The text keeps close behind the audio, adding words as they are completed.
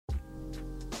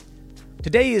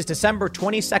Today is December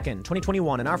 22nd,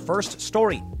 2021, and our first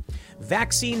story.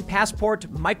 Vaccine passport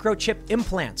microchip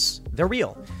implants. They're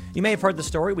real. You may have heard the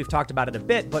story. We've talked about it a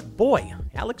bit, but boy,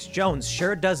 Alex Jones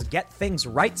sure does get things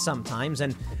right sometimes,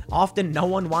 and often no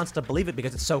one wants to believe it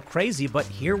because it's so crazy, but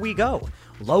here we go.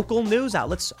 Local news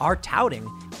outlets are touting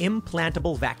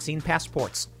implantable vaccine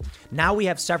passports. Now we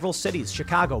have several cities,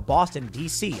 Chicago, Boston,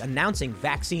 D.C., announcing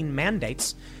vaccine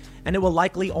mandates, and it will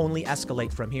likely only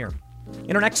escalate from here.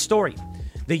 In our next story,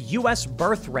 the U.S.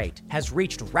 birth rate has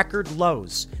reached record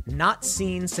lows, not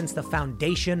seen since the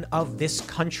foundation of this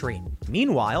country.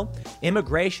 Meanwhile,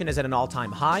 immigration is at an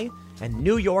all-time high, and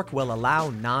New York will allow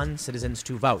non-citizens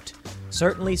to vote.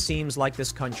 Certainly seems like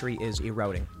this country is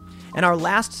eroding. And our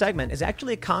last segment is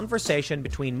actually a conversation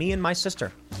between me and my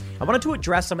sister. I wanted to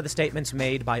address some of the statements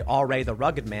made by R.A. the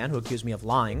Rugged Man, who accused me of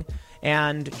lying,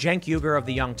 and Cenk Uygur of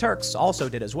the Young Turks also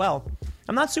did as well.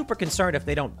 I'm not super concerned if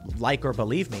they don't like or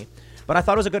believe me, but I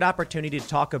thought it was a good opportunity to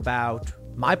talk about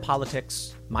my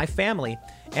politics, my family,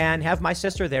 and have my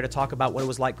sister there to talk about what it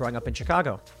was like growing up in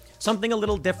Chicago. Something a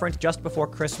little different just before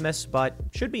Christmas, but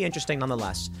should be interesting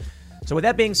nonetheless. So with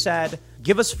that being said,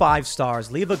 give us 5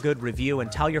 stars, leave a good review,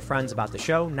 and tell your friends about the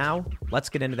show. Now, let's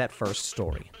get into that first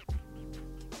story.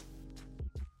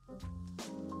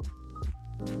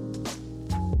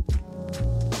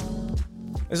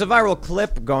 There's a viral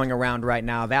clip going around right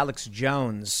now of Alex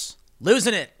Jones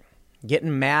losing it,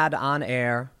 getting mad on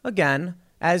air again,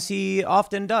 as he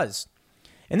often does.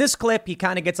 In this clip, he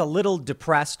kind of gets a little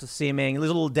depressed, seeming a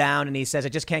little down, and he says, "I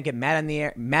just can't get mad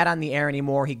on the air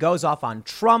anymore." He goes off on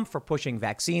Trump for pushing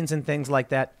vaccines and things like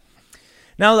that.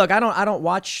 Now, look, I don't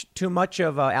watch too much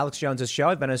of Alex Jones's show.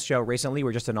 I've been on his show recently.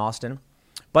 We're just in Austin,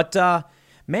 but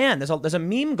man, there's a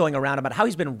meme going around about how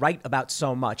he's been right about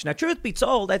so much. Now, truth be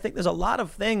told, I think there's a lot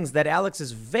of things that Alex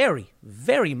is very,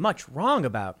 very much wrong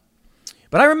about.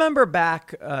 But I remember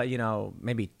back,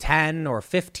 maybe 10 or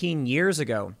 15 years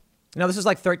ago. No, this is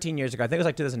like 13 years ago. I think it was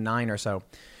like 2009 or so,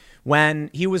 when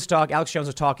Alex Jones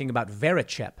was talking about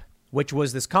Verichip, which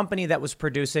was this company that was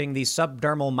producing these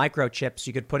subdermal microchips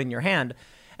you could put in your hand,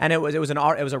 and it was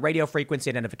a radio frequency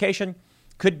identification,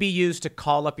 could be used to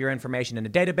call up your information in a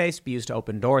database, be used to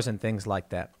open doors and things like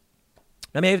that.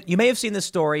 Now, you may have seen this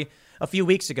story a few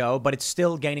weeks ago, but it's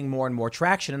still gaining more and more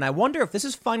traction, and I wonder if this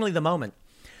is finally the moment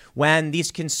when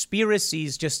these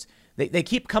conspiracies They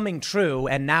keep coming true,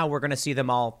 and now we're going to see them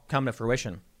all come to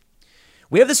fruition.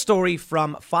 We have the story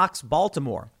from Fox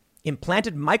Baltimore.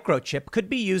 Implanted microchip could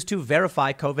be used to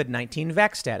verify COVID-19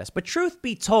 vax status. But truth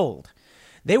be told,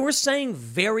 they were saying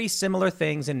very similar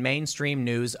things in mainstream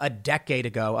news a decade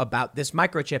ago about this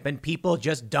microchip, and people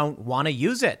just don't want to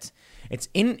use it.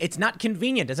 It's not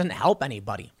convenient. It doesn't help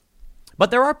anybody. But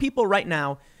there are people right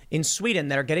now in Sweden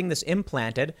that are getting this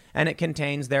implanted, and it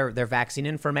contains their vaccine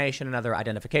information and other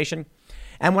identification.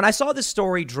 And when I saw this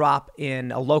story drop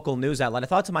in a local news outlet, I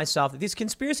thought to myself that these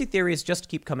conspiracy theories just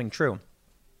keep coming true.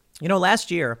 You know, last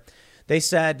year, they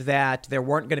said that there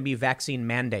weren't going to be vaccine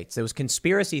mandates. There was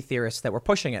conspiracy theorists that were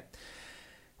pushing it.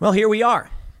 Well, here we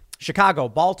are. Chicago,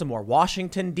 Baltimore,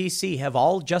 Washington, D.C. have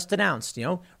all just announced,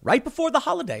 right before the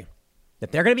holiday,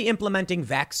 that they're going to be implementing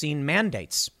vaccine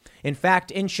mandates. In fact,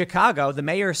 in Chicago, the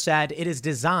mayor said it is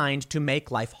designed to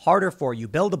make life harder for you.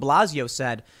 Bill de Blasio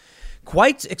said,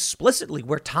 quite explicitly,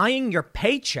 we're tying your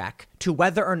paycheck to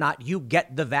whether or not you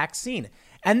get the vaccine.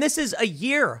 And this is a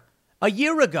year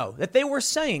ago that they were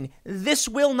saying this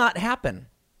will not happen.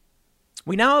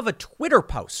 We now have a Twitter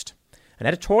post, an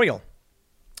editorial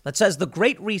that says the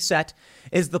Great Reset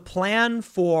is the plan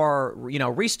for,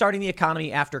 restarting the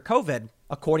economy after COVID,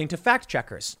 according to fact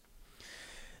checkers.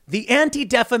 The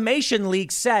Anti-Defamation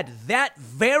League said that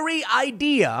very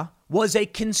idea was a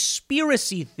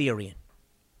conspiracy theory.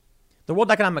 The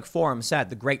World Economic Forum said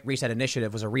the Great Reset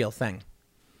Initiative was a real thing.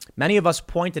 Many of us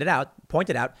pointed out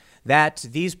that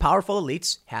these powerful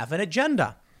elites have an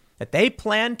agenda, that they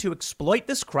plan to exploit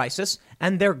this crisis,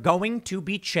 and they're going to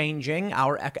be changing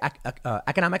our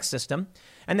economic system,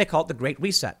 and they call it the Great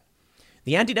Reset.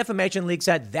 The Anti-Defamation League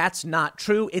said that's not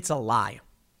true, it's a lie.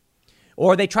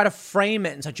 Or they try to frame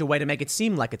it in such a way to make it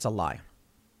seem like it's a lie.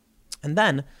 And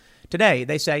then today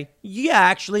they say, yeah,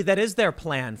 actually, that is their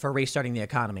plan for restarting the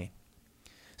economy.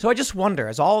 So I just wonder,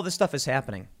 as all this stuff is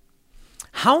happening,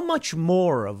 how much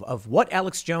more of what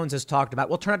Alex Jones has talked about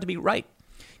will turn out to be right?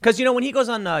 Because, when he goes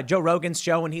on Joe Rogan's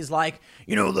show and he's like,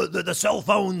 the cell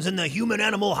phones and the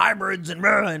human-animal hybrids and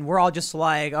we're all just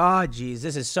like, oh, geez,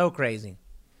 this is so crazy.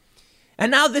 And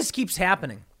now this keeps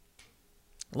happening.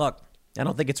 Look, I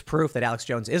don't think it's proof that Alex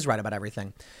Jones is right about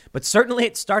everything, but certainly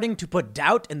it's starting to put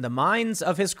doubt in the minds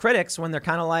of his critics when they're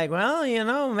kind of like,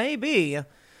 well, maybe.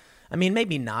 I mean,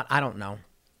 maybe not. I don't know.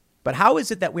 But how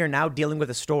is it that we are now dealing with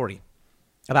a story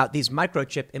about these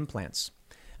microchip implants?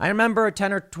 I remember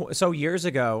 10 or so years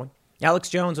ago, Alex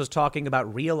Jones was talking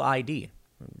about Real ID.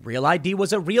 Real ID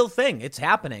was a real thing. It's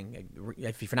happening,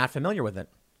 if you're not familiar with it.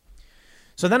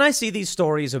 So then I see these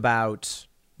stories about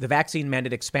the vaccine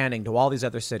mandate expanding to all these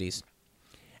other cities.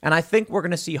 And I think we're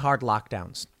going to see hard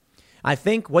lockdowns. I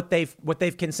think what they've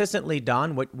consistently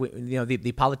done,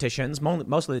 the politicians,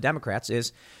 mostly the Democrats,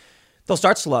 is they'll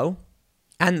start slow.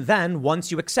 And then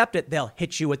once you accept it, they'll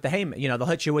hit you with they'll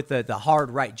hit you with the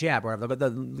hard right jab or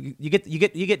whatever. You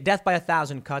get death by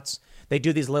 1,000 cuts. They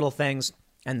do these little things.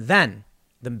 And then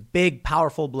the big,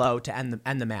 powerful blow to end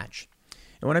the match.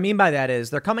 And what I mean by that is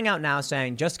they're coming out now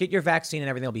saying, just get your vaccine and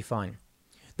everything will be fine.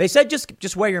 They said,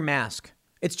 just wear your mask.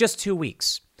 It's just 2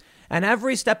 weeks. And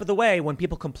every step of the way, when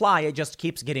people comply, it just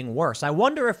keeps getting worse. I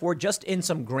wonder if we're just in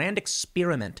some grand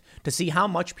experiment to see how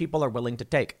much people are willing to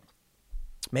take.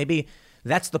 Maybe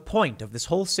that's the point of this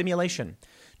whole simulation,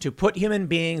 to put human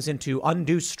beings into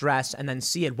undue stress and then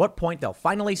see at what point they'll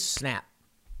finally snap.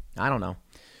 I don't know,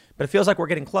 but it feels like we're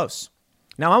getting close.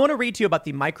 Now, I want to read to you about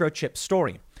the microchip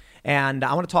story, and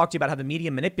I want to talk to you about how the media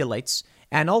manipulates.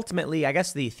 And ultimately, I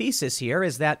guess the thesis here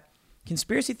is that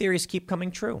conspiracy theories keep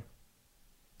coming true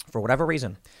for whatever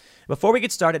reason. Before we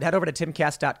get started, head over to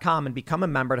timcast.com and become a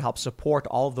member to help support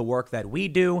all of the work that we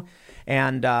do.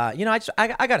 And, I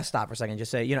got to stop for a second and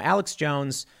just say, Alex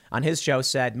Jones on his show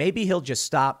said maybe he'll just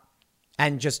stop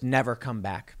and just never come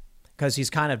back because he's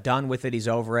kind of done with it. He's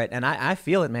over it. And I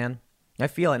feel it, man. I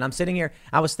feel it. And I'm sitting here.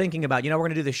 I was thinking about, we're going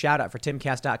to do the shout out for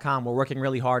timcast.com. We're working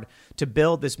really hard to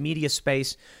build this media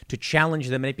space to challenge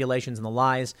the manipulations and the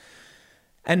lies.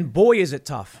 And boy, is it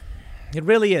tough. It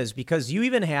really is, because you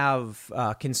even have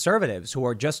conservatives who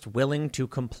are just willing to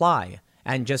comply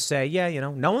and just say,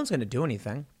 no one's going to do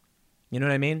anything. You know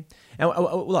what I mean? And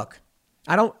look,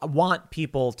 I don't want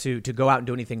people to go out and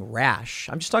do anything rash.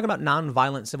 I'm just talking about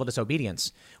nonviolent civil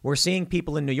disobedience. We're seeing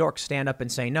people in New York stand up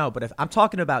and say no. But if I'm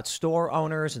talking about store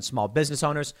owners and small business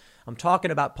owners, I'm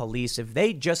talking about police. If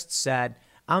they just said,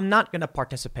 I'm not going to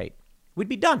participate, we'd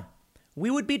be done. We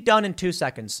would be done in 2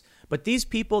 seconds. But these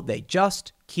people, they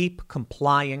just keep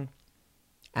complying,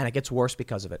 and it gets worse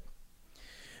because of it.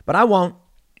 But I won't.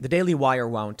 The Daily Wire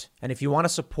won't. And if you want to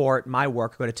support my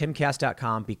work, go to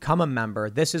timcast.com, become a member.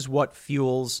 This is what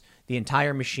fuels the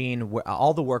entire machine,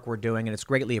 all the work we're doing, and it's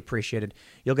greatly appreciated.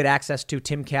 You'll get access to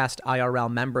Timcast IRL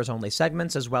members-only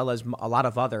segments, as well as a lot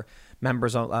of other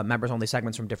members-only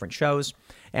segments from different shows.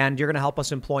 And you're going to help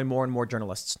us employ more and more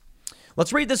journalists.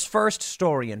 Let's read this first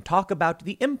story and talk about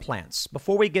the implants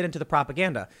before we get into the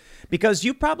propaganda, because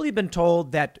you've probably been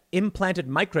told that implanted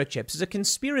microchips is a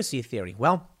conspiracy theory.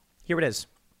 Well, here it is.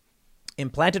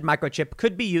 Implanted microchip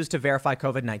could be used to verify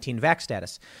COVID-19 vax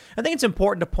status. I think it's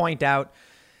important to point out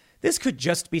this could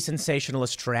just be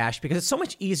sensationalist trash, because it's so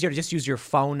much easier to just use your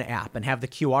phone app and have the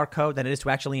QR code than it is to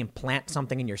actually implant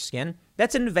something in your skin.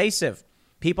 That's invasive.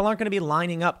 People aren't going to be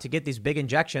lining up to get these big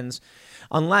injections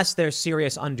unless there's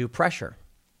serious undue pressure.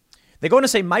 They go on to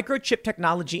say microchip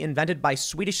technology invented by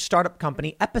Swedish startup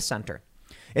company Epicenter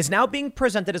is now being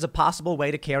presented as a possible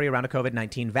way to carry around a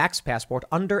COVID-19 vax passport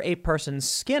under a person's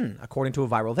skin, according to a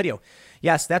viral video.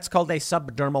 Yes, that's called a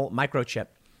subdermal microchip.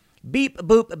 Beep,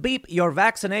 boop, beep, your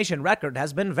vaccination record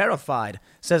has been verified,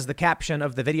 says the caption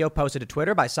of the video posted to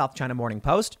Twitter by South China Morning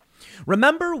Post.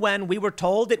 Remember when we were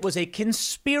told it was a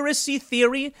conspiracy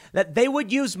theory that they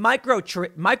would use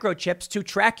microchips to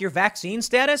track your vaccine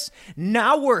status?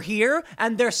 Now we're here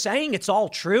and they're saying it's all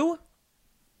true?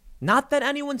 Not that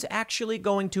anyone's actually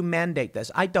going to mandate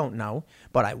this. I don't know,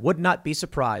 but I would not be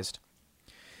surprised.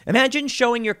 Imagine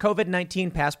showing your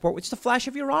COVID-19 passport with just a flash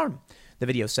of your arm, the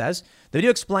video says. The video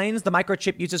explains the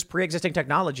microchip uses pre-existing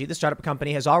technology the startup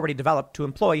company has already developed to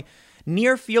employ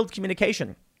near-field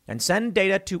communication and send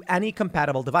data to any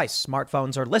compatible device.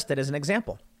 Smartphones are listed as an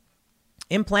example.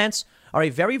 Implants are a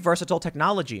very versatile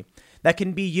technology that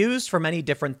can be used for many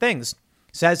different things,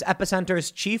 says Epicenter's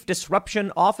chief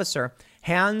disruption officer,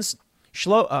 Hans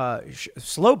Slobblad,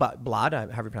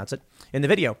 however you pronounce it, in the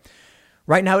video.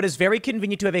 Right now, it is very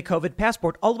convenient to have a COVID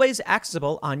passport always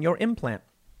accessible on your implant.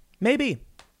 Maybe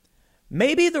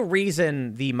the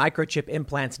reason the microchip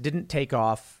implants didn't take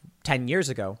off 10 years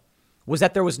ago was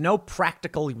that there was no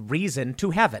practical reason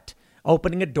to have it.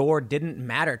 Opening a door didn't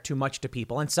matter too much to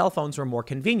people, and cell phones were more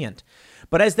convenient.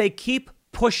 But as they keep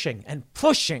pushing and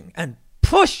pushing and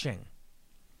pushing,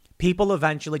 people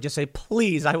eventually just say,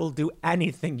 please, I will do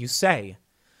anything you say.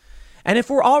 And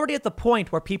if we're already at the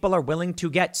point where people are willing to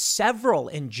get several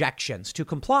injections to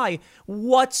comply,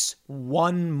 what's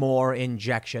one more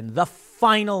injection? The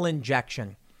final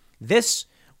injection. This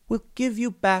We'll give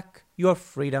you back your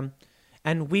freedom,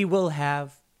 and we will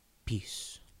have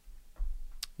peace.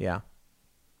 Yeah.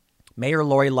 Mayor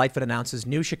Lori Lightfoot announces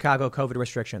new Chicago COVID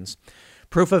restrictions.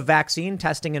 Proof of vaccine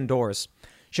testing indoors.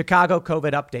 Chicago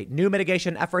COVID update. New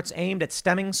mitigation efforts aimed at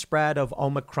stemming spread of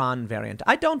Omicron variant.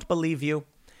 I don't believe you.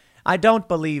 I don't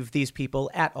believe these people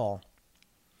at all.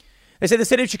 They say the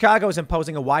city of Chicago is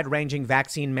imposing a wide-ranging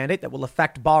vaccine mandate that will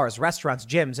affect bars, restaurants,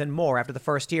 gyms, and more after the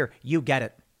first year. You get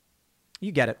it.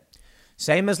 You get it.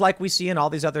 Same as like we see in all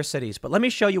these other cities. But let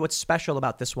me show you what's special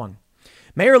about this one.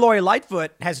 Mayor Lori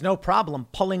Lightfoot has no problem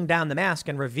pulling down the mask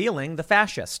and revealing the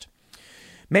fascist.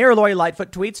 Mayor Lori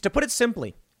Lightfoot tweets, to put it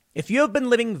simply, if you have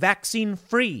been living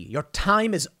vaccine-free, your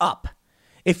time is up.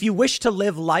 If you wish to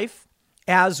live life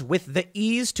as with the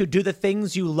ease to do the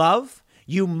things you love,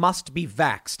 you must be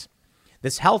vaxxed.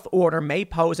 This health order may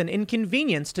pose an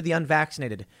inconvenience to the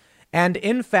unvaccinated. And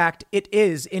in fact, it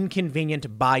is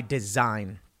inconvenient by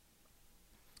design.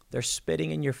 They're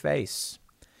spitting in your face.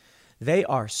 They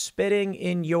are spitting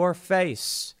in your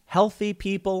face. Healthy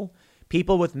people,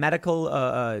 people with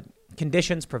medical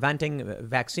conditions preventing them from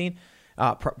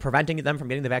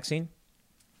getting the vaccine.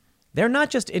 They're not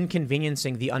just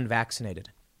inconveniencing the unvaccinated.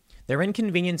 They're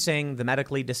inconveniencing the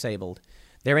medically disabled.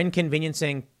 They're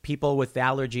inconveniencing people with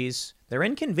allergies. They're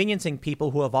inconveniencing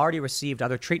people who have already received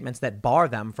other treatments that bar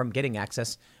them from getting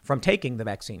access from taking the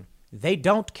vaccine. They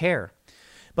don't care.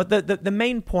 But the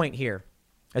main point here,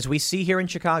 as we see here in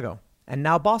Chicago and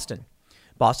now Boston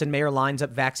mayor lines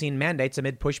up vaccine mandates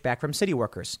amid pushback from city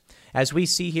workers. As we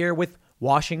see here with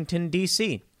Washington,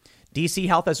 D.C. D.C.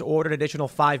 Health has ordered additional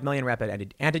 5 million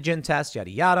rapid antigen tests, yada,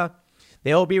 yada.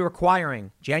 They will be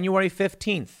requiring January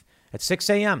 15th at 6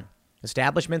 a.m.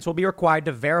 Establishments will be required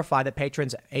to verify that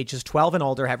patrons ages 12 and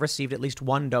older have received at least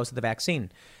one dose of the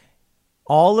vaccine.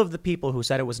 All of the people who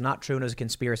said it was not true and it was a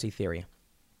conspiracy theory,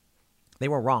 they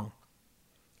were wrong.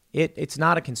 It's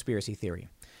not a conspiracy theory.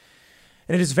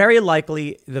 And it is very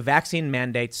likely the vaccine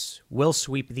mandates will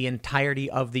sweep the entirety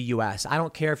of the U.S. I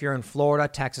don't care if you're in Florida,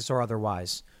 Texas, or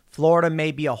otherwise. Florida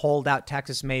may be a holdout.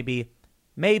 Texas may be.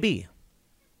 Maybe.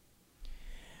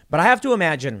 But I have to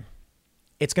imagine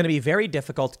it's going to be very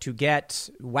difficult to get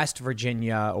West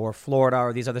Virginia or Florida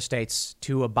or these other states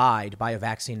to abide by a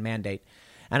vaccine mandate.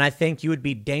 And I think you would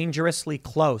be dangerously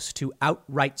close to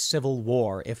outright civil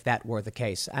war if that were the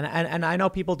case. And I know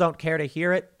people don't care to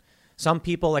hear it. Some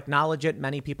people acknowledge it.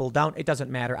 Many people don't. It doesn't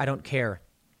matter. I don't care.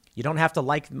 You don't have to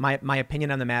like my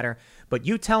opinion on the matter. But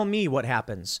you tell me what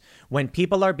happens when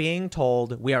people are being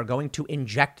told we are going to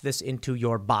inject this into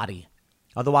your body.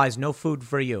 Otherwise, no food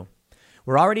for you.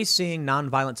 We're already seeing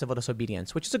nonviolent civil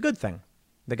disobedience, which is a good thing.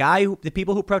 The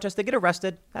people who protest, they get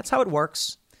arrested. That's how it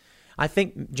works. I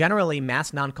think generally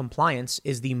mass noncompliance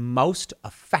is the most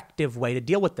effective way to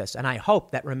deal with this. And I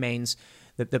hope that remains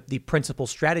the principal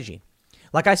strategy.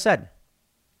 Like I said,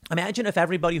 imagine if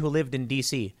everybody who lived in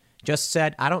D.C. just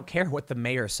said, I don't care what the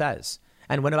mayor says,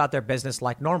 and went about their business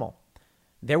like normal.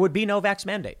 There would be no vax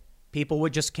mandate. People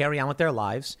would just carry on with their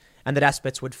lives, and the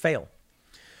despots would fail.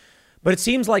 But it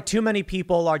seems like too many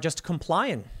people are just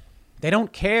complying. They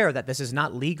don't care that this is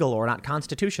not legal or not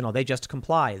constitutional. They just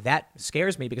comply. That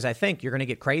scares me because I think you're going to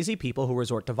get crazy people who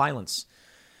resort to violence.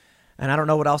 And I don't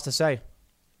know what else to say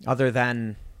other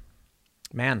than,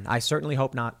 man, I certainly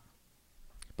hope not.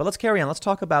 But let's carry on. Let's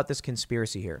talk about this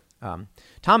conspiracy here.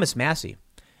 Thomas Massie,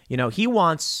 he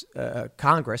wants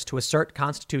Congress to assert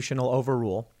constitutional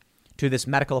overrule to this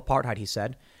medical apartheid, he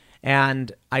said.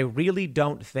 And I really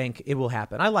don't think it will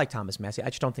happen. I like Thomas Massie. I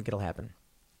just don't think it'll happen.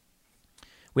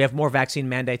 We have more vaccine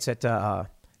mandates at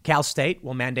Cal State.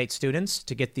 Will mandate students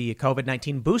to get the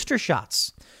COVID-19 booster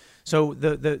shots. So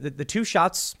the 2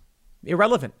 shots,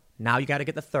 irrelevant. Now you got to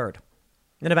get the 3rd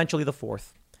and eventually the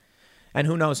 4th. And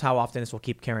who knows how often this will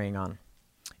keep carrying on.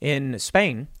 In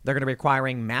Spain, they're going to be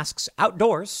requiring masks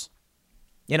outdoors.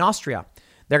 In Austria,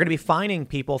 they're going to be fining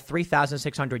people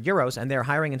 3,600 euros, and they're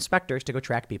hiring inspectors to go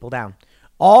track people down.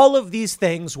 All of these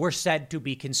things were said to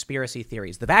be conspiracy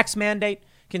theories. The vax mandate,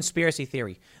 conspiracy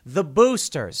theory. The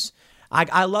boosters.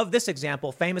 I love this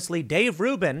example. Famously, Dave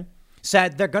Rubin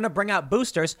said they're going to bring out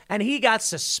boosters, and he got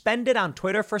suspended on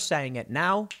Twitter for saying it.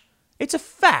 Now, it's a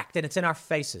fact, and it's in our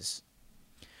faces.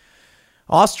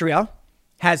 Austria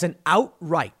has an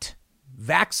outright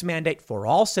vax mandate for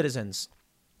all citizens,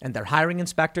 and they're hiring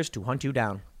inspectors to hunt you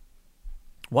down.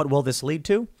 What will this lead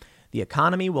to? The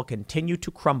economy will continue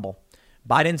to crumble.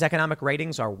 Biden's economic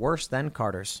ratings are worse than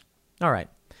Carter's. All right,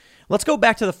 let's go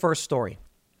back to the first story.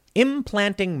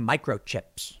 Implanting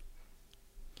microchips.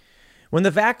 When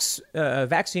the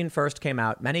vaccine first came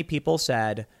out, many people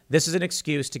said, this is an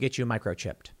excuse to get you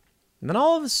microchipped. And then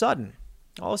all of a sudden,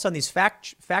 All of a sudden, these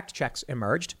fact checks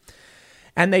emerged,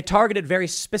 and they targeted very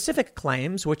specific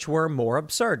claims which were more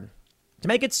absurd, to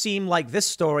make it seem like this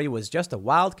story was just a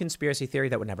wild conspiracy theory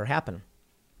that would never happen.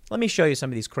 Let me show you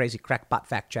some of these crazy crackpot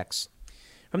fact checks.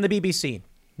 From the BBC,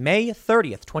 May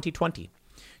 30th, 2020.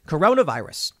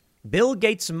 Coronavirus. Bill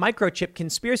Gates microchip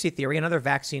conspiracy theory and other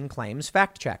vaccine claims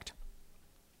fact-checked.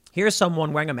 Here's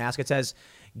someone wearing a mask. It says,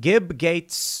 Gib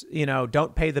Gates,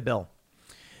 don't pay the bill.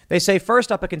 They say,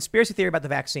 first up, a conspiracy theory about the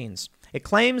vaccines. It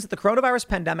claims that the coronavirus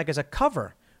pandemic is a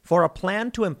cover for a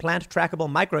plan to implant trackable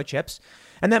microchips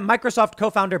and that Microsoft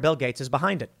co-founder Bill Gates is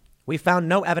behind it. We found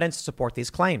no evidence to support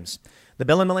these claims. The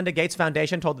Bill and Melinda Gates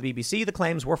Foundation told the BBC the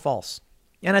claims were false.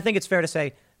 And I think it's fair to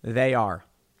say they are.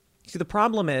 See, the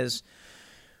problem is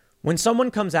when someone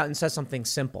comes out and says something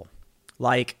simple,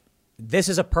 like this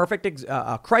is a perfect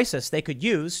crisis they could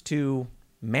use to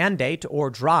mandate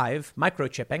or drive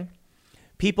microchipping,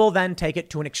 people then take it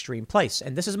to an extreme place.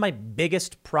 And this is my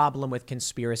biggest problem with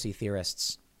conspiracy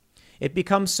theorists. It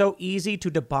becomes so easy to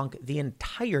debunk the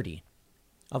entirety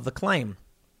of the claim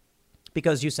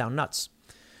because you sound nuts.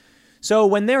 So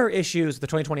when there are issues, the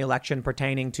 2020 election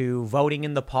pertaining to voting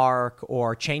in the park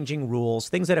or changing rules,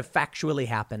 things that have factually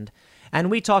happened,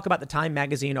 and we talk about the Time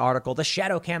magazine article, the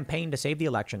shadow campaign to save the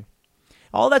election,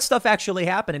 all that stuff actually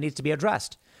happened and needs to be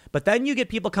addressed. But then you get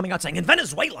people coming out saying, in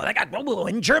Venezuela,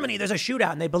 in Germany, there's a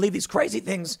shootout, and they believe these crazy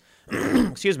things.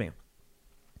 Excuse me.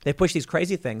 They push these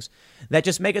crazy things that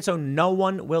just make it so no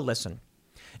one will listen.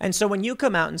 And so when you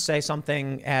come out and say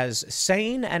something as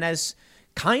sane and as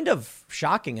kind of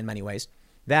shocking in many ways,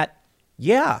 that,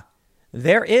 yeah,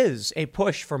 there is a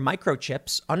push for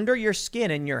microchips under your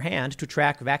skin in your hand to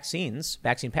track vaccine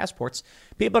passports.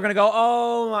 People are going to go,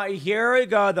 oh, my, here we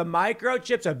go, the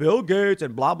microchips of Bill Gates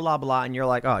and blah, blah, blah. And you're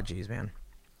like, oh, geez, man,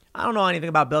 I don't know anything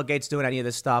about Bill Gates doing any of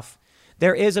this stuff.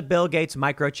 There is a Bill Gates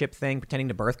microchip thing pertaining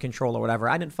to birth control or whatever.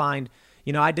 I didn't find,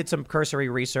 I did some cursory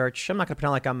research. I'm not going to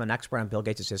pretend like I'm an expert on Bill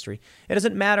Gates' history. It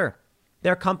doesn't matter.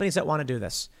 There are companies that want to do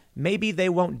this. Maybe they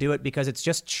won't do it because it's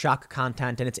just shock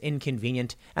content and it's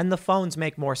inconvenient and the phones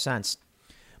make more sense.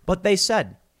 But they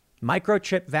said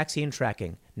microchip vaccine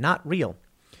tracking, not real.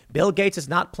 Bill Gates is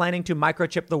not planning to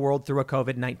microchip the world through a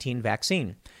COVID-19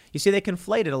 vaccine. You see, they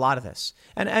conflated a lot of this.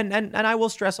 And I will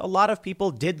stress, a lot of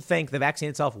people did think the vaccine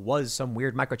itself was some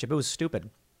weird microchip. It was stupid.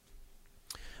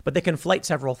 But they conflate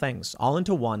several things all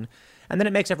into one, and then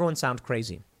it makes everyone sound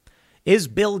crazy. Is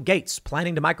Bill Gates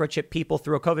planning to microchip people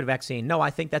through a COVID vaccine? No, I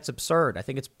think that's absurd. I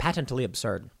think it's patently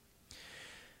absurd.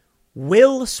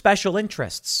 Will special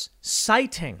interests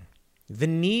citing the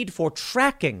need for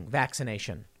tracking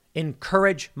vaccination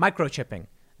encourage microchipping?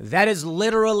 That is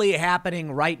literally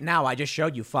happening right now. I just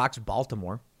showed you Fox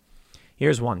Baltimore.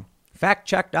 Here's one.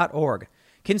 Factcheck.org.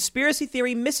 Conspiracy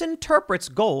theory misinterprets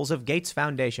goals of Gates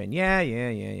Foundation. Yeah,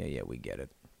 we get it.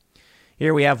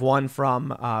 Here we have one from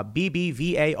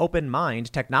BBVA Open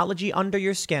Mind, Technology Under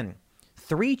Your Skin.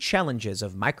 3 challenges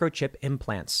of microchip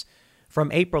implants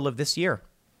from April of this year.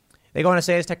 They go on to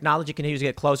say as technology continues to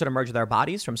get closer to merge with our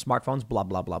bodies from smartphones, blah,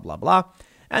 blah, blah, blah, blah.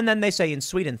 And then they say in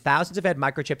Sweden, thousands have had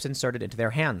microchips inserted into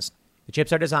their hands. The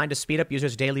chips are designed to speed up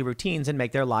users' daily routines and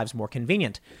make their lives more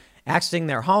convenient. Accessing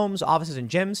their homes, offices, and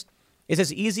gyms is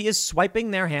as easy as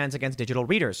swiping their hands against digital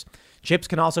readers. Chips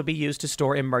can also be used to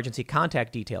store emergency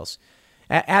contact details.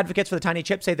 Advocates for the tiny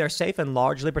chip say they're safe and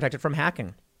largely protected from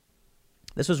hacking.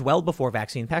 This was well before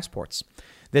vaccine passports.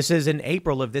 This is in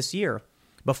April of this year,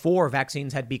 before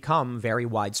vaccines had become very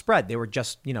widespread. They were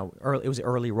just, it was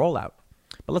early rollout.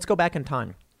 But let's go back in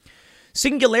time.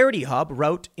 Singularity Hub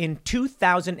wrote in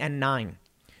 2009,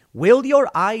 will your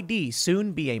ID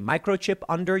soon be a microchip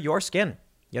under your skin?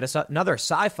 Yet another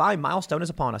sci-fi milestone is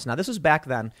upon us. Now, this was back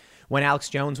then when Alex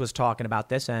Jones was talking about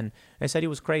this, and they said he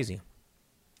was crazy.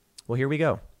 Well, here we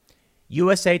go.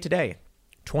 USA Today,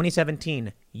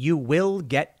 2017, you will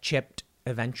get chipped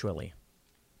eventually.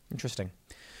 Interesting.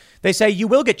 They say you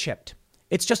will get chipped.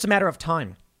 It's just a matter of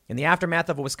time. In the aftermath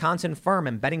of a Wisconsin firm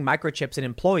embedding microchips in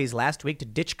employees last week to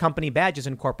ditch company badges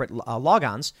and corporate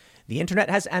logons, the internet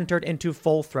has entered into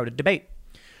full-throated debate.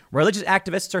 Religious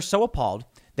activists are so appalled,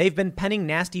 they've been penning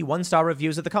nasty one-star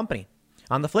reviews of the company.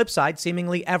 On the flip side,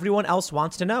 seemingly everyone else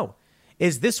wants to know.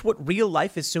 Is this what real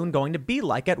life is soon going to be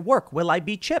like at work? Will I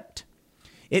be chipped?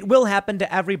 It will happen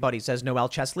to everybody, says Noel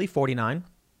Chesley, 49.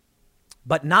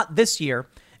 But not this year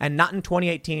and not in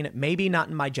 2018, maybe not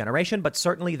in my generation, but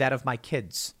certainly that of my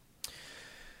kids.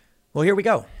 Well, here we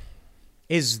go.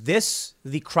 Is this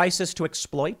the crisis to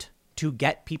exploit to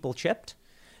get people chipped?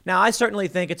 Now, I certainly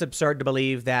think it's absurd to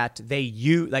believe that there's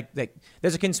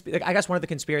I guess one of the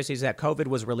conspiracies is that COVID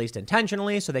was released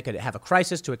intentionally so they could have a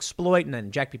crisis to exploit and then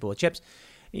inject people with chips.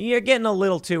 you're getting a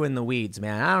little too in the weeds,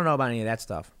 man. I don't know about any of that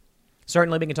stuff.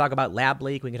 Certainly, we can talk about lab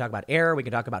leak. We can talk about error. We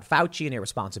can talk about Fauci and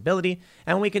irresponsibility.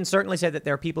 And we can certainly say that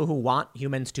there are people who want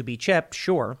humans to be chipped,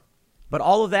 sure. But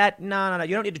all of that, no.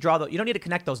 You don't need to you don't need to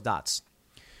connect those dots.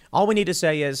 All we need to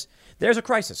say is there's a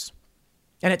crisis.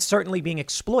 And it's certainly being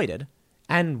exploited.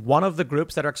 And one of the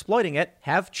groups that are exploiting it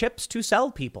have chips to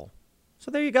sell people. So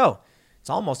there you go. It's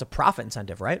almost a profit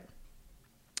incentive, right?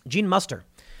 Gene Muster,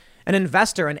 an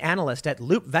investor and analyst at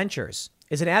Loop Ventures,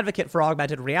 is an advocate for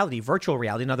augmented reality, virtual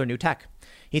reality, and other new tech.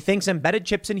 He thinks embedded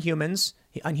chips in humans,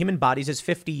 on human bodies, is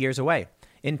 50 years away.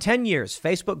 In 10 years,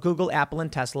 Facebook, Google, Apple,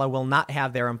 and Tesla will not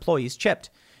have their employees chipped.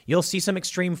 You'll see some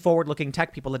extreme forward-looking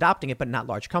tech people adopting it, but not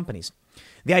large companies.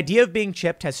 The idea of being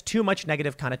chipped has too much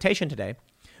negative connotation today,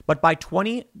 but by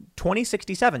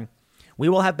 2067, we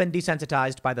will have been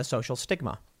desensitized by the social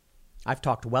stigma. I've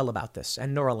talked well about this,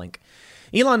 and Neuralink.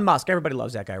 Elon Musk, everybody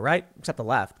loves that guy, right? Except the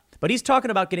left. But he's talking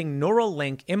about getting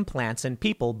Neuralink implants in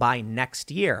people by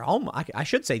next year. I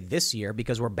should say this year,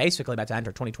 because we're basically about to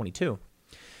enter 2022.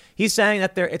 He's saying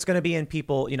that it's going to be in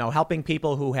people, helping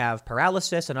people who have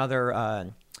paralysis and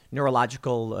other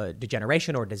neurological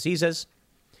degeneration or diseases.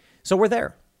 So we're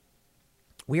there.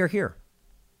 We are here.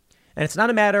 And it's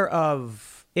not a matter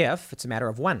of if, it's a matter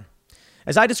of when.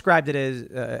 As I described it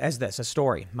as a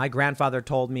story. My grandfather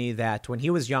told me that when he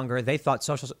was younger, they thought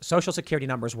social security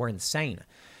numbers were insane.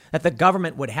 That the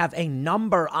government would have a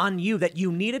number on you that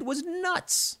you needed was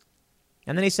nuts.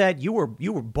 And then he said, you were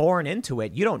born into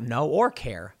it. You don't know or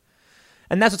care.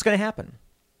 And that's what's going to happen.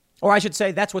 Or I should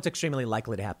say, that's what's extremely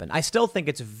likely to happen. I still think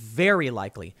it's very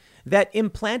likely that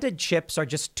implanted chips are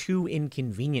just too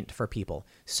inconvenient for people.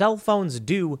 Cell phones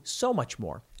do so much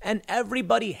more. And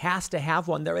everybody has to have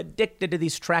one. They're addicted to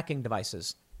these tracking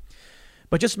devices.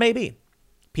 But just maybe,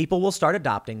 people will start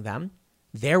adopting them.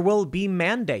 There will be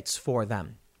mandates for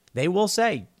them. They will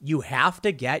say, you have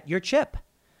to get your chip.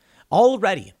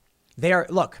 Already,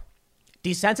 look,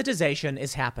 desensitization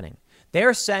is happening.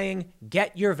 They're saying,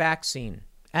 get your vaccine.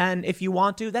 And if you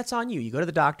want to, that's on you. You go to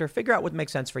the doctor, figure out what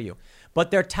makes sense for you.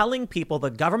 But they're telling people the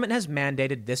government has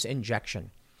mandated this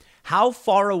injection. How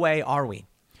far away are we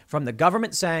from the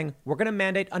government saying, we're going to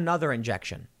mandate another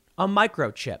injection, a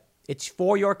microchip? It's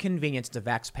for your convenience, it's a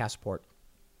Vax passport.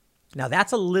 Now,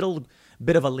 that's a little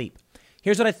bit of a leap.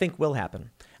 Here's what I think will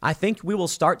happen. I think we will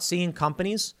start seeing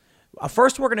companies.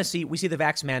 First, we see the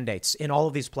Vax mandates in all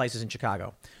of these places in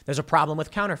Chicago. There's a problem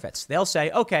with counterfeits. They'll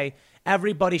say, okay,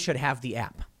 everybody should have the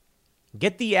app.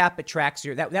 Get the app. It tracks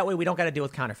that way we don't got to deal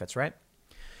with counterfeits, right?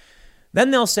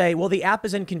 Then they'll say, well, the app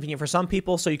is inconvenient for some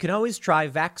people, so you can always try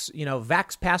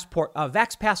Vax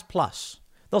Pass Plus.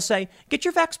 They'll say, get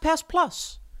your Vax Pass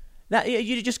Plus.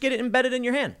 You just get it embedded in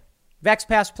your hand. Vax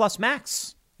Pass Plus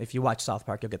Max. If you watch South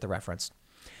Park, you'll get the reference.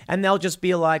 And they'll just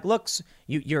be like, look,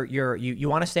 you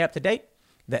want to stay up to date?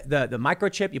 The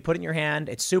microchip, you put it in your hand.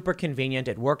 It's super convenient.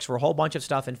 It works for a whole bunch of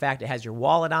stuff. In fact, it has your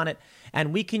wallet on it.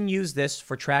 And we can use this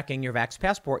for tracking your Vax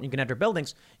Passport. And you can enter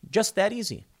buildings. Just that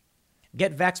easy.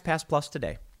 Get Vax Pass Plus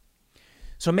today.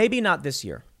 So maybe not this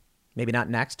year. Maybe not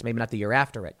next. Maybe not the year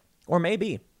after it. Or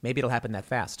maybe it'll happen that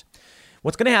fast.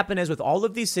 What's going to happen is with all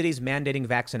of these cities mandating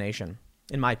vaccination,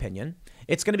 in my opinion,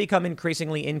 it's going to become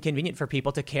increasingly inconvenient for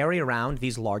people to carry around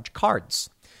these large cards.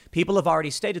 People have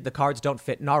already stated the cards don't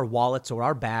fit in our wallets or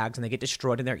our bags, and they get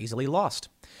destroyed and they're easily lost.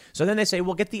 So then they say,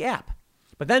 well, get the app.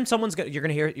 But then you're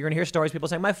going to hear stories, people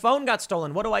saying, my phone got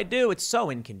stolen. What do I do? It's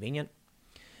so inconvenient.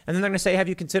 And then they're going to say, have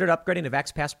you considered upgrading to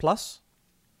Vax Pass Plus?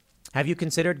 Have you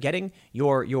considered getting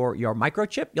your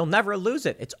microchip? You'll never lose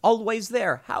it. It's always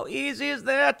there. How easy is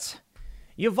that?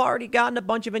 You've already gotten a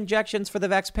bunch of injections for the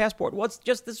Vax Passport. What's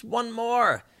just this one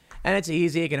more? And it's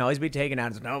easy. It can always be taken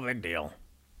out. It's no big deal.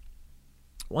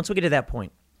 Once we get to that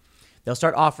point, they'll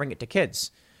start offering it to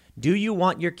kids. Do you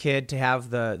want your kid to have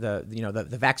the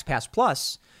Vax Pass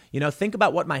Plus? Think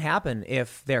about what might happen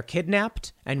if they're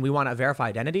kidnapped and we want to verify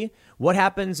identity. What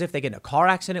happens if they get in a car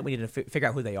accident? We need to figure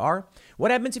out who they are.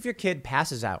 What happens if your kid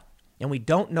passes out and we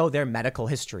don't know their medical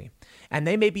history and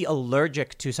they may be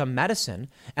allergic to some medicine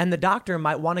and the doctor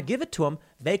might want to give it to them?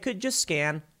 They could just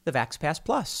scan the Vax Pass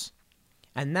Plus.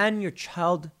 And then your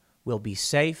child will be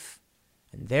safe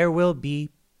and there will be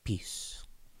peace.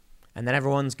 And then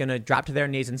everyone's going to drop to their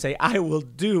knees and say, I will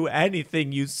do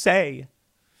anything you say.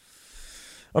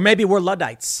 Or maybe we're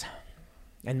Luddites,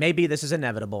 and maybe this is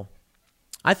inevitable.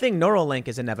 I think Neuralink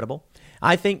is inevitable.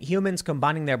 I think humans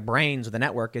combining their brains with a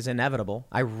network is inevitable.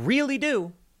 I really do.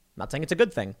 I'm not saying it's a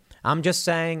good thing. I'm just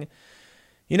saying,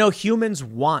 humans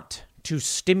want to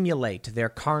stimulate their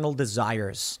carnal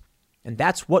desires. And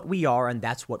that's what we are, and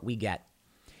that's what we get.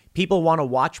 People want to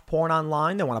watch porn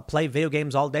online. They want to play video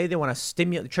games all day. They want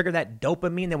to trigger that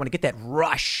dopamine. They want to get that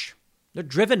rush. They're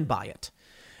driven by it.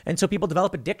 And so people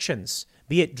develop addictions,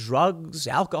 be it drugs,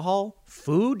 alcohol,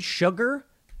 food, sugar,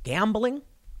 gambling,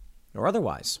 or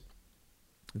otherwise.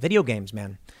 Video games,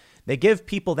 man, they give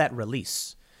people that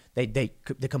release. They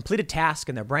complete a task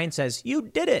and their brain says, you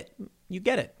did it. You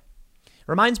get it.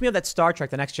 Reminds me of that Star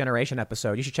Trek The Next Generation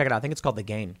episode. You should check it out. I think it's called The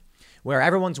Game, where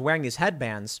everyone's wearing these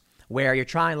headbands where you're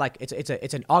trying, like,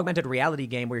 it's an augmented reality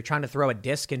game where you're trying to throw a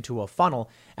disc into a funnel.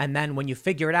 And then when you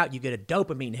figure it out, you get a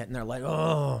dopamine hit and they're like,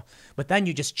 oh, but then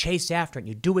you just chase after it and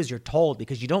you do as you're told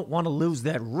because you don't want to lose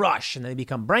that rush. And they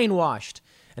become brainwashed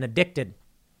and addicted.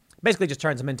 Basically just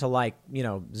turns them into, like, you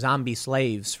know, zombie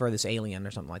slaves for this alien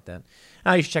or something like that.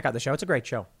 You should check out the show. It's a great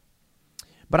show.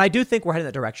 But I do think we're heading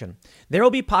that direction. There will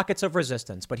be pockets of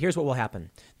resistance, but here's what will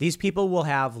happen. These people will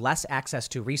have less access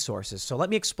to resources. So let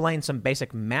me explain some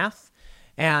basic math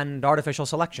and artificial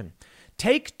selection.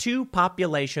 Take two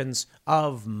populations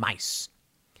of mice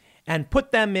and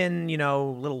put them in, you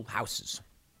know, little houses.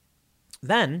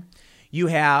 Then you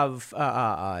have,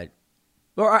 or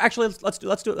actually, let's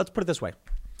put it this way.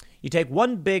 You take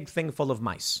one big thing full of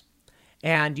mice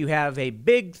and you have a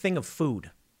big thing of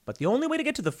food. But the only way to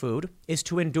get to the food is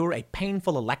to endure a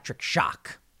painful electric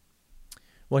shock.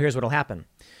 Well, here's what'll happen.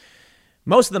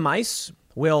 Most of the mice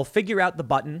will figure out the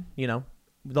button, you know,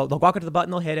 they'll walk up to the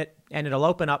button, they'll hit it, and it'll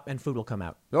open up and food will come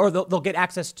out. Or they'll get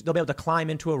access, they'll be able to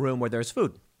climb into a room where there's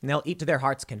food. And they'll eat to their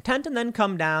heart's content and then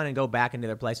come down and go back into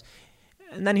their place.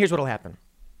 And then here's what'll happen.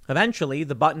 Eventually,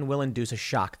 the button will induce a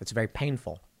shock that's very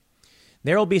painful.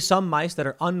 There will be some mice that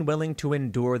are unwilling to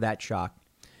endure that shock.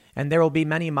 And there will be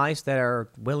many mice that are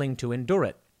willing to endure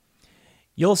it.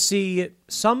 You'll see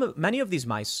many of these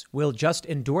mice will just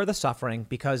endure the suffering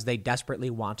because they desperately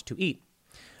want to eat.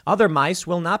 Other mice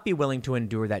will not be willing to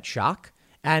endure that shock,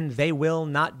 and they will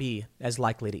not be as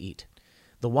likely to eat.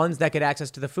 The ones that get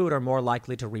access to the food are more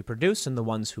likely to reproduce, and the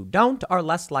ones who don't are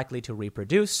less likely to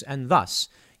reproduce, and thus,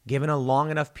 given a long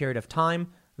enough period of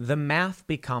time, the math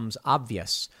becomes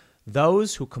obvious.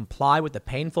 Those who comply with the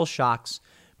painful shocks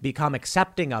become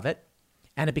accepting of it,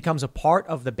 and it becomes a part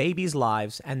of the baby's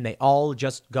lives, and they all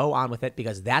just go on with it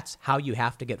because that's how you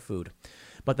have to get food.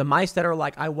 But the mice that are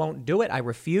like, I won't do it, I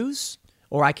refuse,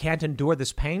 or I can't endure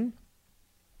this pain,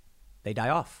 they die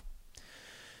off.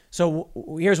 So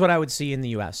here's what I would see in the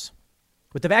U.S.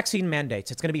 With the vaccine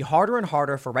mandates, it's going to be harder and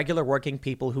harder for regular working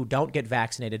people who don't get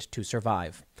vaccinated to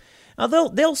survive. Now,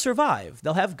 they'll survive.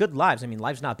 They'll have good lives. I mean,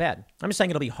 life's not bad. I'm just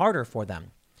saying it'll be harder for them.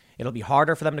 It'll be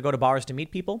harder for them to go to bars to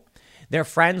meet people. Their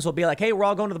friends will be like, hey, we're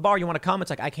all going to the bar. You want to come? It's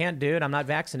like, I can't, dude. I'm not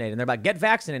vaccinated. And they're like, get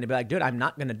vaccinated. They'll be like, dude, I'm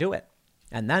not going to do it.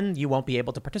 And then you won't be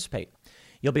able to participate.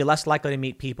 You'll be less likely to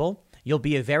meet people. You'll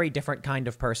be a very different kind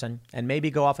of person and maybe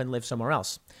go off and live somewhere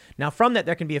else. Now, from that,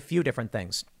 there can be a few different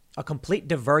things. A complete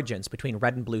divergence between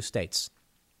red and blue states.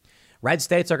 Red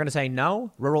states are going to say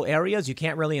no. Rural areas, you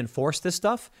can't really enforce this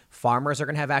stuff. Farmers are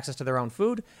going to have access to their own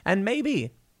food. And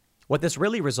maybe what this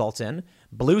really results in,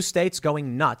 blue states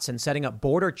going nuts and setting up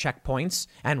border checkpoints,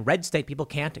 and red state people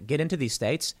can't get into these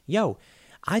states.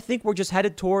 I think we're just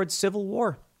headed towards civil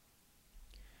war.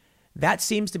 That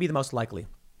seems to be the most likely.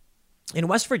 In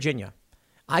West Virginia,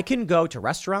 I can go to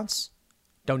restaurants,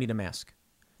 don't need a mask,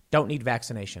 don't need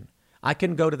vaccination. I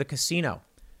can go to the casino,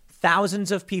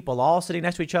 thousands of people all sitting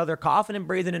next to each other, coughing and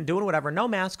breathing and doing whatever, no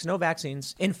masks, no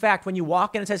vaccines. In fact, when you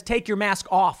walk in, it says, take your mask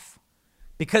off.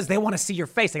 Because they want to see your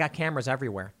face. They got cameras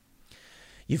everywhere.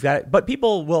 You've got it. But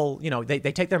people will, you know, they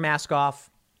take their mask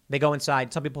off. They go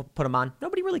inside. Some people put them on.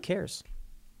 Nobody really cares.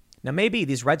 Now, maybe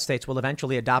these red states will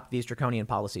eventually adopt these draconian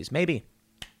policies. Maybe.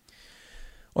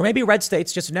 Or maybe red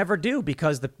states just never do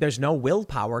because there's no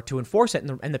willpower to enforce it.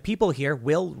 And the people here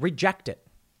will reject it.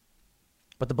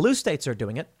 But the blue states are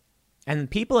doing it. And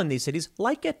people in these cities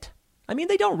like it. I mean,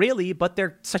 they don't really, but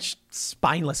they're such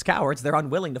spineless cowards. They're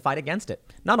unwilling to fight against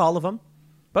it. Not all of them.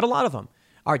 But a lot of them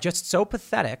are just so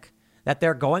pathetic that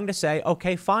they're going to say,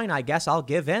 okay, fine, I guess I'll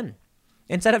give in.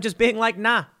 Instead of just being like,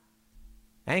 nah,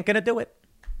 ain't going to do it.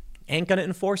 Ain't going to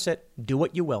enforce it. Do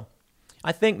what you will.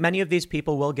 I think many of these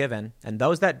people will give in, and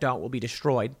those that don't will be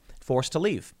destroyed, forced to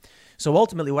leave. So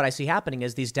ultimately what I see happening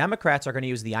is these Democrats are going to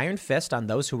use the iron fist on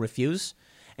those who refuse,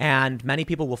 and many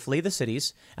people will flee the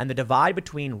cities, and the divide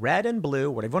between red and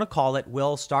blue, whatever you want to call it,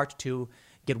 will start to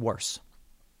get worse.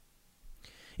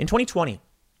 In 2020,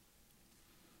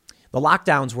 the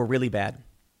lockdowns were really bad.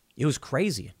 It was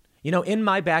crazy. You know, in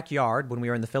my backyard, when we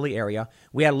were in the Philly area,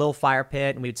 we had a little fire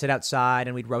pit and we'd sit outside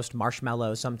and we'd roast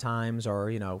marshmallows sometimes or,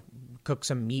 you know, cook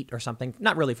some meat or something.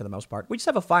 Not really for the most part. We just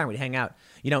have a fire and we'd hang out.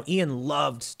 You know, Ian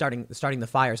loved starting the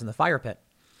fires in the fire pit.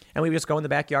 and we would just go in the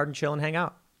backyard and chill and hang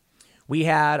out. We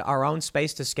had our own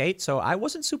space to skate, so I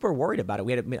wasn't super worried about it.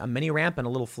 We had a mini ramp and a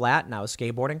little flat, and I was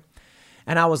skateboarding.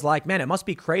 And I was like, man, it must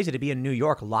be crazy to be in New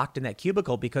York locked in that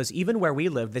cubicle, because even where we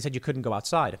lived, they said you couldn't go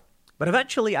outside. But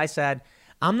eventually I said,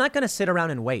 I'm not going to sit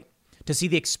around and wait to see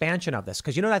the expansion of this.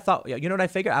 Because you know what I thought? You know what I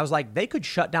figured? I was like, they could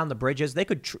shut down the bridges. They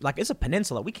could, it's a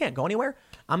peninsula. We can't go anywhere.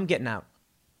 I'm getting out.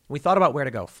 We thought about where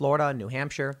to go. Florida, New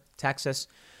Hampshire, Texas,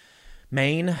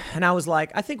 Maine. And I was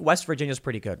like, I think West Virginia is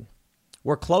pretty good.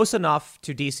 We're close enough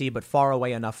to D.C., but far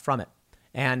away enough from it.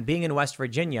 And being in West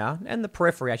Virginia, and the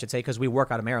periphery, I should say, because we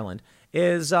work out of Maryland,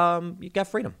 is you got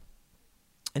freedom.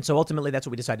 And so ultimately, that's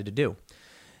what we decided to do.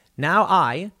 Now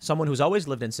I, someone who's always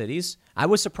lived in cities, I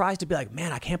was surprised to be like,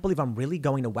 man, I can't believe I'm really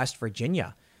going to West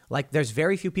Virginia. Like, there's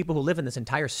very few people who live in this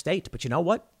entire state. But you know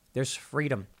what? There's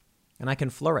freedom. And I can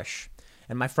flourish.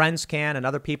 And my friends can, and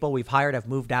other people we've hired have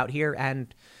moved out here.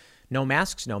 And no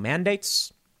masks, no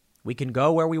mandates. We can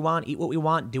go where we want, eat what we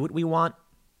want, do what we want.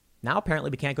 Now,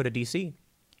 apparently, we can't go to D.C.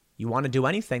 You want to do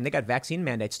anything, they got vaccine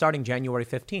mandates starting January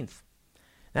 15th.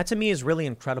 That, to me, is really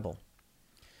incredible.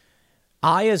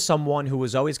 I, as someone who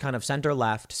was always kind of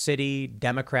center-left, city,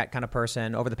 Democrat kind of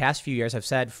person, over the past few years have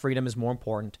said freedom is more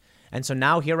important. And so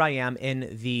now here I am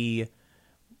in the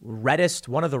reddest,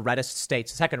 one of the reddest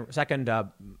states, second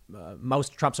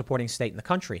most Trump-supporting state in the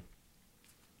country.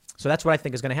 So that's what I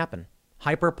think is going to happen.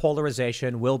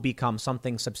 Hyperpolarization will become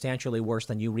something substantially worse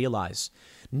than you realize.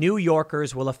 New York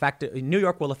will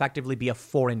effectively be a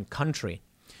foreign country.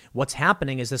 What's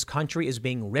happening is this country is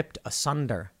being ripped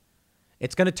asunder.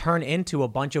 It's going to turn into a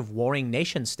bunch of warring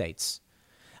nation states.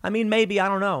 I mean, maybe, I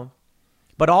don't know.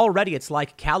 But already it's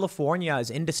like California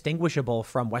is indistinguishable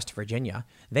from West Virginia.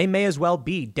 They may as well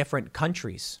be different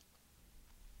countries.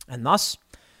 And thus,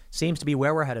 seems to be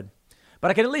where we're headed. But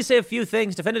I can at least say a few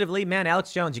things definitively. Man,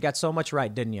 Alex Jones, you got so much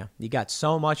right, didn't you? You got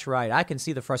so much right. I can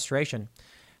see the frustration.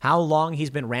 How long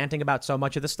he's been ranting about so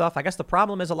much of this stuff. I guess the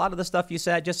problem is a lot of the stuff you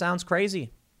said just sounds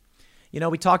crazy. You know,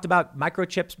 we talked about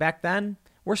microchips back then.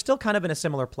 We're still kind of in a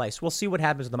similar place. We'll see what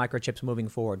happens with the microchips moving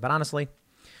forward. But honestly,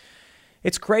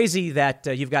 it's crazy that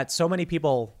you've got so many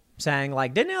people saying,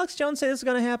 like, didn't Alex Jones say this is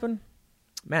going to happen?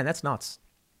 Man, that's nuts.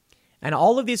 And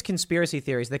all of these conspiracy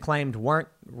theories they claimed weren't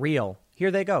real.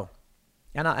 Here they go.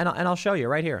 And I'll show you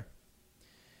right here.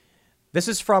 This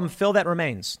is from Phil That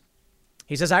Remains.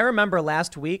 He says, I remember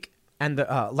last week and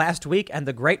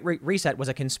the Great Reset was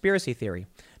a conspiracy theory.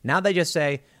 Now they just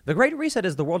say the Great Reset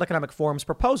is the World Economic Forum's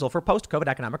proposal for post-COVID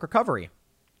economic recovery.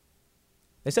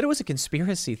 They said it was a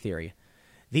conspiracy theory.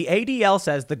 The ADL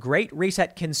says the Great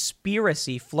Reset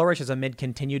conspiracy flourishes amid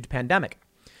continued pandemic.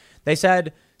 They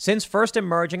said, since first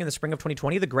emerging in the spring of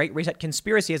 2020, the Great Reset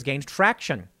conspiracy has gained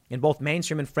traction in both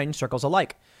mainstream and fringe circles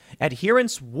alike.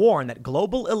 Adherents warn that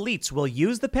global elites will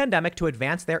use the pandemic to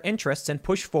advance their interests and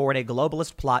push forward a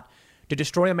globalist plot to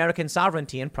destroy American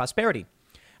sovereignty and prosperity.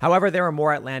 However, there are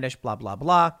more outlandish blah, blah,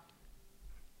 blah.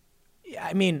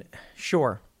 I mean,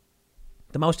 sure,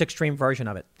 the most extreme version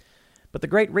of it. But the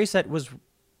Great Reset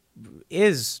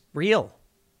is real.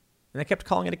 And they kept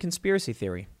calling it a conspiracy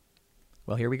theory.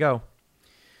 Well, here we go.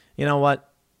 You know what?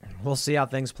 We'll see how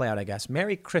things play out, I guess.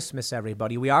 Merry Christmas,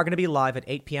 everybody. We are going to be live at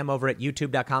 8 p.m. over at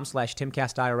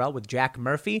youtube.com/TimCastIRL with Jack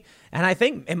Murphy. And I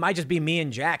think it might just be me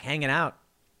and Jack hanging out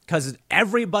because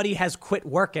everybody has quit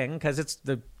working because it's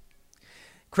the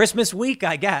Christmas week,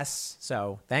 I guess.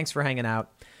 So thanks for hanging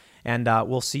out. And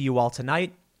we'll see you all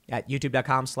tonight at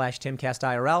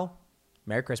youtube.com/TimCastIRL.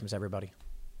 Merry Christmas, everybody.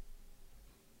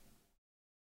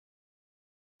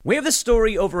 We have this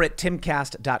story over at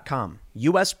timcast.com.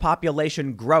 U.S.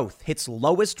 population growth hits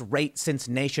lowest rate since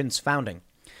nation's founding.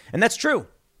 And that's true.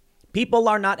 People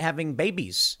are not having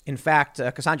babies. In fact,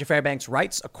 Cassandra Fairbanks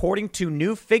writes, according to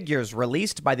new figures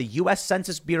released by the U.S.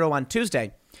 Census Bureau on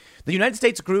Tuesday, the United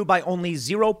States grew by only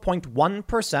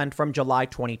 0.1% from July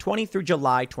 2020 through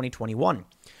July 2021.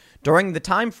 During the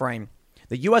time frame,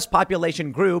 the U.S.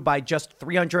 population grew by just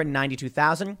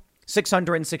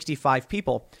 392,665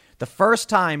 people, the first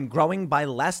time growing by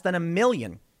less than 1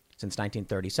 million since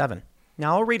 1937.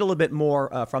 Now, I'll read a little bit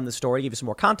more from the story, give you some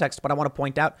more context, but I want to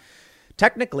point out,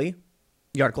 technically,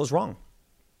 the article is wrong.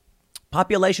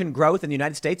 Population growth in the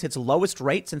United States hits lowest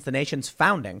rate since the nation's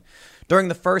founding during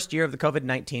the first year of the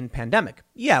COVID-19 pandemic.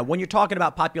 Yeah, when you're talking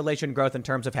about population growth in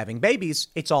terms of having babies,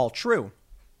 it's all true.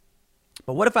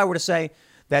 But what if I were to say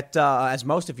that, as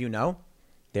most of you know,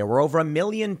 there were over 1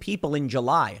 million people in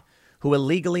July who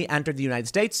illegally entered the United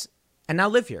States and now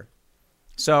live here.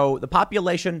 So the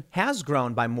population has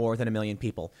grown by more than 1 million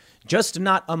people, just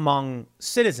not among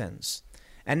citizens.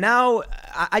 And now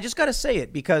I just got to say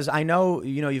it because I know,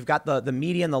 you've got the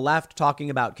media and the left talking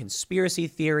about conspiracy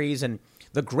theories and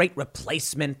the great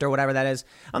replacement or whatever that is.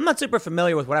 I'm not super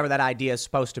familiar with whatever that idea is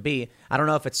supposed to be. I don't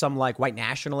know if it's some like white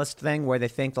nationalist thing where they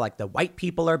think like the white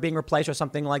people are being replaced or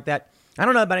something like that. I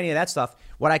don't know about any of that stuff.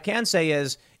 What I can say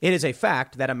is it is a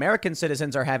fact that American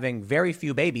citizens are having very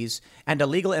few babies and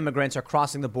illegal immigrants are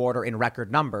crossing the border in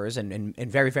record numbers and in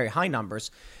very, very high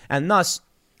numbers. And thus,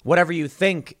 whatever you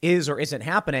think is or isn't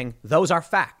happening, those are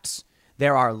facts.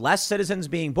 There are less citizens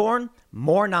being born,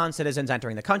 more non-citizens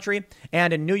entering the country.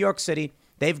 And in New York City,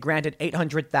 they've granted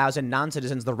 800,000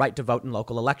 non-citizens the right to vote in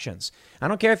local elections. I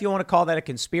don't care if you want to call that a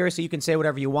conspiracy. You can say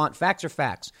whatever you want. Facts are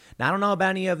facts. Now, I don't know about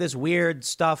any of this weird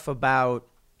stuff about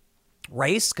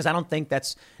race, because I don't think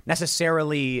that's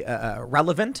necessarily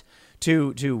relevant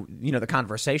to the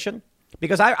conversation.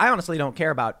 Because I honestly don't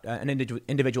care about an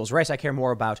individual's race. I care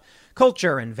more about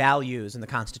culture and values and the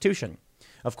Constitution.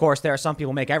 Of course, there are some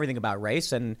people who make everything about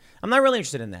race, and I'm not really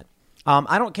interested in that.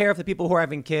 I don't care if the people who are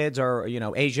having kids are,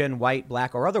 Asian, white,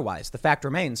 black, or otherwise. The fact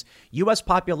remains, U.S.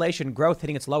 population growth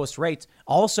hitting its lowest rates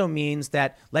also means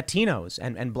that Latinos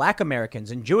and black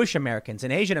Americans and Jewish Americans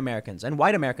and Asian Americans and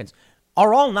white Americans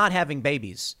are all not having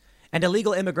babies, and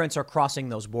illegal immigrants are crossing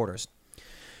those borders.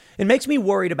 It makes me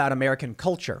worried about American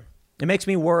culture. It makes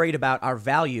me worried about our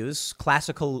values.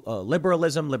 Classical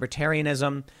liberalism,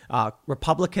 libertarianism,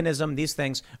 republicanism. These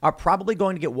things are probably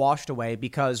going to get washed away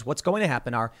because what's going to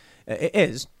happen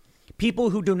is people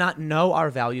who do not know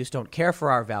our values, don't care for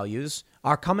our values,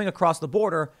 are coming across the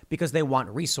border because they want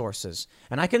resources.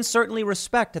 And I can certainly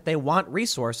respect that they want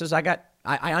resources. I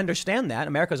understand that.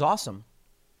 America's awesome.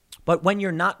 But when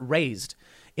you're not raised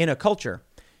in a culture,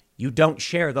 you don't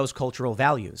share those cultural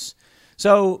values.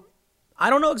 So I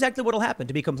don't know exactly what will happen,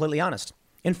 to be completely honest.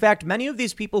 In fact, many of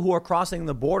these people who are crossing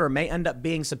the border may end up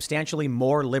being substantially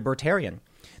more libertarian.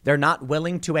 They're not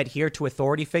willing to adhere to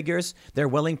authority figures. They're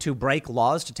willing to break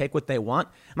laws to take what they want.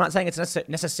 I'm not saying it's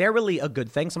necessarily a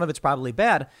good thing. Some of it's probably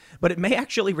bad, but it may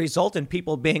actually result in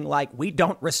people being like, we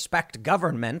don't respect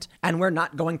government and we're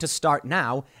not going to start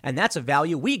now. And that's a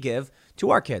value we give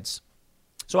to our kids.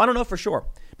 So I don't know for sure.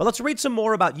 But let's read some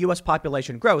more about U.S.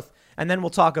 population growth, and then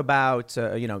we'll talk about,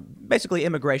 basically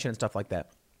immigration and stuff like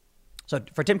that. So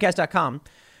for timcast.com,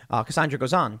 Cassandra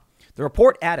goes on. The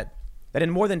report added that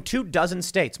in more than 24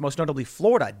 states, most notably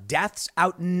Florida, deaths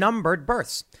outnumbered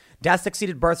births. Deaths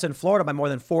exceeded births in Florida by more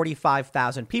than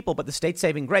 45,000 people, but the state's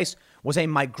saving grace was a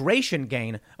migration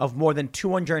gain of more than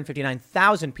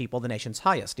 259,000 people, the nation's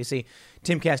highest. You see,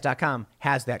 timcast.com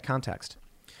has that context.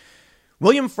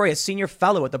 William Frey, a senior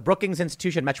fellow at the Brookings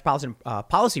Institution Metropolitan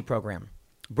Policy Program,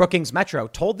 Brookings Metro,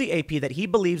 told the AP that he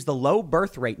believes the low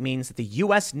birth rate means that the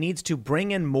U.S. needs to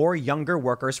bring in more younger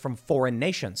workers from foreign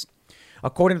nations.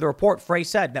 According to the report, Frey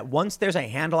said that once there's a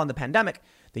handle on the pandemic,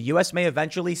 the U.S. may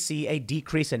eventually see a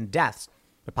decrease in deaths.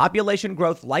 But population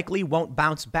growth likely won't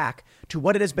bounce back to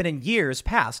what it has been in years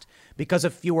past because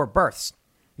of fewer births.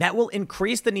 That will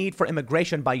increase the need for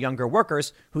immigration by younger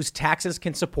workers whose taxes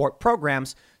can support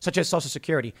programs such as Social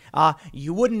Security.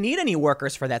 You wouldn't need any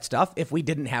workers for that stuff if we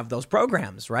didn't have those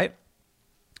programs, right?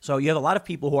 So you have a lot of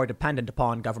people who are dependent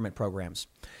upon government programs.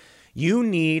 You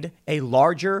need a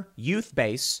larger youth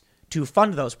base to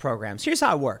fund those programs. Here's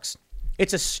how it works.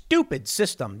 It's a stupid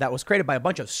system that was created by a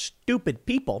bunch of stupid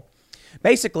people.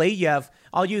 Basically, you have,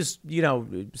 I'll use,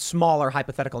 smaller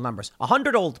hypothetical numbers,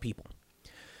 100 old people.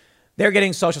 They're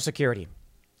getting Social Security.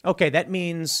 Okay, that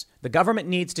means the government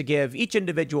needs to give each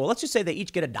individual, let's just say they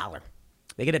each get $1.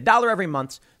 They get $1 every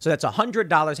month, so that's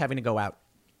 $100 having to go out.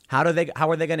 How are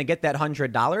they going to get that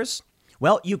 $100?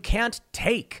 Well, you can't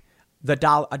take a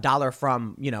dollar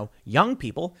from, young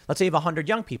people. Let's say you have 100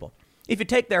 young people. If you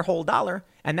take their whole dollar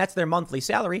and that's their monthly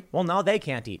salary, well, now they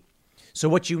can't eat. So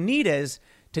what you need is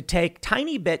to take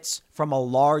tiny bits from a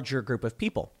larger group of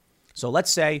people. So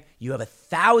let's say you have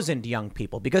 1,000 young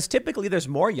people, because typically there's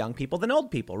more young people than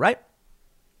old people, right?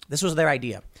 This was their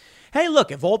idea. Hey, look,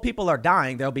 if old people are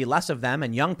dying, there'll be less of them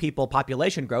and young people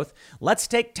population growth. Let's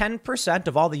take 10%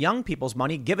 of all the young people's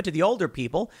money, give it to the older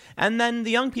people. And then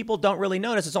the young people don't really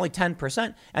notice it's only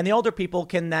 10%. And the older people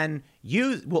can then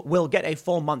will get a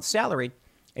full month's salary.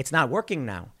 It's not working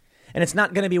now. And it's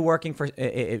not going to be working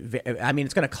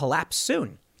it's going to collapse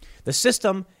soon. The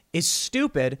system is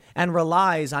stupid and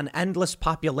relies on endless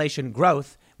population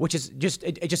growth, which is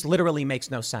it just literally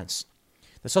makes no sense.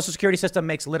 The Social Security system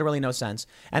makes literally no sense,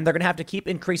 and they're going to have to keep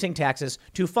increasing taxes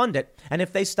to fund it. And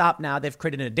if they stop now, they've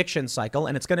created an addiction cycle,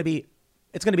 and it's going to be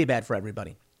bad for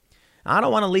everybody. I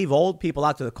don't want to leave old people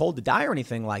out to the cold to die or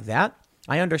anything like that.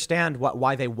 I understand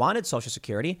why they wanted Social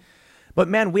Security, but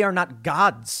man, we are not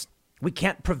gods. We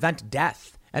can't prevent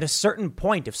death. At a certain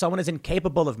point, if someone is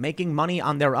incapable of making money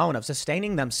on their own, of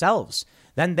sustaining themselves,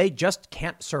 then they just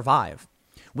can't survive.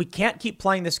 We can't keep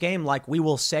playing this game like we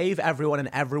will save everyone and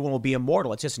everyone will be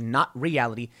immortal. It's just not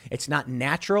reality. It's not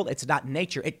natural. It's not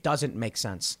nature. It doesn't make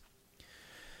sense.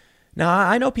 Now,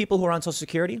 I know people who are on Social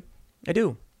Security. I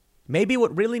do. Maybe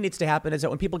what really needs to happen is that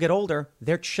when people get older,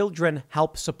 their children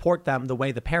help support them the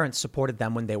way the parents supported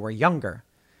them when they were younger.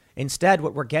 Instead,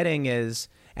 what we're getting is,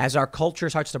 as our culture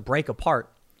starts to break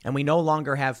apart and we no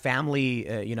longer have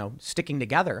family, sticking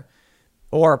together,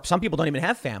 or some people don't even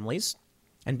have families.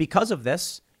 And because of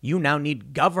this, you now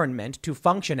need government to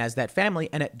function as that family,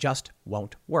 and it just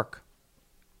won't work.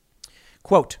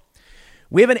 Quote,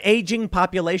 we have an aging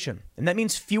population, and that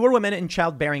means fewer women in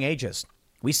childbearing ages.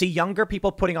 We see younger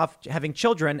people putting off having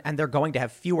children, and they're going to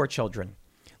have fewer children.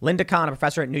 Linda Kahn, a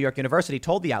professor at New York University,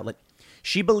 told the outlet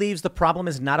she believes the problem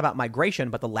is not about migration,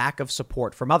 but the lack of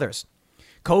support from others.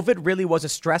 COVID really was a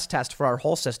stress test for our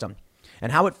whole system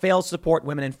and how it fails to support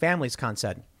women and families, Kahn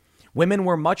said. Women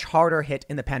were much harder hit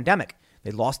in the pandemic.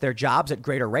 They lost their jobs at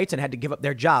greater rates and had to give up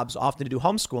their jobs, often to do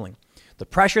homeschooling. The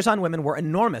pressures on women were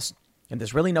enormous, and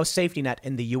there's really no safety net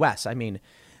in the U.S. I mean,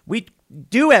 we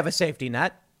do have a safety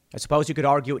net. I suppose you could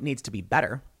argue it needs to be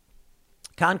better.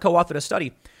 Kahn co-authored a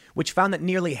study which found that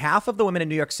nearly half of the women in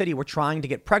New York City were trying to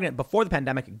get pregnant before the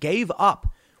pandemic gave up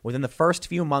within the first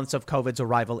few months of COVID's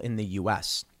arrival in the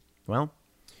U.S. Well,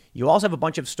 you also have a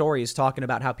bunch of stories talking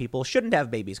about how people shouldn't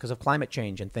have babies because of climate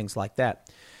change and things like that.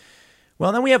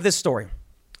 Well, then we have this story.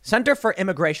 Center for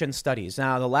Immigration Studies.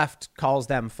 Now, the left calls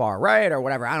them far right or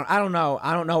whatever. I don't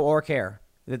know or care.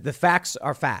 The facts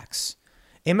are facts.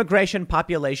 Immigration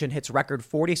population hits record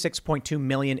 46.2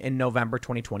 million in November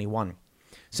 2021.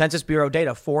 Census Bureau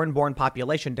data, foreign-born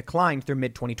population declined through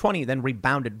mid-2020, then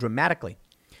rebounded dramatically.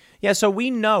 Yeah, so we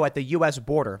know at the U.S.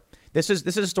 border, this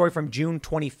is a story from June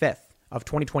 25th of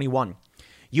 2021.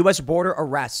 U.S. border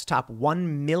arrests top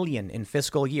 1 million in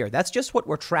fiscal year. That's just what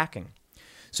we're tracking.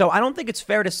 So I don't think it's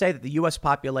fair to say that the U.S.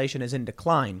 population is in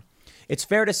decline. It's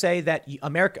fair to say that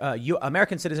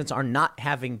American citizens are not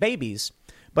having babies,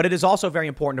 but it is also very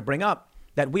important to bring up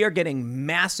that we are getting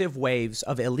massive waves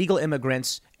of illegal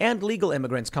immigrants and legal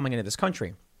immigrants coming into this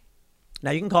country.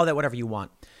 Now, you can call that whatever you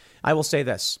want. I will say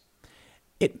this.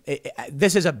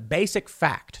 This is a basic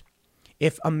fact.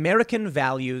 If American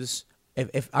values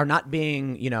if are not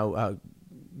being,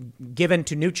 given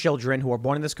to new children who are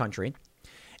born in this country,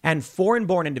 and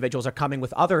foreign-born individuals are coming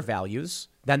with other values,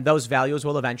 then those values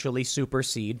will eventually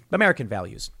supersede American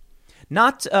values.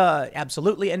 Not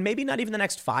absolutely, and maybe not even the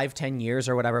next 5-10 years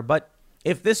or whatever. But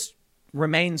if this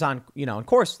remains on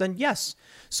course, then yes,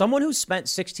 someone who spent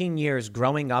 16 years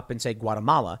growing up in, say,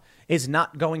 Guatemala is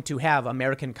not going to have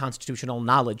American constitutional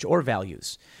knowledge or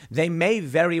values. They may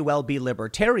very well be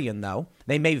libertarian, though.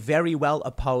 They may very well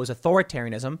oppose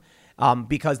authoritarianism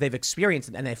because they've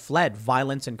experienced and they fled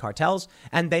violence and cartels,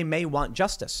 and they may want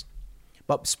justice.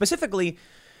 But specifically,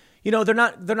 they're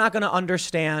not going to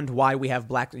understand why we have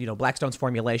Blackstone's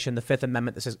formulation, the Fifth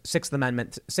Amendment, the Sixth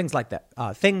Amendment,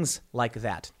 things like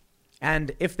that.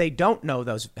 And if they don't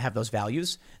have those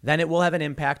values, then it will have an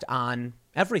impact on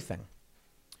everything.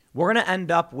 We're going to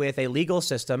end up with a legal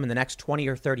system in the next 20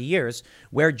 or 30 years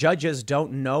where judges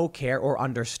don't know, care, or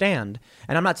understand.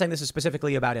 And I'm not saying this is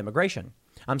specifically about immigration.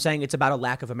 I'm saying it's about a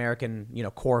lack of American,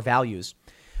 core values.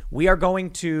 We are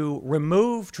going to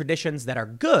remove traditions that are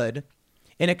good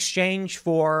in exchange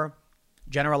for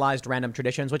generalized random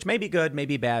traditions, which may be good, may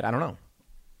be bad. I don't know.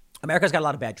 America's got a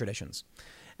lot of bad traditions.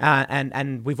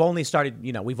 And we've only started,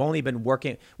 we've only been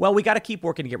working. Well, we got to keep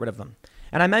working to get rid of them.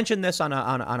 And I mentioned this on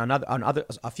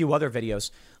a few other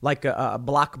videos, like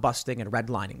block busting and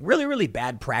redlining, really, really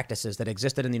bad practices that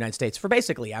existed in the United States for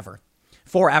basically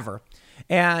forever.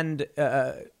 And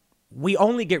we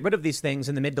only get rid of these things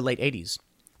in the mid to late 80s,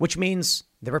 which means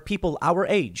there are people our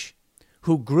age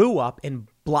who grew up in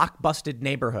block-busted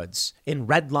neighborhoods, in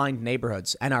redlined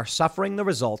neighborhoods, and are suffering the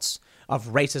results of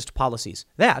racist policies.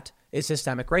 That is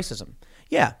systemic racism.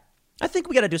 Yeah, I think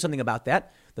we got to do something about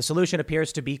that. The solution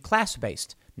appears to be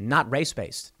class-based, not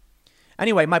race-based.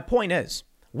 Anyway, my point is,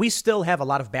 we still have a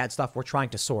lot of bad stuff we're trying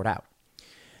to sort out.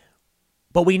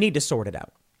 But we need to sort it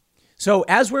out. So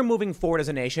as we're moving forward as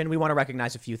a nation, we want to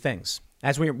recognize a few things,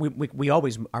 as we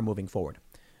always are moving forward.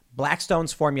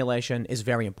 Blackstone's formulation is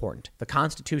very important. The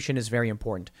Constitution is very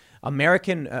important.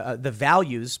 The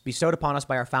values bestowed upon us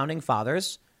by our founding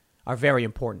fathers are very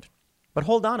important. But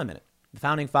hold on a minute. The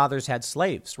founding fathers had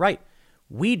slaves, right?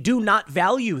 We do not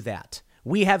value that.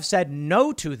 We have said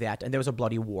no to that, and there was a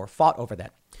bloody war fought over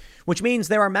that, which means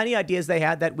there are many ideas they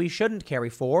had that we shouldn't carry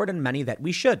forward and many that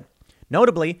we should.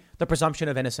 Notably, the presumption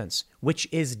of innocence, which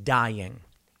is dying.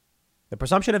 The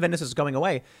presumption of innocence is going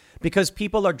away because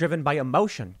people are driven by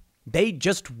emotion. They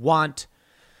just want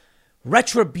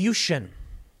retribution.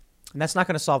 And that's not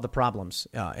going to solve the problems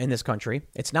in this country.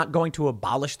 It's not going to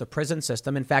abolish the prison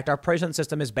system. In fact, our prison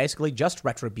system is basically just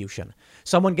retribution.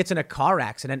 Someone gets in a car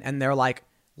accident and they're like,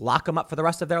 lock them up for the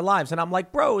rest of their lives. And I'm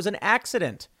like, bro, it was an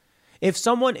accident. If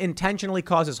someone intentionally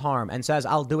causes harm and says,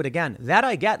 I'll do it again, that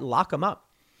I get, lock them up.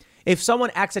 If someone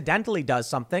accidentally does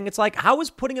something, it's like, how is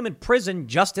putting them in prison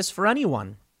justice for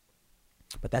anyone?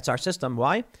 But that's our system.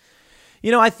 Why?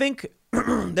 I think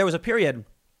there was a period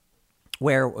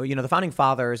where, the founding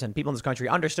fathers and people in this country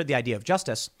understood the idea of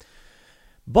justice.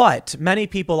 But many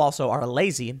people also are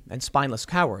lazy and spineless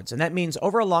cowards. And that means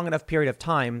over a long enough period of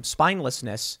time,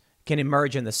 spinelessness can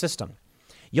emerge in the system.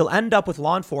 You'll end up with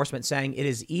law enforcement saying it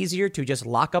is easier to just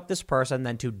lock up this person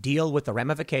than to deal with the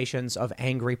ramifications of an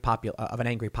angry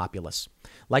populace,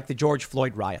 like the George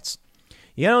Floyd riots.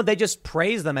 They just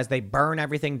praise them as they burn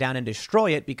everything down and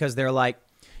destroy it because they're like,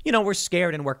 we're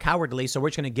scared and we're cowardly, so we're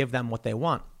just going to give them what they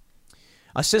want.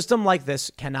 A system like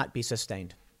this cannot be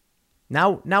sustained.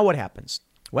 Now what happens?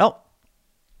 Well,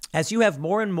 as you have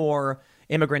more and more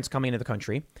immigrants coming into the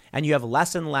country and you have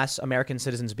less and less American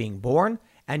citizens being born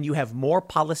and you have more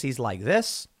policies like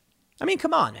this, I mean,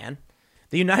 come on, man.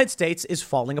 The United States is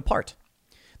falling apart.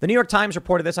 The New York Times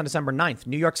reported this on December 9th.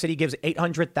 New York City gives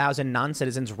 800,000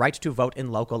 non-citizens right to vote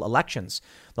in local elections.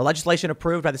 The legislation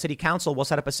approved by the city council will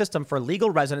set up a system for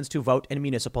legal residents to vote in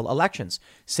municipal elections.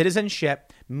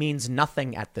 Citizenship means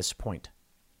nothing at this point.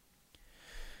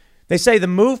 They say the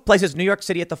move places New York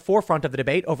City at the forefront of the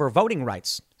debate over voting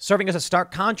rights, serving as a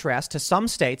stark contrast to some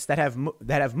states that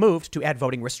have moved to add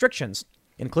voting restrictions,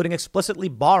 including explicitly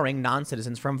barring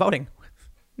non-citizens from voting.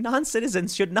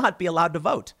 Non-citizens should not be allowed to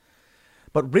vote.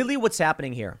 But really what's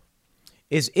happening here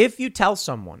is if you tell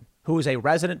someone who is a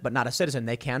resident but not a citizen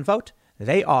they can vote,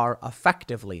 they are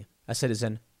effectively a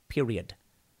citizen, period.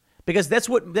 Because that's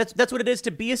what it is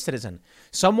to be a citizen.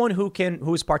 Someone who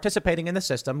is participating in the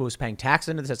system, who is paying taxes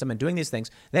into the system and doing these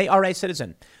things, they are a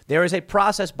citizen. There is a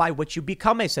process by which you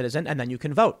become a citizen and then you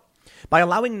can vote. By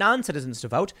allowing non-citizens to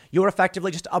vote, you're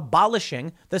effectively just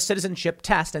abolishing the citizenship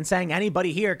test and saying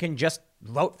anybody here can just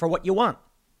vote for what you want.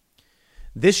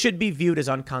 This should be viewed as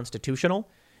unconstitutional.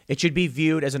 It should be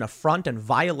viewed as an affront and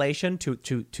violation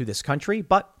to this country.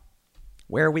 But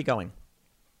where are we going?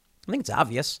 I think it's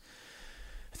obvious.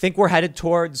 I think we're headed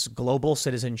towards global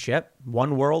citizenship,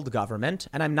 one world government,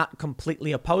 and I'm not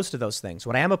completely opposed to those things.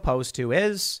 What I am opposed to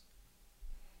is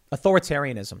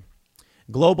authoritarianism,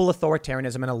 global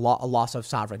authoritarianism, and a loss of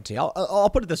sovereignty. I'll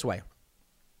put it this way.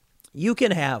 You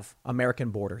can have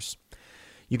American borders.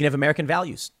 You can have American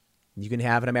values. You can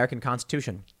have an American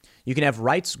Constitution. You can have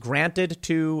rights granted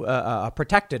to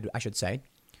protected, I should say,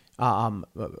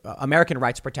 American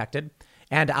rights protected,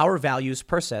 and our values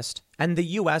persist. And the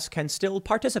U.S. can still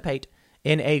participate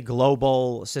in a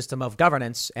global system of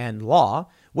governance and law,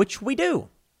 which we do,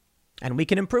 and we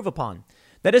can improve upon.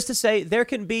 That is to say, there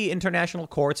can be international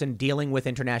courts in dealing with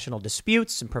international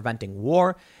disputes and preventing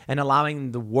war and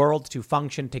allowing the world to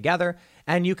function together.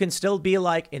 And you can still be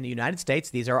like, in the United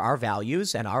States, these are our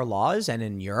values and our laws. And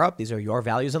in Europe, these are your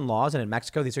values and laws. And in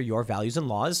Mexico, these are your values and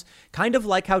laws. Kind of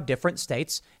like how different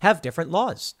states have different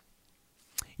laws.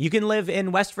 You can live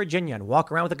in West Virginia and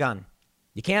walk around with a gun.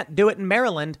 You can't do it in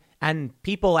Maryland, and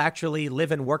people actually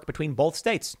live and work between both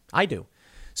states. I do.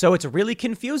 So it's really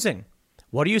confusing.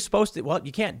 What are you supposed to? Well,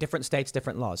 you can't. Different states,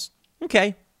 different laws.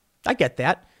 Okay, I get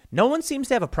that. No one seems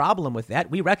to have a problem with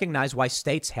that. We recognize why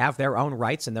states have their own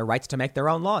rights and their rights to make their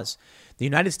own laws. The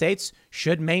United States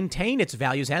should maintain its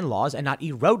values and laws and not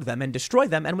erode them and destroy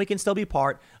them, and we can still be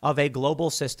part of a global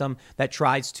system that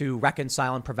tries to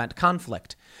reconcile and prevent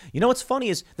conflict. You know what's funny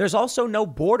is there's also no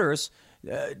borders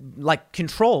like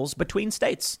controls between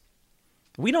states.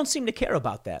 We don't seem to care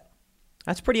about that.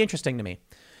 That's pretty interesting to me.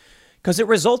 Because it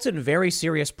results in very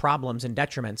serious problems and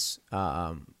detriments.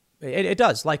 It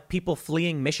does, like people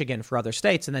fleeing Michigan for other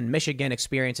states, and then Michigan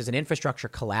experiences an infrastructure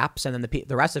collapse, and then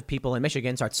the rest of people in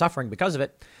Michigan start suffering because of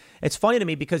it. It's funny to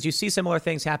me because you see similar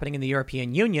things happening in the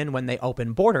European Union when they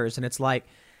open borders, and it's like,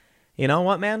 you know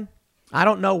what, man? I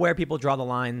don't know where people draw the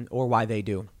line or why they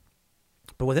do.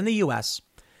 But within the U.S.,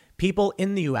 people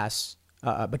in the U.S.,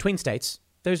 between states,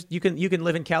 you can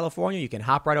live in California, you can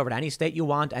hop right over to any state you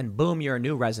want, and boom, you're a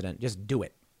new resident. Just do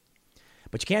it.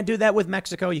 But you can't do that with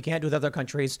Mexico. You can't do it with other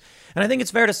countries. And I think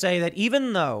it's fair to say that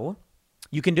even though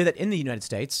you can do that in the United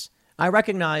States, I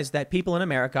recognize that people in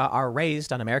America are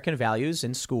raised on American values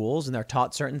in schools, and they're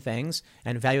taught certain things,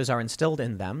 and values are instilled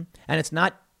in them. And it's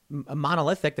not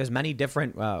monolithic. There's many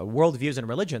different worldviews and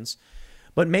religions.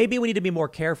 But maybe we need to be more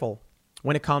careful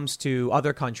when it comes to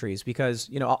other countries because,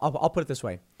 I'll put it this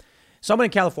way. Someone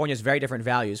in California has very different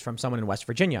values from someone in West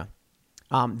Virginia.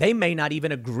 They may not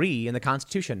even agree in the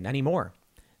Constitution anymore.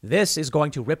 This is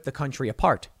going to rip the country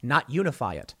apart, not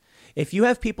unify it. If you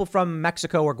have people from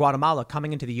Mexico or Guatemala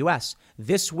coming into the U.S.,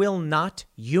 this will not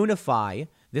unify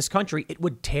this country. It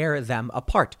would tear them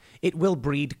apart. It will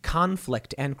breed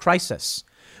conflict and crisis.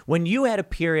 When you had a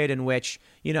period in which,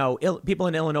 people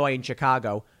in Illinois and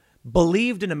Chicago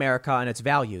believed in America and its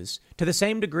values to the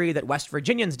same degree that West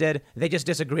Virginians did, they just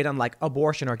disagreed on like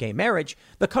abortion or gay marriage,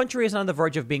 the country is on the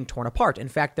verge of being torn apart. In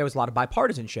fact, there was a lot of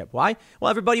bipartisanship. Why? Well,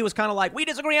 everybody was kind of like, we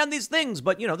disagree on these things,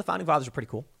 but the founding fathers are pretty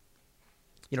cool.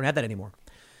 You don't have that anymore.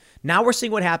 Now we're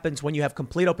seeing what happens when you have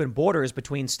complete open borders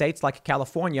between states like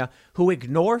California who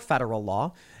ignore federal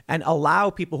law and allow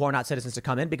people who are not citizens to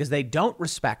come in because they don't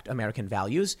respect American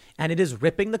values. And it is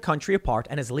ripping the country apart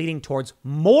and is leading towards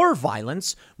more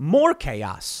violence, more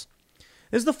chaos.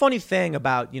 This is the funny thing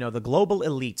about, the global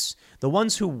elites, the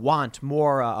ones who want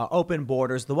more open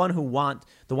borders, the ones who want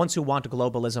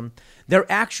globalism.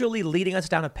 They're actually leading us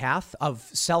down a path of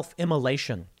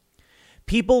self-immolation.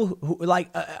 People who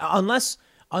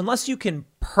unless you can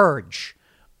purge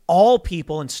all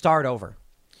people and start over,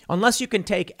 unless you can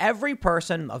take every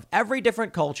person of every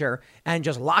different culture and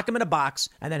just lock them in a box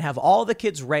and then have all the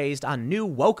kids raised on new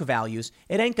woke values,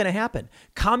 it ain't going to happen.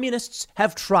 Communists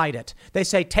have tried it. They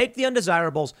say, take the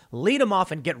undesirables, lead them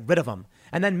off and get rid of them.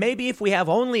 And then maybe if we have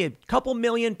only a couple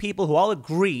million people who all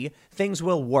agree, things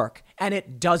will work. And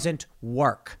it doesn't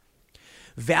work.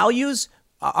 Values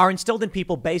are instilled in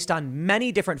people based on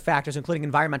many different factors, including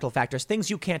environmental factors,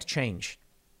 things you can't change.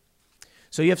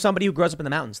 So you have somebody who grows up in the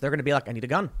mountains. They're going to be like, I need a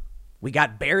gun. We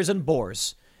got bears and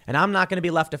boars, and I'm not going to be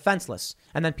left defenseless.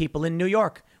 And then people in New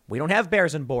York, we don't have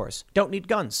bears and boars, don't need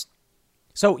guns.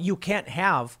 So you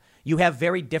have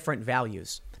very different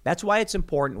values. That's why it's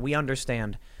important we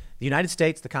understand the United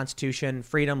States, the Constitution,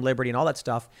 freedom, liberty, and all that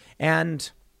stuff. And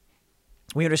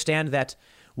we understand that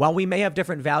while we may have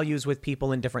different values with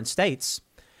people in different states,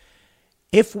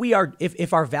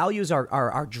 if our values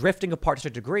are drifting apart to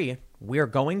a degree, we are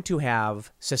going to have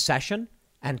secession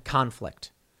and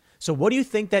conflict. So what do you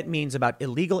think that means about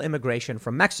illegal immigration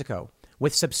from Mexico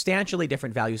with substantially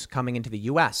different values coming into the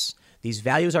U.S.? These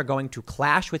values are going to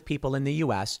clash with people in the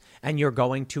U.S. and you're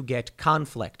going to get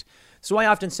conflict. So I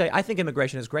often say, I think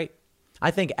immigration is great.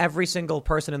 I think every single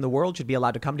person in the world should be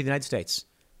allowed to come to the United States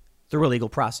through a legal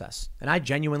process. And I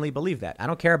genuinely believe that. I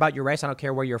don't care about your race. I don't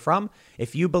care where you're from.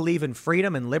 If you believe in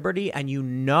freedom and liberty and you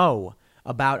know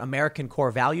about American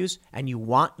core values and you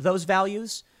want those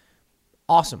values,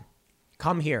 awesome.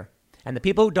 Come here. And the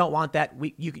people who don't want that,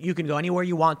 you can go anywhere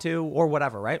you want to or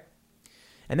whatever, right?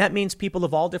 And that means people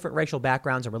of all different racial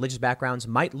backgrounds and religious backgrounds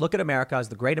might look at America as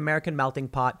the great American melting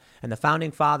pot and the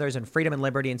founding fathers and freedom and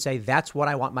liberty and say, that's what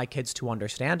I want my kids to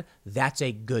understand. That's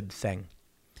a good thing.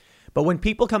 But when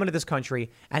people come into this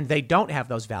country and they don't have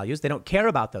those values, they don't care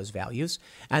about those values,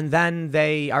 and then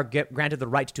they are granted the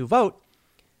right to vote,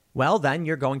 well, then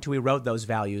you're going to erode those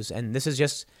values. And this is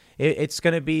just, it's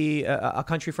going to be a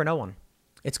country for no one.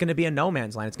 It's going to be a no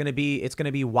man's land. It's going to be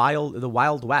the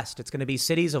Wild West. It's going to be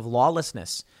cities of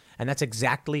lawlessness. And that's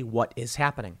exactly what is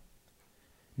happening.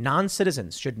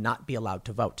 Non-citizens should not be allowed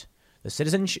to vote. The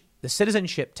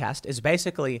citizenship test is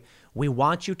basically, we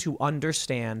want you to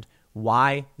understand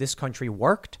why this country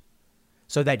worked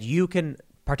so that you can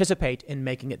participate in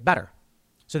making it better,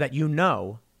 so that you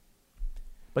know.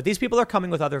 But these people are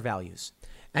coming with other values.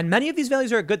 And many of these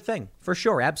values are a good thing, for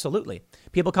sure, absolutely.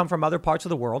 People come from other parts of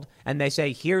the world and they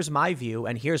say, here's my view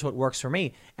and here's what works for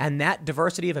me. And that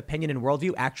diversity of opinion and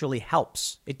worldview actually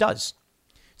helps. It does.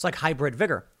 It's like hybrid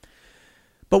vigor.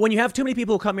 But when you have too many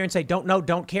people who come here and say, don't know,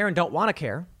 don't care, and don't want to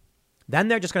care, then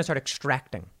they're just going to start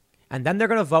extracting. And then they're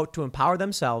going to vote to empower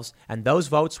themselves. And those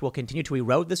votes will continue to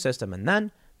erode the system. And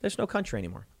then there's no country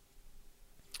anymore.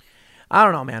 I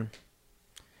don't know, man.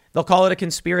 They'll call it a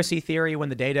conspiracy theory when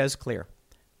the data is clear.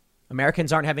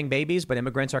 Americans aren't having babies, but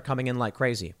immigrants are coming in like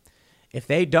crazy. If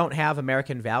they don't have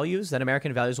American values, then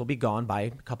American values will be gone by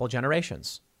a couple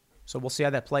generations. So we'll see how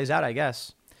that plays out, I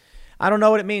guess. I don't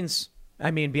know what it means.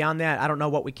 I mean, beyond that, I don't know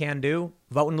what we can do.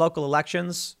 Vote in local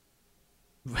elections.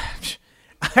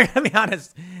 I gotta be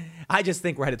honest. I just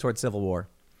think we're headed towards civil war.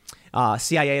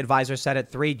 CIA advisor said it.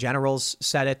 3 generals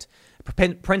said it.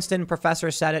 Princeton professor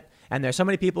said it. And there's so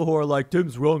many people who are like,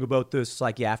 Tim's wrong about this. It's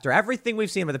like, yeah, after everything we've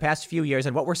seen over the past few years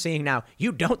and what we're seeing now,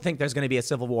 you don't think there's going to be a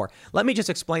civil war. Let me just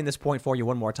explain this point for you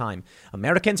one more time.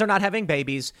 Americans are not having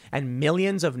babies, and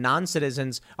millions of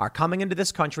non-citizens are coming into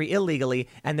this country illegally,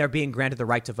 and they're being granted the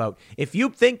right to vote. If you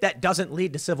think that doesn't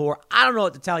lead to civil war, I don't know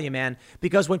what to tell you, man.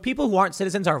 Because when people who aren't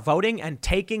citizens are voting and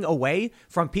taking away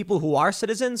from people who are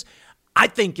citizens, I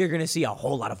think you're going to see a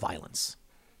whole lot of violence.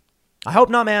 I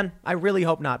hope not, man. I really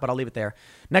hope not, but I'll leave it there.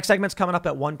 Next segment's coming up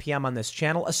at 1 p.m. on this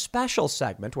channel, a special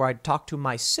segment where I talk to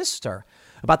my sister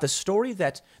about the story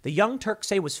that the Young Turks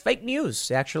say was fake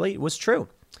news. Actually, it was true.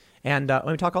 And let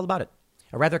me talk all about it.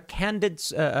 A rather candid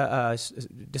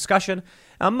discussion,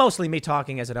 mostly me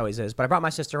talking as it always is, but I brought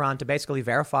my sister on to basically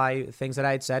verify things that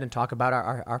I had said and talk about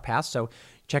our past. So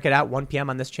check it out, 1 p.m.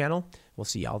 on this channel. We'll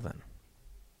see y'all then.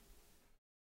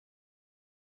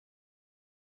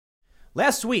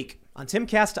 Last week on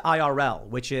Timcast IRL,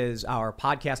 which is our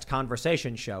podcast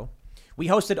conversation show, we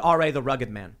hosted R.A. the Rugged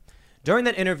Man. During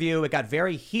that interview, it got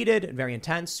very heated and very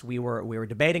intense. We were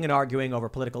debating and arguing over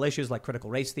political issues like critical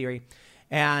race theory.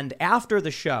 And after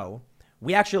the show,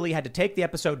 we actually had to take the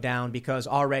episode down because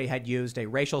R.A. had used a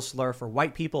racial slur for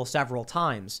white people several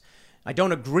times. I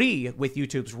don't agree with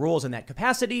YouTube's rules in that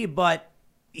capacity, but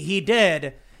he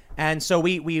did. And so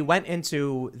we went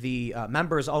into the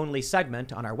members only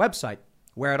segment on our website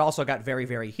where it also got very,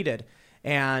 very heated.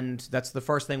 And that's the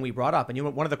first thing we brought up.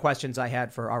 And one of the questions I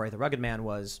had for R.A. the Rugged Man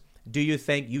was, do you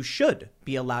think you should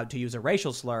be allowed to use a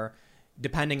racial slur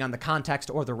depending on the context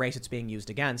or the race it's being used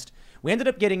against? We ended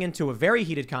up getting into a very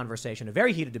heated conversation, a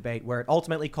very heated debate where it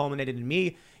ultimately culminated in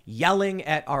me yelling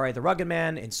at R.A. the Rugged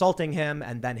Man, insulting him,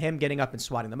 and then him getting up and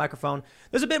swatting the microphone.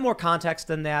 There's a bit more context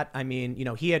than that. I mean,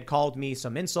 he had called me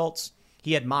some insults.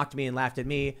 He had mocked me and laughed at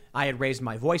me. I had raised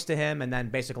my voice to him and then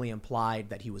basically implied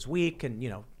that he was weak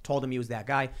and, told him he was that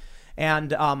guy.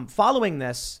 And following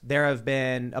this, there have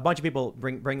been a bunch of people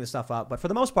bring this stuff up. But for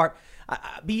the most part,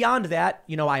 beyond that,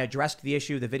 I addressed the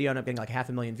issue. The video ended up getting like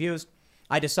 500,000 views.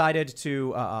 I decided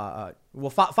to,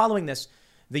 following this,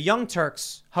 the Young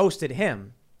Turks hosted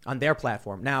him on their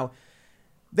platform. Now,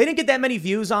 they didn't get that many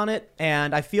views on it.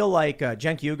 And I feel like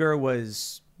Cenk Uygur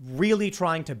was really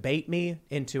trying to bait me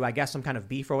into, I guess, some kind of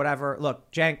beef or whatever.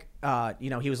 Look, Cenk,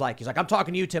 he was like, I'm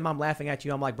talking to you, Tim. I'm laughing at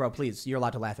you. I'm like, bro, please, you're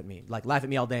allowed to laugh at me. Like, laugh at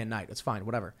me all day and night. It's fine,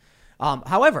 whatever.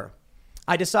 However,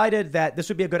 I decided that this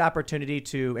would be a good opportunity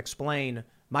to explain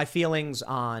my feelings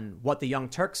on what the Young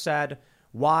Turks said,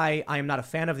 why I am not a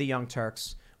fan of the Young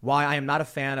Turks, why I am not a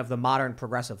fan of the modern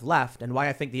progressive left, and why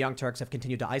I think the Young Turks have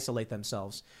continued to isolate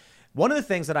themselves. One of the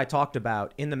things that I talked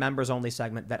about in the members only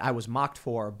segment that I was mocked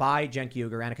for by Cenk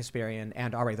Uygur, Anna Kasparian,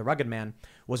 and R.A. the Rugged Man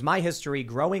was my history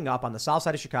growing up on the south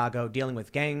side of Chicago, dealing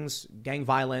with gangs, gang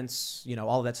violence,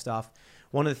 all of that stuff.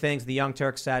 One of the things the Young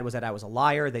Turks said was that I was a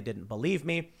liar. They didn't believe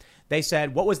me. They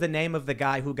said, what was the name of the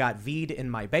guy who got V'd in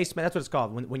my basement? That's what it's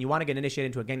called. When you want to get initiated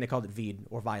into a gang, they called it V'd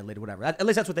or violated, whatever. At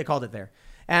least that's what they called it there.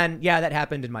 And yeah, that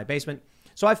happened in my basement.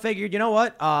 So I figured, you know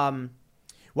what?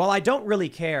 While I don't really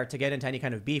care to get into any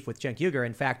kind of beef with Cenk Uygur,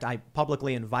 in fact, I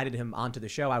publicly invited him onto the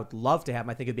show. I would love to have him.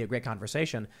 I think it'd be a great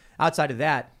conversation. Outside of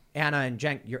that, Anna and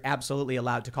Cenk, you're absolutely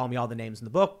allowed to call me all the names in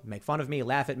the book, make fun of me,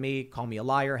 laugh at me, call me a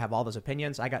liar, have all those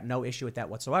opinions. I got no issue with that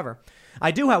whatsoever.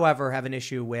 I do, however, have an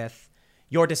issue with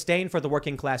your disdain for the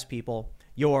working class people,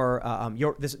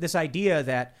 this idea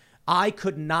that I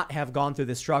could not have gone through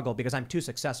this struggle because I'm too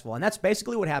successful. And that's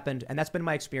basically what happened. And that's been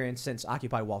my experience since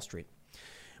Occupy Wall Street.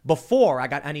 Before I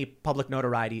got any public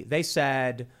notoriety, they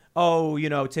said, oh,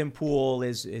 Tim Pool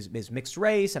is mixed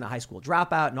race and a high school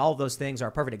dropout, and all of those things are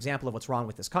a perfect example of what's wrong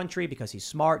with this country because he's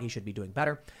smart, he should be doing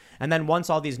better. And then once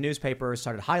all these newspapers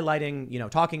started highlighting,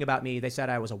 talking about me, they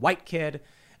said I was a white kid.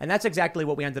 And that's exactly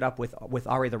what we ended up with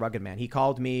R.A. the Rugged Man. He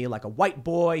called me like a white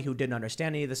boy who didn't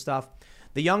understand any of this stuff.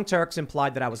 The Young Turks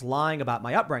implied that I was lying about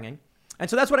my upbringing. And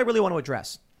so that's what I really want to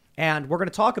address. And we're going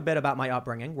to talk a bit about my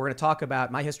upbringing. We're going to talk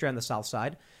about my history on the South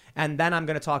Side. And then I'm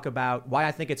going to talk about why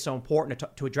I think it's so important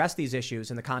to address these issues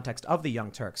in the context of the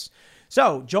Young Turks.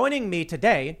 So joining me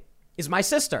today is my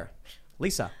sister,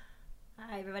 Lisa.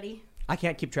 Hi, everybody. I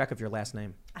can't keep track of your last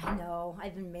name. I know.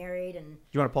 I've been married and...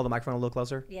 You want to pull the microphone a little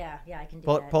closer? Yeah, I can do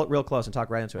that. Pull it real close and talk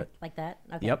right into it. Like that?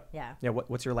 Okay. Yep. Yeah. Yeah,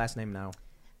 what's your last name now?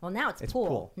 Well, now it's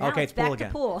Pool. Now okay, it's Pool back again.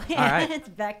 to Pool. All right. It's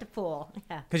back to Pool.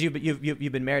 Yeah. Because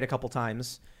you've been married a couple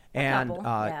times. And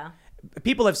yeah.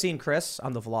 People have seen Chris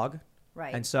on the vlog.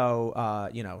 Right. And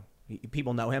so,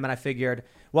 people know him. And I figured,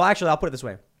 well, actually, I'll put it this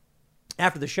way.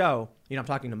 After the show, I'm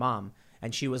talking to Mom.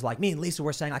 And she was like, me and Lisa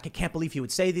were saying, I can't believe you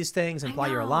would say these things and why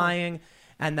you're lying.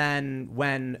 And then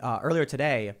when earlier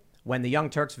today, when the Young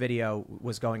Turks video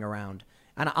was going around.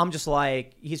 And I'm just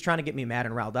like, he's trying to get me mad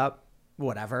and riled up.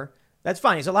 Whatever. That's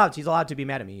fine. He's allowed to be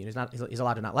mad at me. He's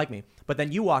allowed to not like me. But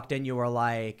then you walked in, you were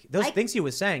like, those things he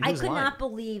was saying, he was lying. I could not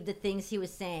believe the things he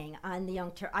was saying on the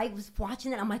Young Turk. I was watching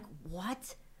that. I'm like,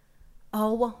 what?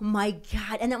 Oh my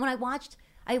God. And then when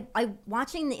I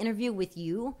watching the interview with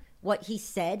you, what he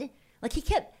said, like he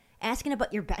kept asking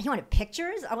about your back. He wanted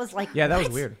pictures. I was like, yeah, that what?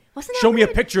 was weird. Wasn't that Show me a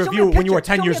weird? picture Show of me you a when you were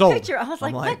picture. 10 Show years me a old. picture. I was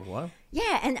like, what?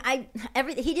 Yeah, and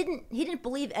he didn't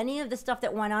believe any of the stuff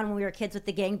that went on when we were kids with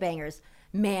the gangbangers.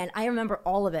 Man, I remember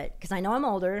all of it because I know I'm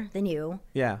older than you.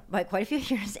 Yeah. By quite a few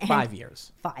years. And 5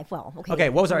 years. 5, well, okay. Okay,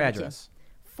 what was our address?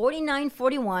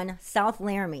 4941 South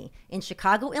Laramie in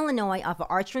Chicago, Illinois, off of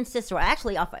Archer and Cicero.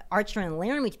 Actually, off of Archer and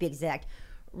Laramie, to be exact.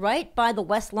 Right by the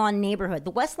West Lawn neighborhood.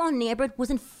 The West Lawn neighborhood was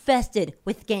infested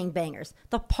with gangbangers.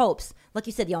 The Popes, like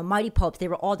you said, the almighty Popes, they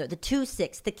were all there. The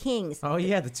 2-6, the Kings. Oh,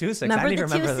 yeah, the 2-6. Remember I didn't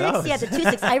the even remember 2-6? those. Yeah, the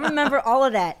 2-6. I remember all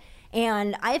of that.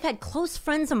 And I've had close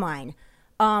friends of mine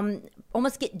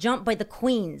almost get jumped by the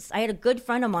Queens. I had a good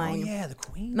friend of mine. Oh, yeah, the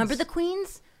Queens. Remember the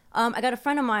Queens? I got a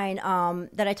friend of mine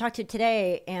that I talked to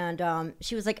today, and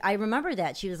she was like, I remember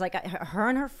that. She was like, her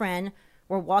and her friend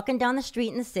were walking down the street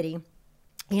in the city,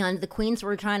 and the Queens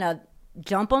were trying to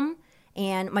jump them.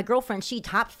 And my girlfriend, she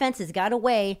topped fences, got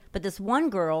away. But this one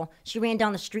girl, she ran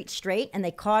down the street straight, and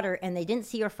they caught her, and they didn't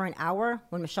see her for an hour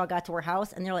when Michelle got to her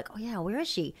house. And they're like, oh, yeah, where is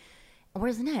she?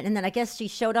 Where's Annette? And then I guess she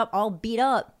showed up all beat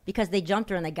up because they jumped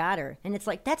her and they got her. And it's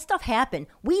like, that stuff happened.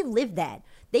 We lived that.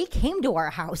 They came to our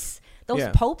house. Those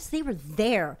Popes, they were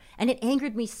there. And it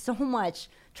angered me so much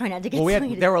trying not to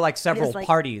get there were like several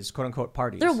parties, quote unquote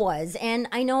parties. There was. And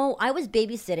I know I was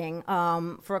babysitting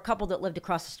for a couple that lived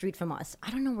across the street from us.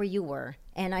 I don't know where you were.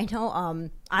 And I know,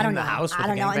 I don't know. I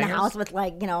don't know. In the house with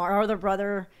our other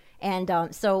brother. And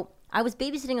so I was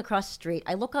babysitting across the street.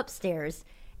 I look upstairs.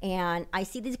 And I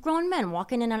see these grown men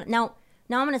walking in. Now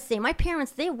I'm going to say my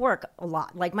parents, they work a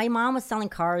lot. Like my mom was selling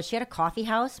cars. She had a coffee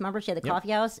house. Remember, she had the coffee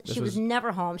house? She was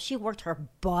never home. She worked her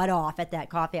butt off at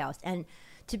that coffee house. And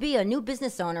to be a new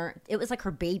business owner, it was like her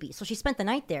baby. So she spent the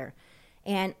night there.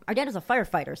 And our dad was a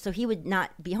firefighter, so he would not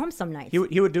be home some nights.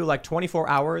 He would do like 24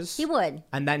 hours. He would.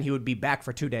 And then he would be back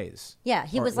for 2 days. Yeah,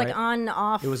 he was like on,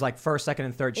 off. It was like first, second,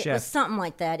 and third shift. It was something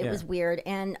like that. It was weird.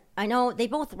 And I know they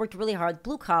both worked really hard.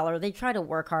 Blue collar, they try to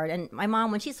work hard. And my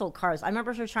mom, when she sold cars, I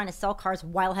remember her trying to sell cars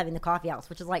while having the coffee house,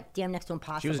 which is like damn next to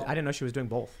impossible. I didn't know she was doing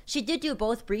both. She did do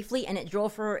both briefly, and it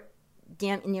drove her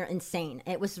damn near insane.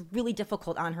 It was really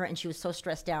difficult on her, and she was so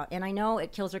stressed out. And I know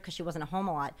it kills her because she wasn't at home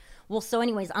a lot. Well, so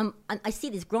anyways, I see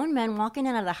these grown men walking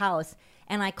in out of the house,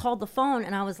 and I called the phone,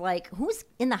 and I was like, who's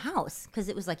in the house? Because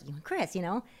it was like you and Chris,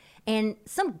 And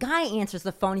some guy answers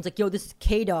the phone. He's like, yo, this is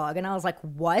K-Dog. And I was like,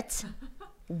 what?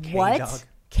 What?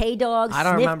 K-Dog,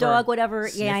 Sniff Dog, whatever.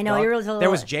 Sniff yeah, I know. Dog. There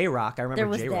was J-Rock. I remember there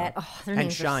was J-Rock. That. Oh, their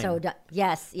names Shine. are so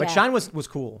yes. But Shine was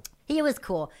cool. He was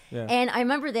cool. Yeah. And I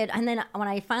remember that. And then when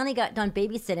I finally got done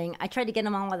babysitting, I tried to get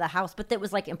them all out of the house, but that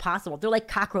was like impossible. They're like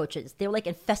cockroaches. They were like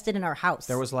infested in our house.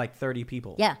 There was like 30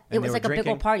 people. Yeah. It was like a big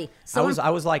old party. So I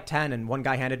was like 10, and one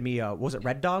guy handed me, was it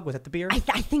Red Dog? Was that the beer? I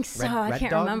think so. I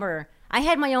can't remember. I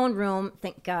had my own room,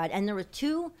 thank God. And there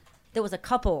was a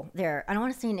couple there. I don't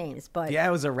want to say names, but yeah,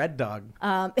 it was a Red Dog.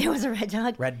 It was a Red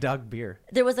Dog. Red Dog beer.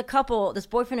 There was a couple, this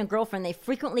boyfriend and girlfriend. They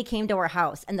frequently came to our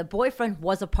house, and the boyfriend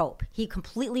was a Pope. He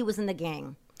completely was in the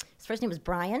gang. His first name was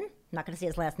Brian. I'm not going to say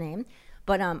his last name,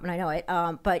 but and I know it.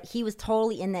 But he was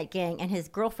totally in that gang, and his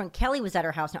girlfriend Kelly was at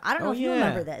her house. Now I don't know if you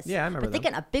remember this. Yeah, I remember. But they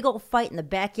got in a big old fight in the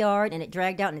backyard, and it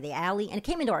dragged out into the alley, and it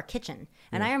came into our kitchen.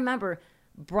 And I remember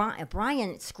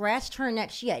Brian scratched her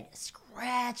neck. She had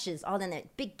scratches all in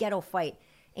that big ghetto fight.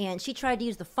 And she tried to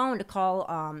use the phone to call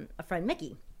a friend,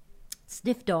 Mickey,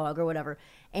 Sniff Dog or whatever.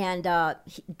 And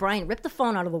Brian ripped the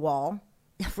phone out of the wall,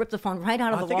 ripped the phone right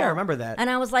out of the wall. I think I remember that. And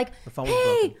I was like,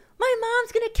 hey, my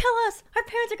mom's going to kill us. Our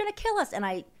parents are going to kill us.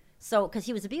 And because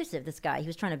he was abusive, this guy. He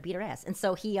was trying to beat her ass. And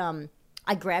so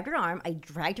I grabbed her arm. I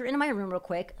dragged her into my room real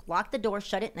quick, locked the door,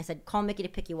 shut it. And I said, call Mickey to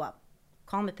pick you up.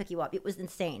 Call him to pick you up. It was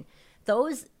insane.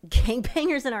 Those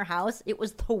gangbangers in our house, it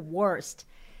was the worst.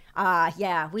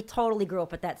 Yeah, we totally grew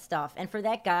up with that stuff. And for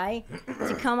that guy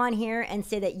to come on here and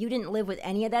say that you didn't live with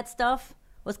any of that stuff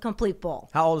was complete bull.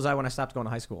 How old was I when I stopped going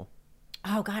to high school?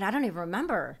 Oh, God, I don't even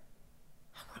remember.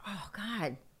 Oh,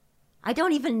 God. I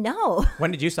don't even know.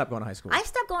 When did you stop going to high school? I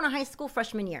stopped going to high school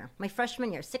freshman year. My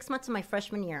freshman year. 6 months of my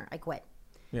freshman year, I quit.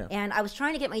 Yeah. And I was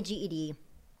trying to get my GED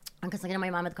because I got my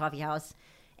mom at the coffee house.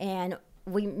 And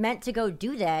we meant to go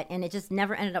do that, and it just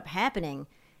never ended up happening.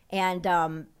 And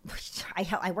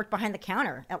I worked behind the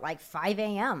counter at like 5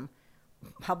 a.m.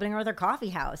 helping her with her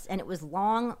coffee house. And it was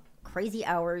long, crazy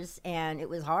hours, and it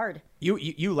was hard.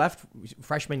 You left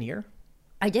freshman year?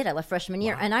 I did. I left freshman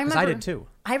year, and I 'Cause remember. I did too.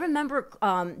 I remember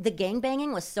the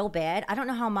gangbanging was so bad. I don't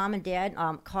know how mom and dad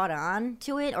caught on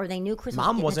to it, or they knew Chris.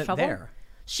 Mom was wasn't in trouble. there.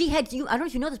 She had you. I don't know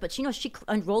if you know this, but she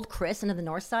enrolled Chris into the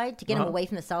north side to get him away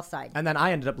from the south side. And then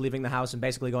I ended up leaving the house and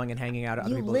basically going and hanging out at other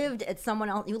You people. lived at someone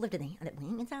else. You lived at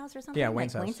Wayne's house or something. Yeah, Like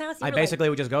Wayne's house. Wayne's house. You I were basically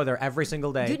would just go there every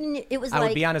single day. You didn't- it was I would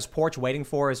like- be on his porch waiting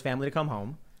for his family to come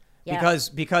home. Yeah.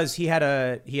 Because he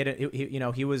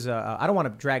was I don't want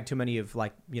to drag too many of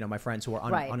like my friends who are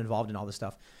Right. uninvolved in all this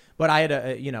stuff, but I had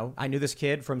I knew this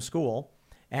kid from school,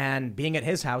 and being at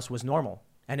his house was normal,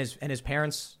 and his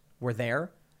parents were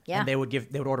there. Yeah. And they would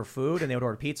order food, and they would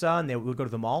order pizza, and they would go to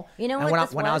the mall. You know and what when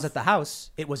this when I was was? at the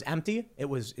house, it was empty. There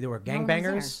were one was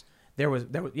gangbangers. There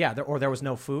was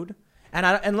no food.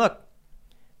 And look,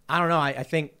 I don't know. I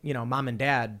think mom and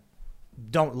dad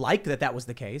don't like that was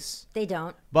the case. They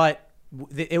don't. But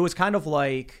it was kind of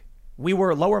like we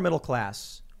were lower middle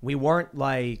class. We weren't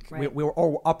like Right. we were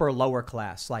upper lower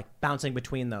class, like bouncing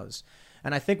between those.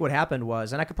 And I think what happened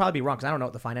was, and I could probably be wrong because I don't know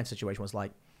what the finance situation was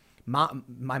like. My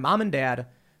mom and dad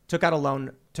took out a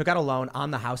loan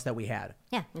on the house that we had.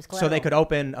 Yeah, it was So they collateral. could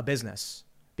open a business,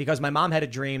 because my mom had a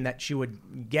dream that she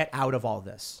would get out of all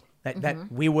this. That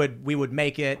we would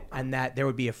make it, and that there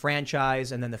would be a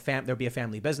franchise, and then there would be a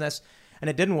family business. And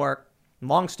it didn't work.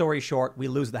 Long story short, we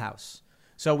lose the house.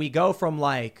 So we go from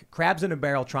like crabs in a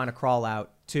barrel trying to crawl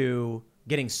out to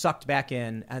getting sucked back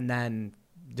in, and then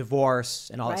divorce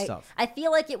and all that Right. stuff. I feel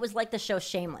like it was like the show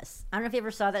Shameless. I don't know if you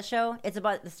ever saw that show. It's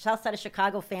about the south side of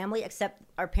Chicago family, except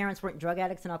our parents weren't drug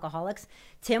addicts and alcoholics.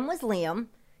 Tim was Liam.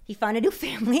 He found a new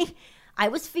family. I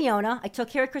was Fiona. I took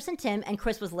care of Chris and Tim, and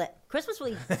Chris was lit. Chris was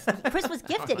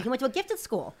gifted. He went to a gifted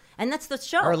school, and that's the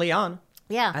show. Early on.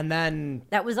 Yeah. And then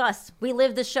That was us. We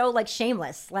lived the show like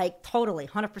Shameless, like totally,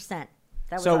 100%.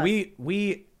 That was so us.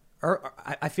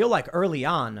 I feel like early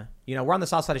on, we're on the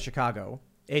south side of Chicago.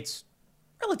 It's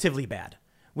relatively bad.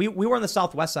 We were on the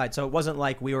southwest side, so it wasn't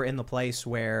like we were in the place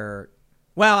where.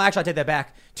 Well, actually, I take that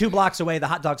back. 2 blocks away, the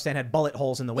hot dog stand had bullet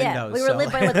holes in the windows. Yeah, we were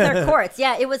lit by Leclerc Courts.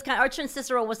 Yeah, it was kind of, Archer and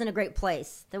Cicero wasn't a great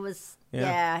place. There was,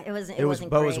 Yeah. it wasn't. It was, wasn't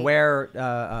but it great. was where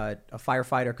a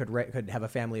firefighter could have a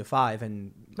family of 5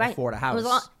 and afford a house.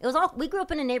 It was all. We grew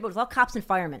up in a neighborhood with all cops and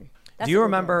firemen. That's Do you what we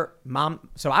remember, Mom?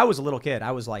 So I was a little kid.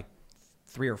 I was like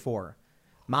 3 or 4.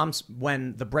 Mom's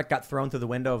when the brick got thrown through the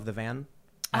window of the van.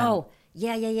 did. Oh,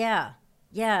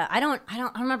 yeah. I don't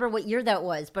remember what year that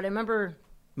was, but I remember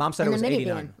Mom said in it was the minivan.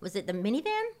 89 Was it the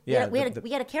minivan? Yeah, we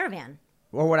had a caravan.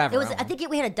 or whatever. It was. I don't I know. think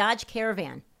we had a Dodge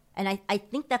Caravan, and I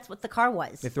think that's what the car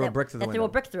was. They threw a brick through the They threw a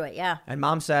window. brick through it. Yeah. And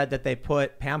Mom said that they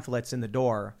put pamphlets in the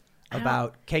door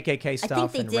about KKK I stuff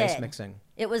think they and did. race mixing.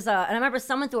 It was, and I remember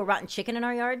someone threw a rotten chicken in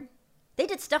our yard. They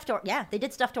did stuff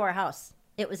to our house.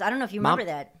 It was. I don't know if you remember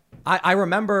that. I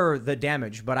remember the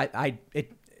damage, but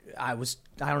I was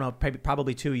I don't know,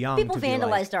 probably too young. People to be like-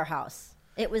 vandalized our house.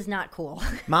 It was not cool.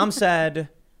 Mom said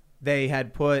they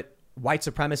had put white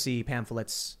supremacy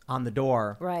pamphlets on the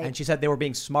door, Right. And she said they were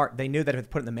being smart. They knew that if they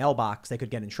put it in the mailbox, they could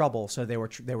get in trouble. So they were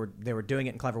doing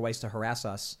it in clever ways to harass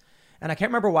us. And I can't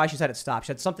remember why she said it stopped. She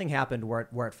said something happened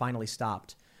where it finally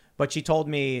stopped. But she told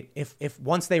me if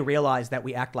once they realize that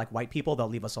we act like white people, they'll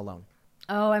leave us alone.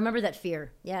 Oh, I remember that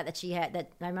fear. Yeah, that she had.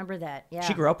 That I remember that. Yeah.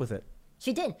 She grew up with it.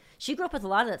 She did. She grew up with a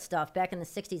lot of that stuff back in the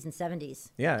 60s and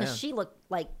 70s. Yeah, Because yeah. she looked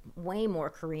like way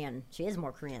more Korean. She is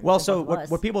more Korean. Well, than so both of us.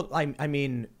 what people, I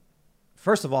mean,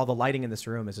 first of all, the lighting in this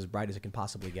room is as bright as it can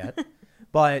possibly get.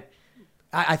 But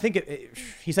I think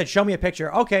he said, show me a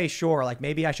picture. Okay, sure. Like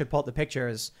maybe I should pull up the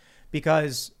pictures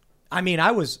because, I mean,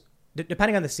 I was,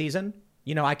 depending on the season,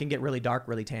 I can get really dark,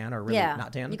 really tan or really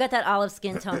not tan. You got that olive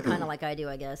skin tone kind of like I do,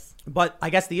 I guess. But I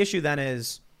guess the issue then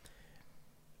is,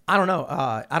 I don't know.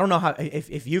 I don't know how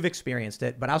if you've experienced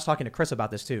it, but I was talking to Chris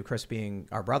about this too. Chris being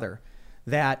our brother,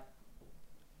 that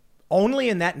only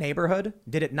in that neighborhood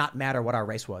did it not matter what our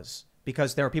race was,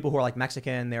 because there are people who are like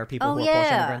Mexican, there are people Oh, who are Polish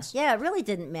yeah. immigrants. Yeah, it really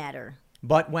didn't matter.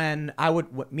 But when I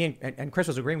would, me and Chris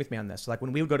was agreeing with me on this, like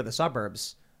when we would go to the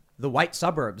suburbs, the white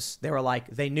suburbs, they were like,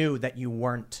 they knew that you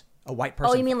weren't a white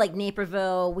person. Oh, you mean like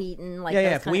Naperville, Wheaton, like Yeah, yeah,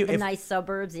 those if kind we- of the if- nice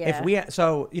suburbs? Yeah.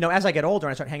 So, as I get older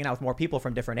and I start hanging out with more people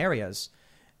from different areas,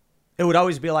 it would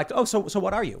always be like, oh, so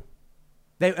what are you?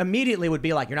 They immediately would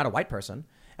be like, you're not a white person.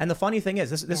 And the funny thing is,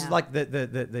 this is Yeah. like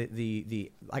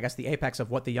the I guess the apex of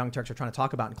what the Young Turks are trying to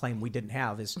talk about and claim we didn't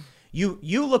have is you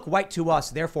look white to us,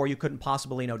 therefore you couldn't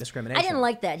possibly know discrimination. I didn't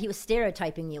like that. He was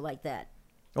stereotyping you like that.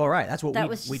 All right, that's what That we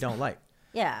was we just- don't like.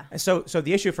 Yeah. And so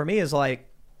the issue for me is like,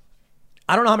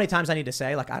 I don't know how many times I need to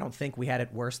say, like, I don't think we had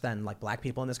it worse than like black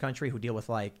people in this country who deal with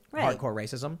like Right. hardcore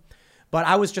racism. But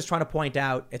I was just trying to point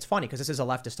out, it's funny because this is a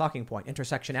leftist talking point,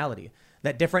 intersectionality,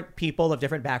 that different people of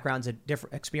different backgrounds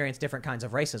experience different kinds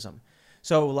of racism.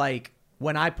 So like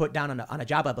when I put down on a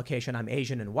job application, I'm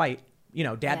Asian and white, you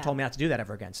know, dad told me not to do that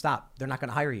ever again. Stop. They're not going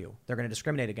to hire you. They're going to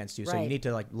discriminate against you. So you need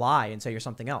to like lie and say you're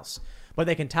something else. But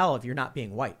they can tell if you're not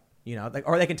being white, you know, like,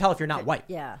 or they can tell if you're not white.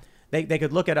 Yeah. They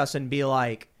could look at us and be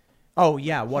like, oh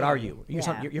yeah, what are you?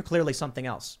 You're clearly something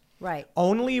else. Right.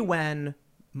 Only when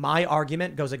my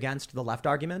argument goes against the left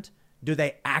argument do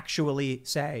they actually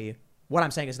say what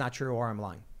I'm saying is not true or I'm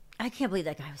lying. I can't believe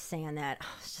that guy was saying that. I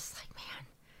was just like, man.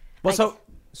 Well,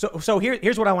 so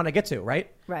here's what I want to get to, right?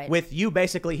 Right. With you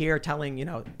basically here telling, you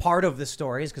know, part of the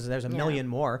stories, because there's a million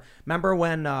more. Remember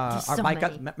when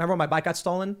remember when my bike got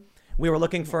stolen? We were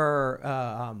looking for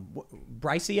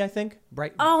Brycey, I think.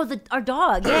 Our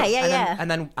dog. Yeah.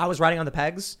 And then I was riding on the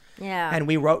pegs. Yeah. And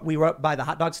we wrote by the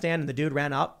hot dog stand, and the dude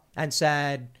ran up and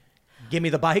said, "Give me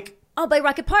the bike." Oh, by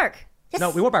Rocket Park. Yes. No,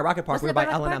 we weren't by Rocket Park. Wasn't we were it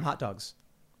by Rocket L&M Park? hot dogs.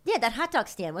 Yeah, that hot dog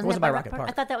stand. Wasn't It wasn't that by by Rocket Park.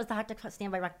 I thought that was the hot dog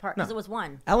stand by Rocket Park because it was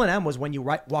one. L&M was when you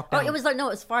walked down. Oh, it was like, no,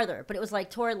 it was farther, but it was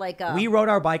like toward like. We rode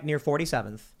our bike near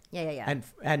 47th. Yeah.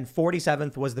 And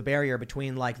 47th was the barrier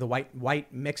between like the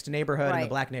white mixed neighborhood and the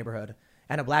black neighborhood.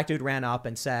 And a black dude ran up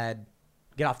and said,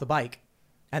 "Get off the bike."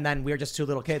 And then we were just two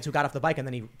little kids who got off the bike, and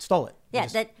then he stole it. Yeah,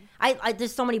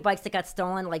 there's so many bikes that got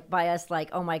stolen like by us.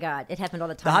 Like, oh my god, it happened all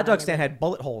the time. The hot dog stand had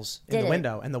bullet holes in the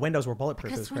window, and the windows were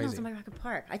bulletproof. It was crazy. Because by Rocket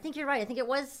Park. I think you're right. I think it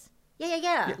was.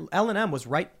 Yeah. L&M was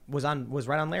right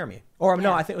on Laramie, or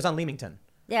no, I think it was on Leamington.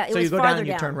 Yeah, it so was you go farther down and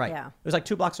you turn down, right. yeah. It was like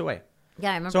 2 blocks away.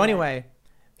 Yeah, I remember. So anyway,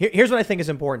 here's what I think is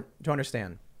important to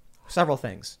understand. Several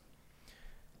things.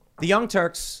 The Young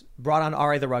Turks brought on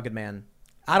R.A. the Rugged Man.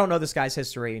 I don't know this guy's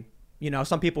history. You know,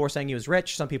 some people were saying he was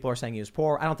rich. Some people are saying he was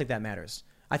poor. I don't think that matters.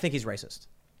 I think he's racist.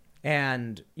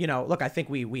 And, you know, look, I think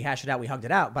we hashed it out. We hugged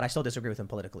it out. But I still disagree with him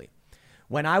politically.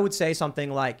 When I would say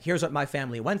something like, here's what my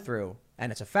family went through,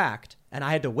 and it's a fact, and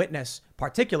I had to witness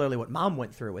particularly what mom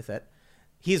went through with it,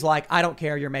 he's like, I don't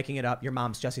care. You're making it up. Your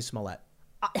mom's Jussie Smollett.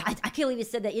 I can't believe he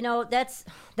said that. You know,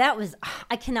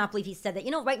 I cannot believe he said that.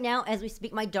 You know, right now, as we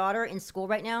speak, my daughter in school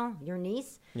right now, your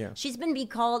niece, she's been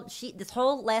called, this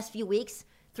whole last few weeks,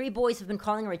 3 boys have been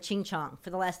calling her a ching chong for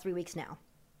the last 3 weeks now.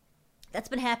 That's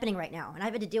been happening right now. And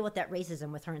I've had to deal with that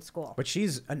racism with her in school. But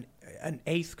she's an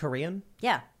 8th Korean?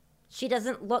 Yeah. She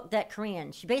doesn't look that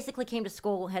Korean. She basically came to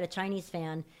school, had a Chinese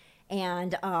fan,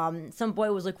 and some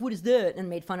boy was like, "What is that?" and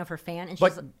made fun of her fan. And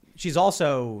she's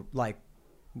also like,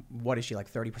 what is she,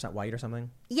 like 30% white or something?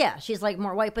 Yeah, she's like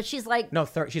more white, but she's like... No,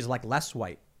 she's like less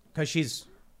white because she's...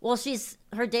 Well,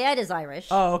 her dad is Irish.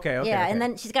 Oh, okay. Yeah, okay. And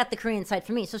then she's got the Korean side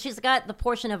for me. So she's got the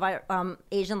portion of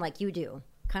Asian like you do,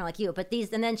 kind of like you.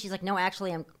 And then she's like, no,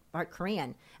 actually, I'm part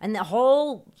Korean. And the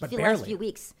whole last few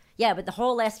weeks... Yeah, but the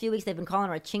whole last few weeks they've been calling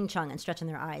her a ching chong and stretching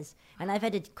their eyes, and I've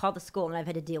had to call the school and I've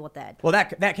had to deal with that. Well,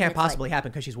 that can't possibly happen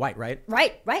because she's white, right?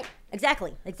 Right,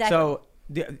 exactly. But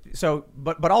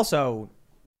also,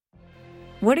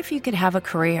 what if you could have a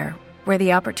career where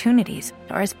the opportunities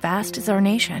are as vast as our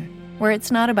nation, where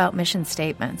it's not about mission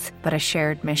statements but a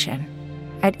shared mission?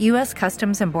 At U.S.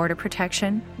 Customs and Border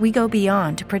Protection, we go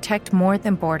beyond to protect more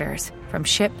than borders, from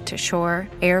ship to shore,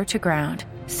 air to ground.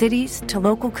 Cities to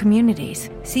local communities,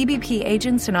 CBP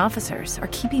agents and officers are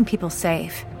keeping people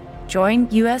safe. Join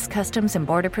U.S. Customs and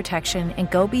Border Protection and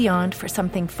go beyond for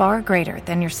something far greater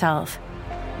than yourself.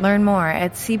 Learn more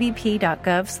at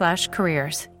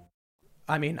cbp.gov/careers.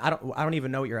 I mean, I don't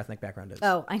even know what your ethnic background is.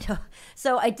 Oh, I know.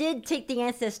 So I did take the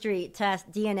ancestry test,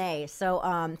 DNA.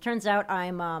 So turns out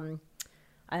I'm a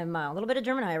little bit of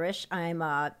German Irish. I'm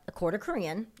a quarter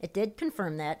Korean. It did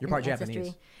confirm that. You're part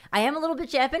Japanese. I am a little bit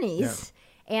Japanese. Yeah.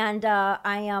 And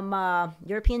I am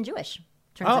European Jewish,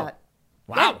 turns out.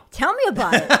 Wow. Yeah, tell me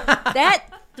about it. That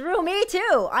threw me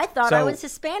too. I thought I was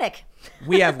Hispanic.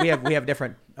 we have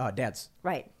different dads.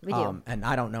 Right, we do. And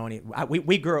I don't know any.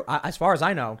 We grew as far as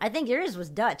I know. I think yours was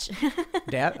Dutch.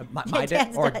 Dad, my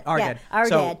dad, or our dad. Our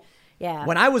dad. Yeah.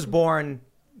 When I was born,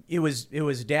 it was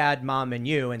dad, mom, and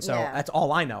you, and so that's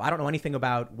all I know. I don't know anything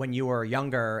about when you were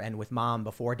younger and with mom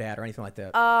before dad or anything like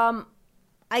that.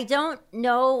 I don't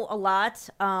know a lot.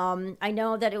 I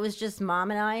know that it was just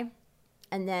mom and I,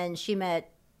 and then she met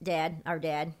our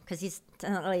dad, because he's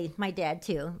technically my dad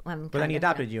too. But then he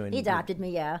adopted you. He adopted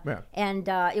me, yeah. And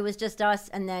it was just us,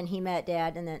 and then he met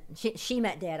dad, and then she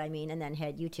met dad, and then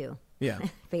had you two. Yeah.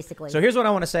 Basically. So here's what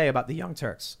I want to say about the Young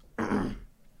Turks.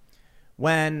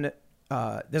 When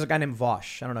there's a guy named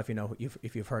Vosh. I don't know if you know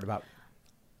if you've heard about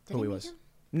who he was.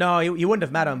 No, you wouldn't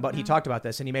have met him, but he talked about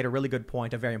this, and he made a really good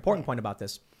point, a very important point about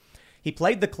this. He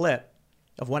played the clip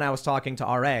of when I was talking to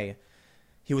RA.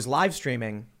 He was live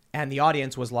streaming, And the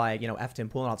audience was like, F Tim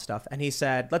Pool and all that stuff. And he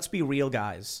said, let's be real,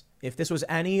 guys. If this was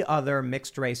any other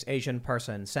mixed race Asian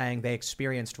person saying they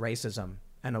experienced racism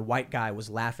and a white guy was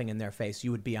laughing in their face,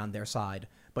 you would be on their side.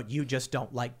 But you just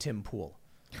don't like Tim Pool.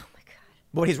 Oh, my God.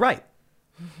 But he's right.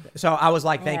 So I was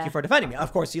like, thank Yeah. you for defending me.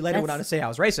 Of course, he later went on to say I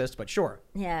was racist, but sure.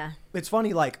 Yeah. It's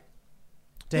funny, like,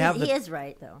 to He, have he is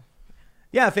right, though.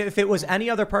 Yeah, if it was any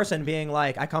other person being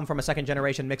like, I come from a second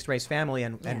generation mixed race family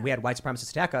and we had white supremacists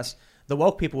attack us, the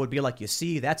woke people would be like, you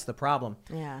see, that's the problem.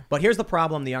 Yeah. But here's the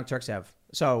problem the Young Turks have.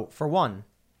 So for one,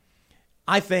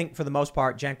 I think for the most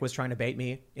part, Cenk was trying to bait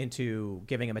me into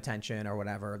giving him attention or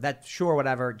whatever.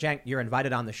 Whatever. Cenk, you're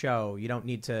invited on the show. You don't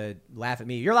need to laugh at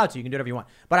me. You're allowed to. You can do whatever you want.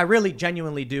 But I really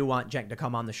genuinely do want Cenk to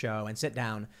come on the show and sit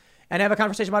down and have a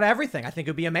conversation about everything. I think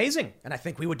it would be amazing. And I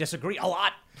think we would disagree a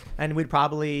lot. And we'd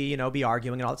probably, be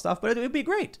arguing and all that stuff. But it would be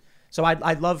great. So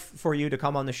I'd love for you to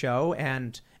come on the show.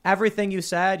 And everything you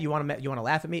said, you want to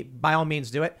laugh at me, by all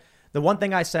means do it. The one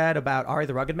thing I said about Ari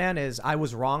the Rugged Man is I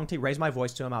was wrong to raise my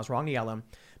voice to him. I was wrong to yell him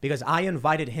because I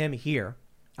invited him here.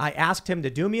 I asked him to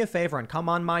do me a favor and come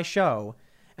on my show.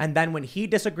 And then when he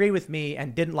disagreed with me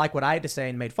and didn't like what I had to say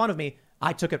and made fun of me,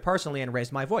 I took it personally and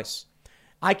raised my voice.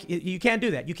 You can't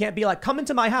do that. You can't be like, come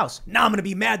into my house. Now I'm going to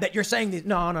be mad that you're saying this.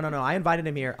 No. I invited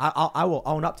him here. I will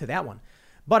own up to that one.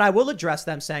 But I will address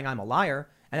them saying I'm a liar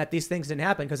and that these things didn't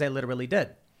happen because they literally did.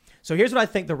 So here's what I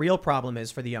think the real problem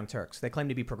is for the Young Turks. They claim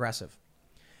to be progressive.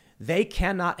 They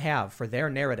cannot have for their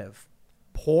narrative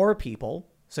poor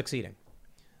people succeeding.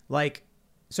 Like,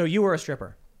 so you were a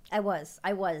stripper. I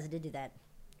did do that.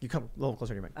 You come a little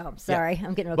closer to your mic. Oh, sorry. Yeah.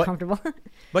 I'm getting real comfortable.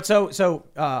 But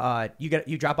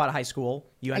you drop out of high school.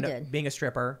 You end up being a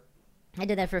stripper. I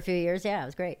did that for a few years. Yeah, it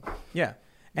was great. Yeah.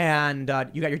 And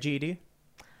you got your GED?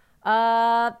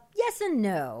 Yes and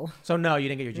no. So no, you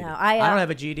didn't get your GED. No, I don't have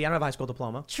a GED. I don't have a high school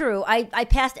diploma. True. I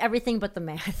passed everything but the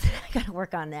math. I got to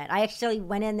work on that. I actually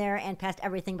went in there and passed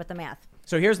everything but the math.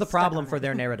 So here's the problem for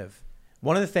their narrative.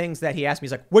 One of the things that he asked me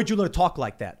is like, where'd you learn to talk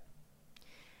like that?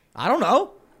 I don't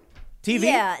know. TV?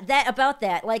 Yeah,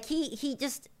 that. Like he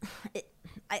just,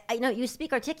 I know you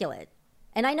speak articulate.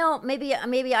 And I know maybe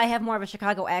I have more of a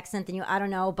Chicago accent than you. I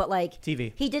don't know. But like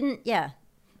TV. He didn't. Yeah.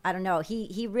 I don't know.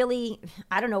 He really,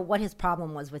 I don't know what his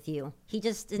problem was with you. He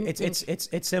just didn't.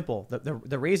 It's simple.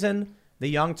 The reason the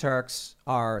Young Turks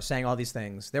are saying all these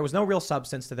things, there was no real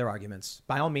substance to their arguments.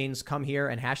 By all means, come here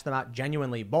and hash them out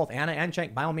genuinely. Both Anna and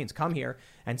Cenk, by all means, come here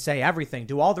and say everything.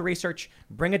 Do all the research,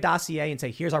 bring a dossier and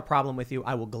say, here's our problem with you.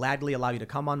 I will gladly allow you to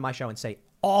come on my show and say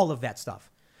all of that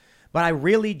stuff. But I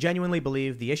really genuinely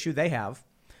believe the issue they have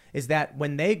is that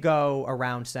when they go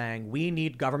around saying we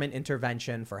need government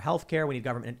intervention for healthcare, we need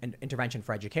government intervention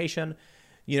for education,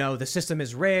 the system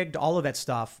is rigged, all of that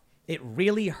stuff, it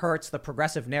really hurts the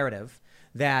progressive narrative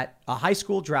that a high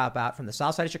school dropout from the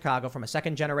south side of Chicago from a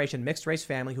second generation mixed race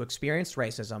family who experienced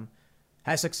racism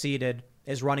has succeeded,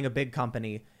 is running a big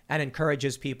company and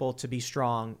encourages people to be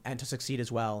strong and to succeed as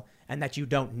well. And that you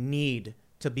don't need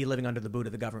to be living under the boot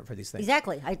of the government for these things.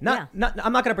 Exactly. I'm not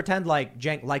going to pretend like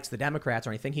Cenk likes the Democrats or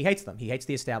anything. He hates them. He hates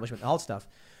the establishment and all that stuff.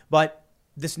 But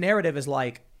this narrative is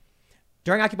like,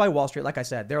 during Occupy Wall Street, like I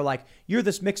said, they're like, you're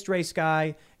this mixed race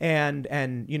guy and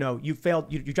you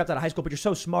failed, you dropped out of high school, but you're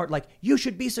so smart. Like, you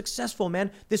should be successful,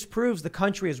 man. This proves the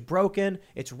country is broken.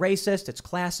 It's racist. It's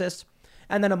classist.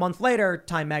 And then a month later,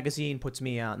 Time Magazine puts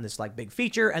me on this like big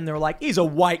feature and they're like, he's a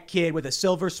white kid with a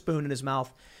silver spoon in his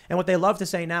mouth. And what they love to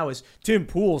say now is Tim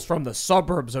Pool's from the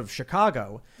suburbs of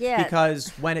Chicago. Yeah. Because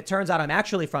when it turns out I'm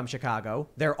actually from Chicago,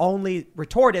 their only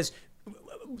retort is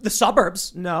the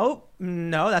suburbs. No,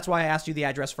 that's why I asked you the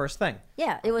address first thing.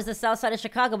 Yeah, it was the south side of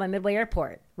Chicago by Midway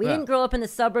Airport. We didn't grow up in the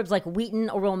suburbs like Wheaton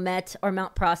or Wilmette or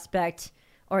Mount Prospect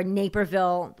or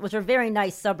Naperville, which are very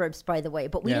nice suburbs, by the way.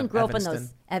 But we didn't grow up in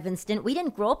those. Evanston. We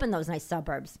didn't grow up in those nice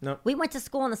suburbs. No. We went to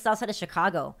school on the south side of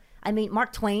Chicago. I mean,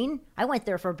 Mark Twain, I went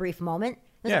there for a brief moment.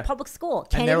 It was a public school.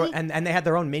 Kennedy. And they had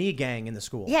their own mini gang in the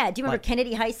school. Yeah, do you remember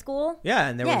Kennedy High School? Yeah,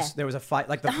 and there was a fight.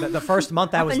 Like the first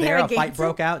month I was there, a fight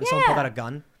broke out and someone pulled out a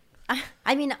gun.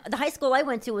 I mean, the high school I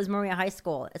went to was Maria High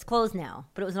School. It's closed now,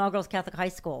 but it was an all-girls Catholic high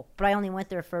school. But I only went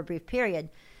there for a brief period.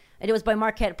 And it was by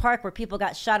Marquette Park where people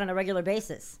got shot on a regular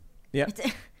basis. Yeah.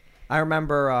 I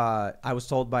remember I was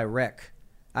told by Rick,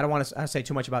 I don't want to say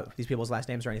too much about these people's last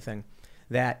names or anything,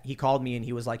 that he called me and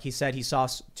he was like, he said he saw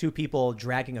two people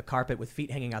dragging a carpet with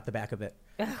feet hanging out the back of it.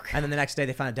 Oh, and then the next day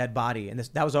they found a dead body. And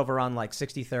that was over on like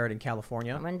 63rd in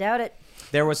California. I wouldn't doubt it.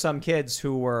 There was some kids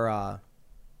who were,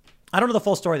 I don't know the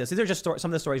full story of this. These are just some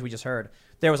of the stories we just heard.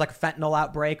 There was like a fentanyl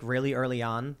outbreak really early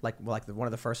on, like one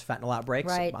of the first fentanyl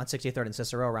outbreaks on 63rd and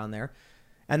Cicero around there.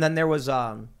 And then there was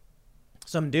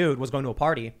some dude was going to a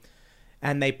party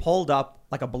and they pulled up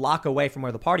like a block away from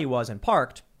where the party was and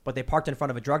parked, but they parked in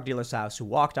front of a drug dealer's house who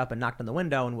walked up and knocked on the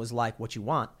window and was like, what you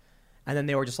want? And then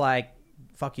they were just like,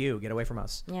 fuck you, get away from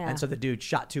us. Yeah. And so the dude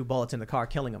shot 2 bullets in the car,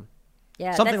 killing him.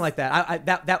 Yeah, Something like that.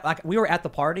 That like we were at the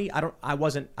party. I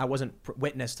wasn't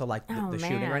witness to like the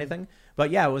shooting or man. anything. But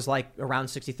yeah, it was like around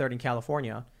 63rd in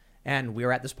California, and we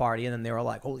were at this party, and then they were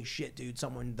like, "Holy shit, dude!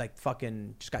 Someone like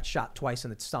fucking just got shot twice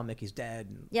in the stomach. He's dead."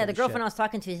 And Yeah, the holy girlfriend shit. I was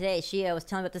talking to today, she was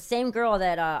telling me about the same girl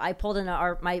that I pulled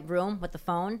into my room with the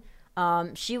phone.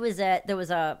 She was there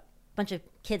was a bunch of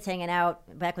kids hanging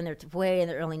out back when they're way in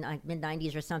the early mid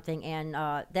 90s or something, and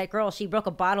that girl, she broke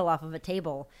a bottle off of a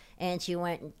table and she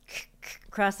went and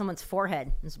across someone's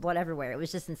forehead. There's blood everywhere. It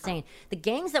was just insane. The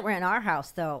gangs that were in our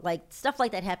house, though, like stuff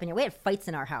like that happened. We had fights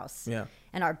in our house, in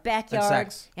our backyard,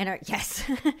 sex. and our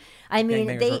I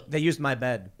mean, They used my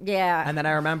bed. Yeah. And then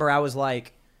I remember I was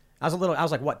like,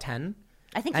 what, 10?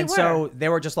 I think and you were. so they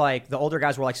were just like, the older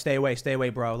guys were like, stay away,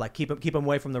 bro. Like, keep him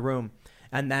away from the room.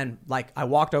 And then, like, I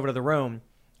walked over to the room,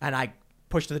 and I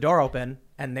pushed the door open,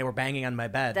 and they were banging on my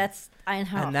bed. I know.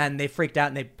 And then they freaked out,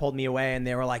 and they pulled me away, and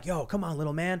they were like, yo, come on,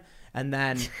 little man. And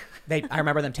then I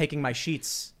remember them taking my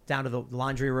sheets down to the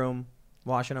laundry room,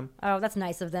 washing them. Oh, that's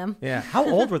nice of them. Yeah. How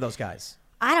old were those guys?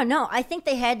 I don't know. I think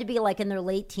they had to be like in their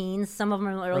late teens. Some of them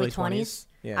in their early 20s.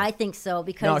 Yeah. I think so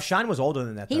because No, Sean was older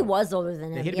than that, though. he was older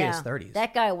than him. He'd be in his 30s.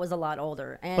 That guy was a lot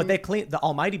older. And But the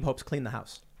Almighty Popes cleaned the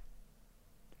house.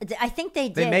 I think they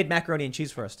did. They made macaroni and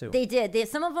cheese for us, too. They did.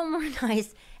 Some of them were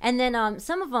nice, and then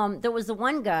some of them. There was the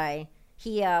one guy.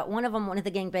 One of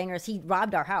the gangbangers. He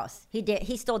robbed our house.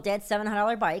 He stole Dad's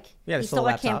 $700 bike. Yeah, he stole stole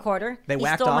our laptop. camcorder. They He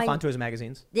whacked stole off onto his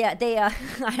magazines. Yeah, they. I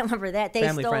remember that. They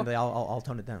Family stole, friendly. I'll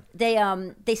tone it down.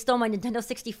 They stole my Nintendo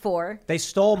 64. They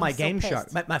stole my so Game pissed.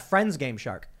 Shark. My friend's Game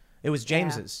Shark. It was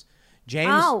James's.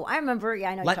 James Oh, I remember. Yeah,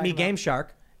 I know. let me Game Game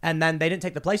Shark, and then they didn't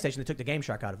take the PlayStation. They took the Game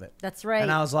Shark out of it. That's right.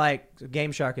 And I was like,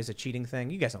 Game Shark is a cheating thing.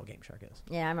 You guys know what Game Shark is.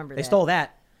 Yeah, I remember. They that. stole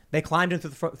that. They climbed in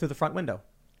through the front window.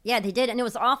 Yeah, they did, and it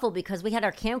was awful because we had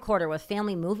our camcorder with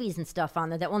family movies and stuff on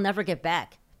there that we'll never get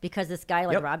back because this guy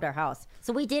robbed our house.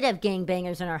 So we did have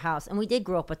gangbangers in our house, and we did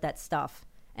grow up with that stuff.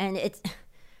 And it's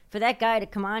for that guy to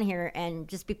come on here and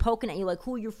just be poking at you like,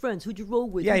 "Who are your friends? Who'd you roll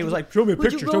with?" Yeah, he was like, "Show me a who'd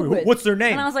you picture. roll Tell me with?" what's their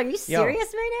name." And I was like, "Are you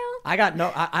serious right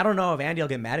now?" I don't know if Andy will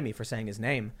get mad at me for saying his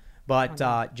name, but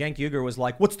Cenk Uygur was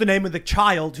like, "What's the name of the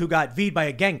child who got V'd by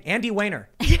a gang?" Andy Weiner.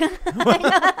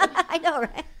 I know,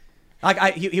 right?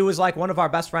 Like he was like one of our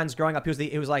best friends growing up.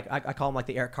 He was like I call him like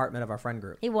the Eric Cartman of our friend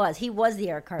group. He was the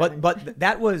Eric Cartman. But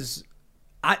that was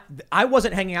I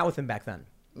wasn't hanging out with him back then.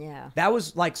 Yeah. That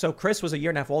was like, so Chris was a year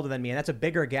and a half older than me, and that's a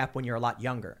bigger gap when you're a lot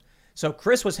younger. So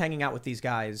Chris was hanging out with these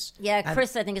guys. Yeah,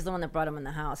 Chris, I think, is the one that brought him in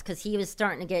the house because he was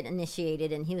starting to get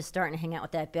initiated and he was starting to hang out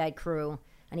with that bad crew,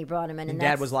 and he brought him in. And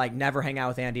Dad was like, never hang out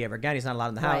with Andy ever again. He's not allowed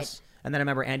in the house. And then I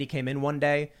remember Andy came in one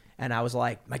day, and I was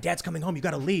like, my dad's coming home. You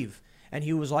got to leave. And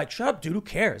he was like, shut up, dude. Who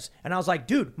cares? And I was like,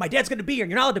 dude, my dad's going to be here,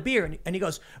 and you're not allowed to be here. And he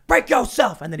goes, break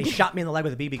yourself. And then he shot me in the leg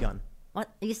with a BB gun. What?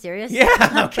 Are you serious? Yeah.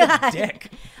 Oh, God.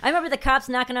 Dick. I remember the cops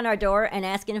knocking on our door and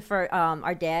asking for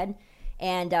our dad.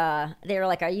 And they were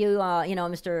like, are you,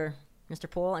 Mr.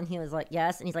 Poole? And he was like,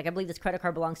 yes. And he's like, I believe this credit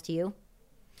card belongs to you.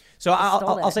 So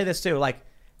I'll say this too. Like,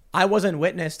 I wasn't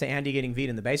witness to Andy getting V'd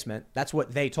in the basement. That's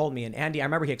what they told me. And Andy, I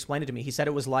remember he explained it to me. He said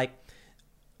it was like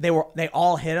they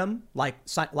all hit him like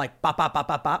bop, bop, bop,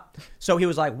 bop, bop. So he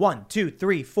was like 1, 2,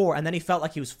 3, 4. And then he felt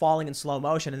like he was falling in slow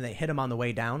motion and they hit him on the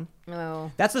way down.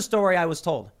 Oh. That's the story I was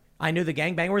told. I knew the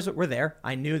gangbangers were there.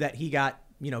 I knew that he got,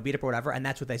 beat up or whatever. And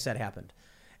that's what they said happened.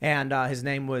 And his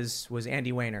name was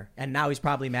Andy Weiner. And now he's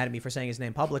probably mad at me for saying his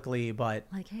name publicly, but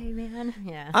like, hey, man.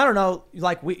 Yeah. I don't know.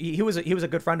 Like he was a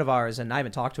good friend of ours, and I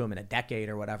haven't talked to him in a decade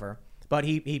or whatever. But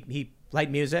he played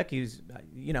music. He's,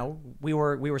 we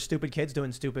were stupid kids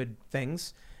doing stupid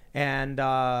things. And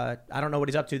I don't know what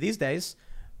he's up to these days,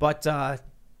 but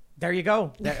there you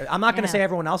go. I'm not going to say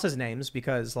everyone else's names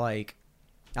because like,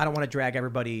 I don't want to drag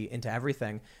everybody into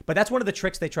everything, but that's one of the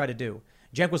tricks they try to do.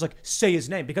 Cenk was like, say his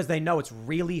name, because they know it's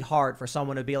really hard for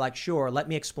someone to be like, sure, let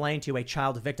me explain to you a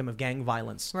child victim of gang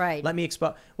violence. Right. Let me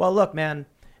explain. Well, look, man,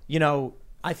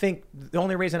 I think the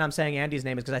only reason I'm saying Andy's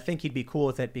name is because I think he'd be cool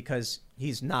with it because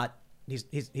he's not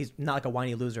like a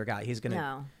whiny loser guy. He's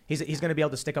gonna be able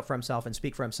to stick up for himself and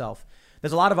speak for himself.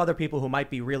 There's a lot of other people who might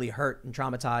be really hurt and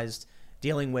traumatized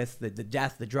dealing with the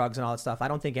death, the drugs, and all that stuff. I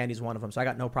don't think Andy's one of them, so I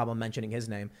got no problem mentioning his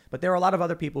name. But there are a lot of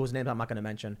other people whose names I'm not going to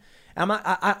mention. And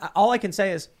all I can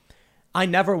say is I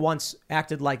never once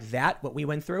acted like that. What we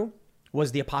went through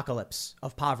was the apocalypse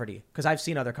of poverty, because I've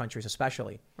seen other countries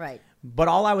especially. Right. But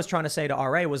all I was trying to say to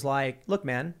RA was like, look,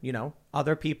 man,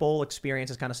 other people experience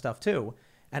this kind of stuff too.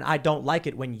 And I don't like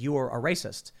it when you're a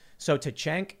racist. So to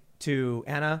Cenk, to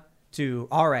Anna, to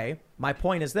RA, my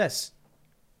point is this.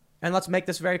 And let's make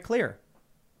this very clear.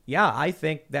 Yeah, I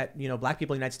think that, black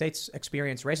people in the United States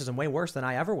experience racism way worse than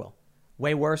I ever will.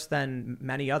 Way worse than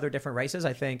many other different races.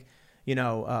 I think,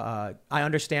 I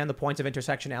understand the points of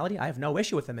intersectionality. I have no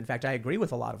issue with them. In fact, I agree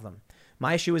with a lot of them.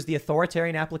 My issue is the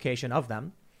authoritarian application of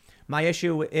them. My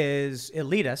issue is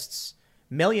elitists,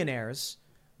 millionaires,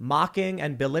 mocking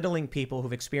and belittling people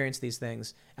who've experienced these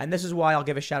things. And this is why I'll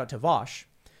give a shout out to Vaush.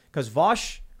 Because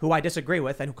Vaush, who I disagree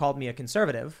with and who called me a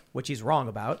conservative, which he's wrong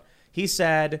about, he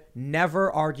said,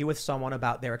 never argue with someone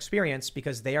about their experience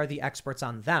because they are the experts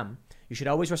on them. You should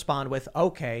always respond with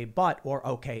okay, but, or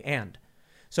okay, and.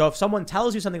 So if someone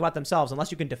tells you something about themselves, unless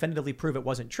you can definitively prove it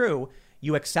wasn't true,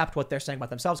 you accept what they're saying about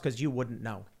themselves because you wouldn't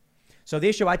know. So the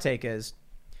issue I take is,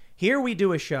 here we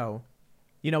do a show,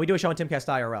 we do a show on Timcast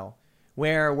IRL,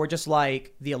 where we're just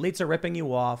like, the elites are ripping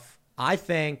you off. I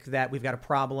think that we've got a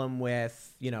problem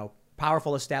with,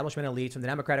 powerful establishment elites from the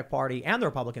Democratic Party and the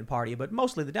Republican Party, but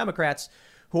mostly the Democrats,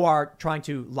 who are trying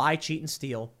to lie, cheat, and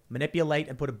steal, manipulate,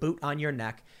 and put a boot on your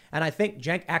neck. And I think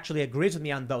Cenk actually agrees with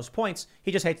me on those points.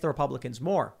 He just hates the Republicans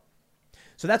more.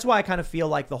 So that's why I kind of feel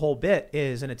like the whole bit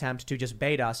is an attempt to just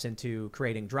bait us into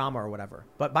creating drama or whatever.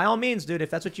 But by all means, dude, if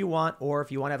that's what you want, or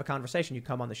if you want to have a conversation, you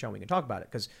come on the show and we can talk about it.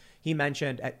 Because he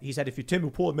said, if Tim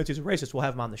Pool admits he's a racist, we'll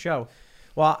have him on the show.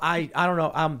 Well, I don't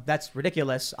know. That's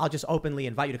ridiculous. I'll just openly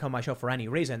invite you to come on my show for any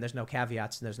reason. There's no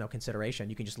caveats and there's no consideration.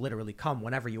 You can just literally come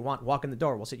whenever you want. Walk in the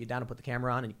door. We'll sit you down and put the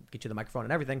camera on and get you the microphone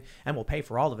and everything, and we'll pay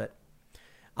for all of it.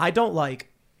 I don't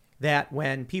like that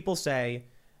when people say,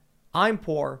 I'm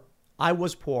poor, I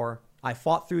was poor, I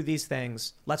fought through these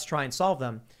things, let's try and solve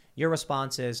them. Your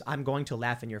response is, I'm going to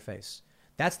laugh in your face.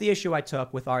 That's the issue I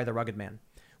took with Ari the Rugged Man,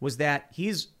 was that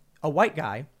he's a white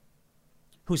guy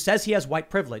who says he has white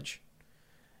privilege.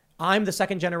 I'm the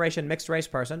second generation mixed race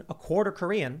person, a quarter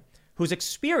Korean, who's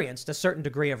experienced a certain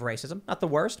degree of racism, not the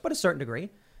worst, but a certain degree.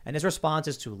 And his response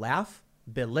is to laugh,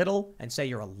 belittle, and say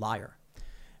you're a liar.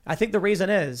 I think the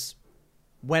reason is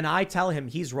when I tell him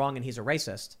he's wrong and he's a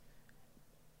racist,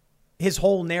 his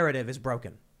whole narrative is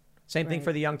broken. Same thing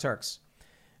for the Young Turks.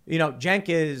 Cenk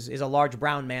is a large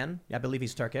brown man. I believe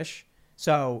he's Turkish.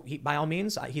 So by all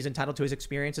means, he's entitled to his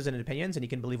experiences and opinions, and he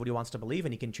can believe what he wants to believe,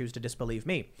 and he can choose to disbelieve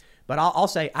me. But I'll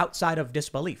say outside of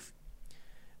disbelief,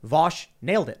 Vaush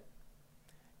nailed it.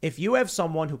 If you have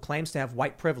someone who claims to have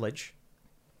white privilege,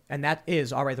 and that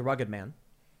is R.A. the Rugged Man,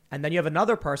 and then you have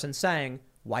another person saying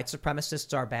white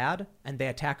supremacists are bad and they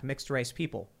attack mixed race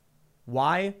people,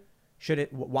 why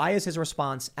is his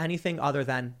response anything other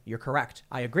than you're correct?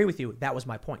 I agree with you. That was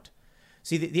my point.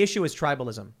 See, the issue is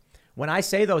tribalism. When I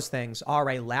say those things,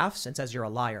 RA laughs and says you're a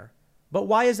liar. But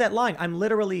why is that lying? I'm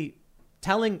literally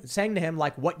saying to him,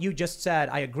 like, what you just said,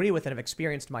 I agree with and have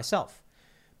experienced myself.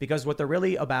 Because what they're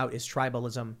really about is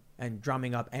tribalism and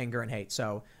drumming up anger and hate.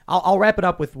 So I'll wrap it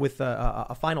up with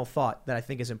a final thought that I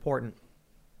think is important.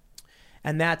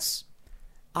 And that's,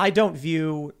 I don't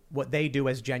view what they do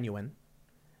as genuine.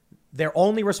 Their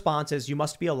only response is, you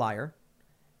must be a liar.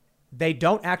 They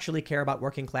don't actually care about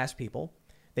working class people.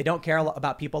 They don't care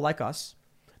about people like us.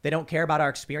 They don't care about our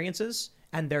experiences.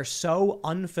 And they're so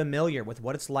unfamiliar with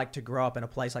what it's like to grow up in a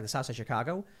place like the South Side of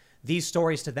Chicago. These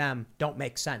stories to them don't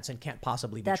make sense and can't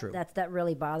possibly be true. That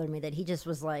really bothered me, that he just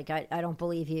was like, I don't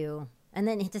believe you. And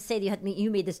then to say that you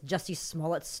made this Jussie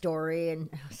Smollett story. And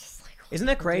I was just like, isn't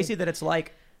that crazy that it's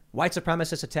like white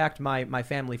supremacists attacked my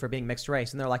family for being mixed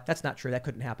race? And they're like, that's not true. That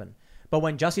couldn't happen. But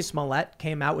when Jussie Smollett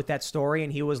came out with that story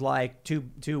and he was like, two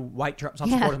white Trump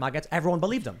supporters, maggots, everyone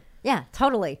believed him. Yeah,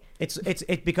 totally. It's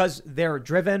because they're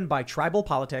driven by tribal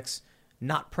politics,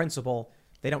 not principle.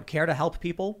 They don't care to help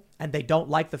people, and they don't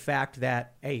like the fact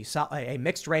that a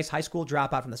mixed race high school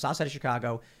dropout from the South Side of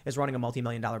Chicago is running a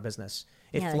multi-million-dollar business.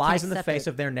 It flies in the face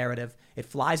of their narrative. It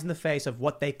flies in the face of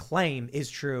what they claim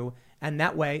is true. And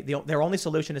that way, their only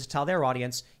solution is to tell their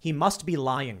audience, he must be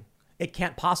lying. It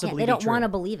can't possibly be true. They don't want to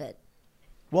believe it.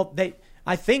 Well,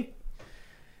 I think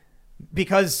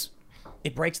because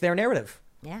it breaks their narrative.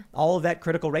 Yeah. All of that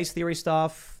critical race theory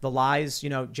stuff, the lies,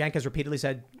 Cenk has repeatedly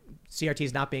said CRT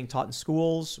is not being taught in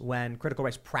schools when critical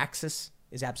race praxis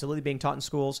is absolutely being taught in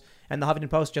schools. And the Huffington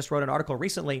Post just wrote an article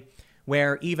recently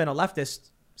where even a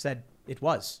leftist said it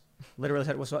was. Literally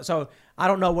said it was. So I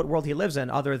don't know what world he lives in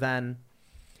other than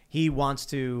he wants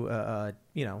to,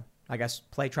 I guess,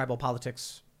 play tribal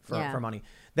politics for money.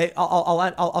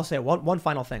 I'll say one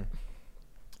final thing.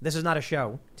 This is not a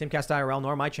show, Timcast IRL,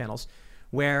 nor my channels,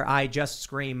 where I just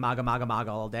scream MAGA, MAGA,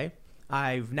 MAGA all day.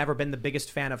 I've never been the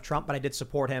biggest fan of Trump, but I did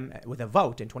support him with a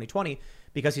vote in 2020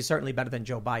 because he's certainly better than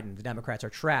Joe Biden. The Democrats are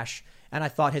trash. And I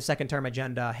thought his second term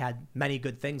agenda had many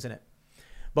good things in it.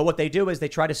 But what they do is they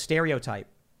try to stereotype.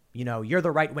 You know, you're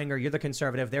the right winger, you're the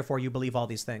conservative, therefore you believe all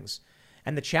these things.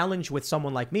 And the challenge with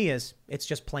someone like me is it's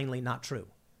just plainly not true.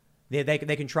 They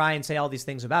can try and say all these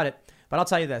things about it. But I'll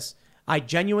tell you this. I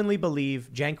genuinely believe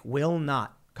Cenk will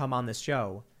not come on this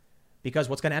show because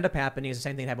what's going to end up happening is the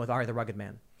same thing that happened with Ari the Rugged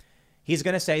Man. He's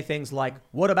going to say things like,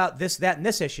 what about this, that, and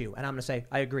this issue? And I'm going to say,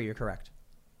 I agree, you're correct.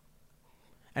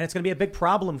 And it's going to be a big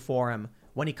problem for him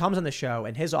when he comes on the show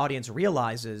and his audience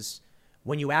realizes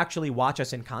when you actually watch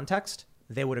us in context,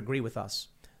 they would agree with us.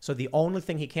 So the only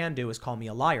thing he can do is call me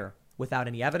a liar without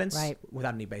any evidence, Right.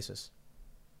 without any basis.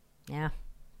 Yeah,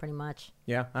 pretty much.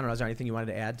 Yeah. I don't know. Is there anything you wanted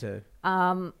to add to?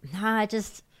 Nah, I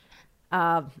just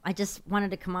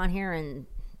wanted to come on here and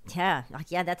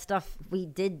that stuff, we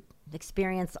did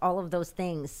experience all of those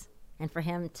things, and for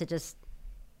him to just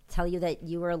tell you that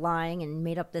you were lying and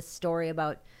made up this story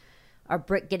about our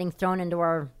brick getting thrown into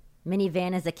our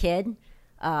minivan as a kid,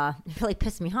 it really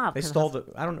pissed me off. They stole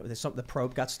the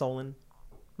probe got stolen.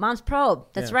 Mom's probe.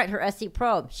 That's Yeah. right, her SC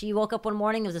probe. She woke up one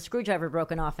morning, there was a screwdriver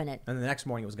broken off in it. And the next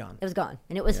morning it was gone. It was gone.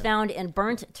 And it was found and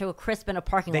burnt to a crisp in a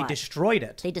parking They lot. destroyed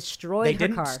it. They destroyed They her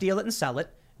didn't car. steal it and sell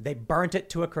it. They burnt it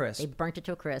to a crisp. They burnt it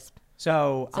to a crisp.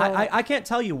 So I can't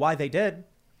tell you why they did.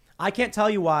 I can't tell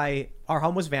you why our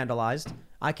home was vandalized.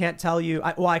 I can't tell you.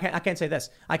 I can't say this.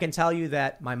 I can tell you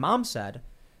that my mom said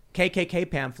KKK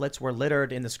pamphlets were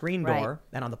littered in the screen door Right.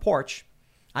 and on the porch.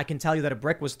 I can tell you that a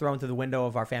brick was thrown through the window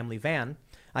of our family van.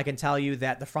 I can tell you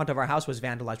that the front of our house was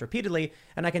vandalized repeatedly.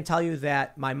 And I can tell you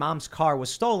that my mom's car was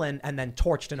stolen and then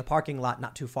torched in a parking lot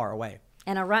not too far away.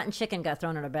 And a rotten chicken got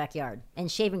thrown in our backyard. And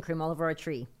shaving cream all over our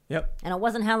tree. Yep. And it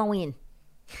wasn't Halloween.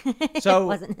 So, It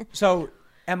wasn't. so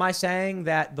am I saying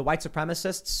that the white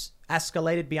supremacists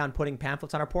escalated beyond putting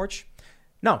pamphlets on our porch?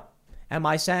 No. Am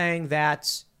I saying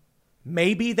that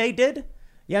maybe they did?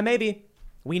 Yeah, maybe.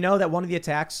 We know that one of the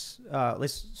attacks, at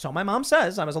least so my mom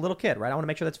says, I was a little kid, right? I want to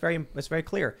make sure that's very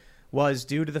clear, was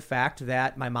due to the fact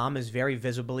that my mom is very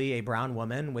visibly a brown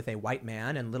woman with a white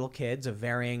man and little kids of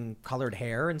varying colored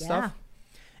hair and stuff.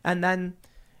 And then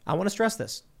I want to stress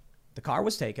this. The car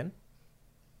was taken.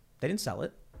 They didn't sell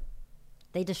it.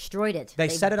 They destroyed it. They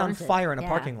set it on burnt fire in a Yeah.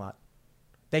 parking lot.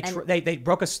 They And-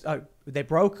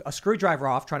 broke a screwdriver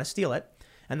off trying to steal it.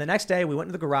 And the next day we went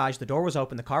into the garage. The door was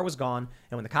open. The car was gone.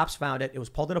 And when the cops found it, it was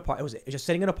pulled in a it was just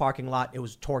sitting in a parking lot. It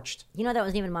was torched. You know that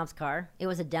wasn't even Mom's car. It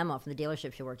was a demo from the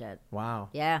dealership she worked at. Wow.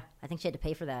 Yeah, I think she had to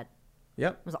pay for that.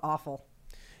 Yep. It was awful.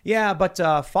 Yeah, but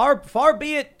far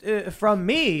be it from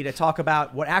me to talk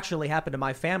about what actually happened to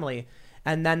my family.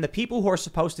 And then the people who are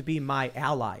supposed to be my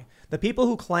ally, the people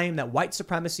who claim that white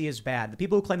supremacy is bad, the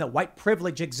people who claim that white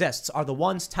privilege exists are the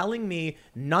ones telling me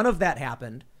none of that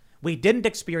happened. We didn't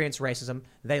experience racism.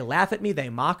 They laugh at me, they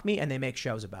mock me, and they make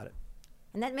shows about it.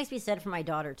 And that makes me sad for my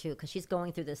daughter, too, because she's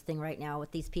going through this thing right now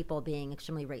with these people being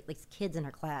extremely like kids in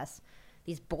her class.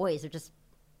 These boys are just,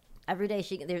 every day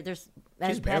there's...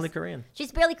 She's barely Korean.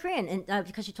 She's barely Korean, and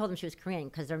because she told them she was Korean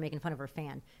because they're making fun of her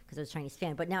fan, because it was a Chinese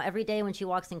fan. But now every day when she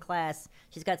walks in class,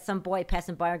 she's got some boy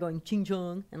passing by her going, ching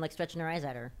chong, and like stretching her eyes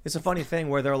at her. It's a funny thing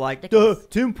where they're like, ridiculous.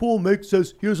 Tim Pool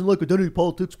says he doesn't like identity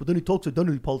politics, but then he talks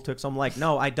identity politics. I'm like,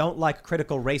 no, I don't like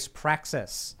critical race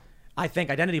praxis. I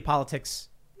think identity politics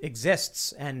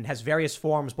exists and has various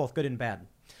forms, both good and bad.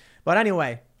 But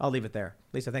anyway, I'll leave it there.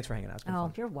 Lisa, thanks for hanging out. It's been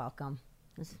fun. You're welcome.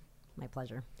 It's my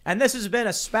pleasure. And this has been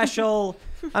a special,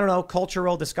 I don't know,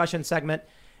 cultural discussion segment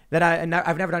that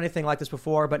I've never done anything like this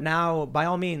before. But now, by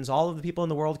all means, all of the people in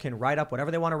the world can write up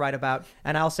whatever they want to write about.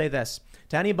 And I'll say this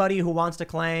to anybody who wants to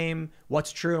claim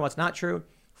what's true and what's not true.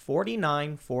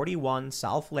 4941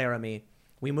 South Laramie.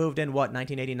 We moved in,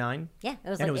 1989? Yeah, it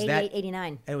was And like 88,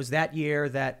 89. It was that year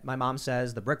that my mom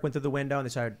says the brick went through the window and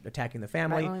they started attacking the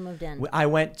family. Right when we moved in. I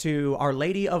went to Our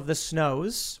Lady of the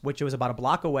Snows, which was about a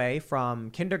block away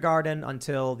from kindergarten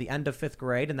until the end of 5th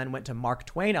grade, and then went to Mark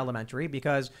Twain Elementary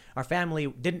because our family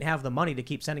didn't have the money to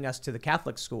keep sending us to the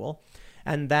Catholic school.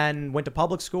 And then went to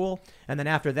public school. And then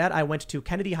after that, I went to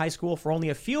Kennedy High School for only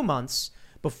a few months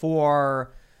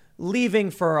before leaving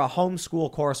for a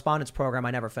homeschool correspondence program I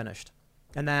never finished.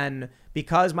 And then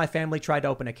because my family tried to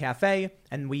open a cafe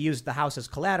and we used the house as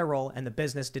collateral and the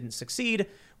business didn't succeed,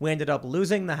 we ended up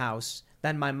losing the house.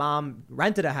 Then my mom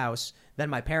rented a house. Then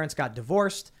my parents got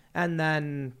divorced. And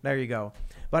then there you go.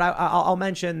 But I'll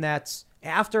mention that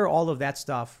after all of that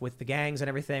stuff with the gangs and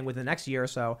everything, within the next year or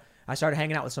so, I started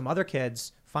hanging out with some other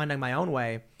kids, finding my own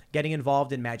way, getting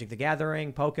involved in Magic the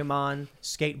Gathering, Pokemon,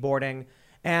 skateboarding.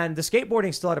 And the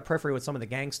skateboarding still had a periphery with some of the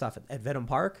gang stuff at Vidham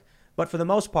Park. But for the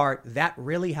most part, that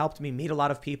really helped me meet a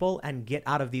lot of people and get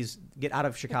out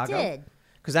of Chicago. It did.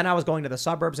 Because then I was going to the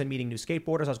suburbs and meeting new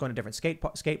skateboarders. I was going to different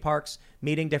skate parks,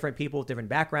 meeting different people with different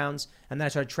backgrounds. And then I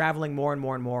started traveling more and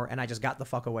more and more. And I just got the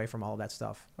fuck away from all of that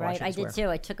stuff. Right, I did too.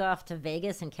 I took off to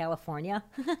Vegas and California.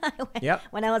 Yep.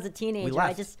 When I was a teenager, We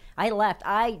left. I left.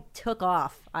 I took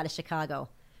off out of Chicago.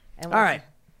 And All right.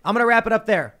 I'm going to wrap it up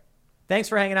there. Thanks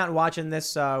for hanging out and watching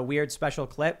this weird special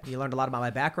clip. You learned a lot about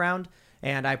my background.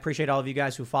 And I appreciate all of you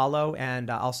guys who follow. And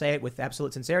I'll say it with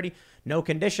absolute sincerity. No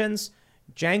conditions.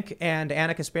 Cenk and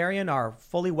Anna Kasparian are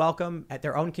fully welcome at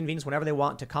their own convenience whenever they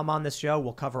want to come on this show.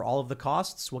 We'll cover all of the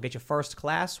costs. We'll get you first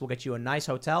class. We'll get you a nice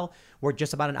hotel. We're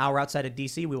just about an hour outside of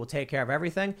DC. We will take care of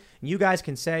everything. And you guys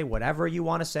can say whatever you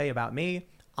want to say about me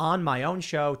on my own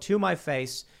show to my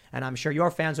face. And I'm sure your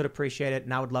fans would appreciate it.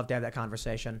 And I would love to have that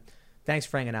conversation. Thanks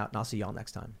for hanging out. And I'll see you all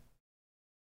next time.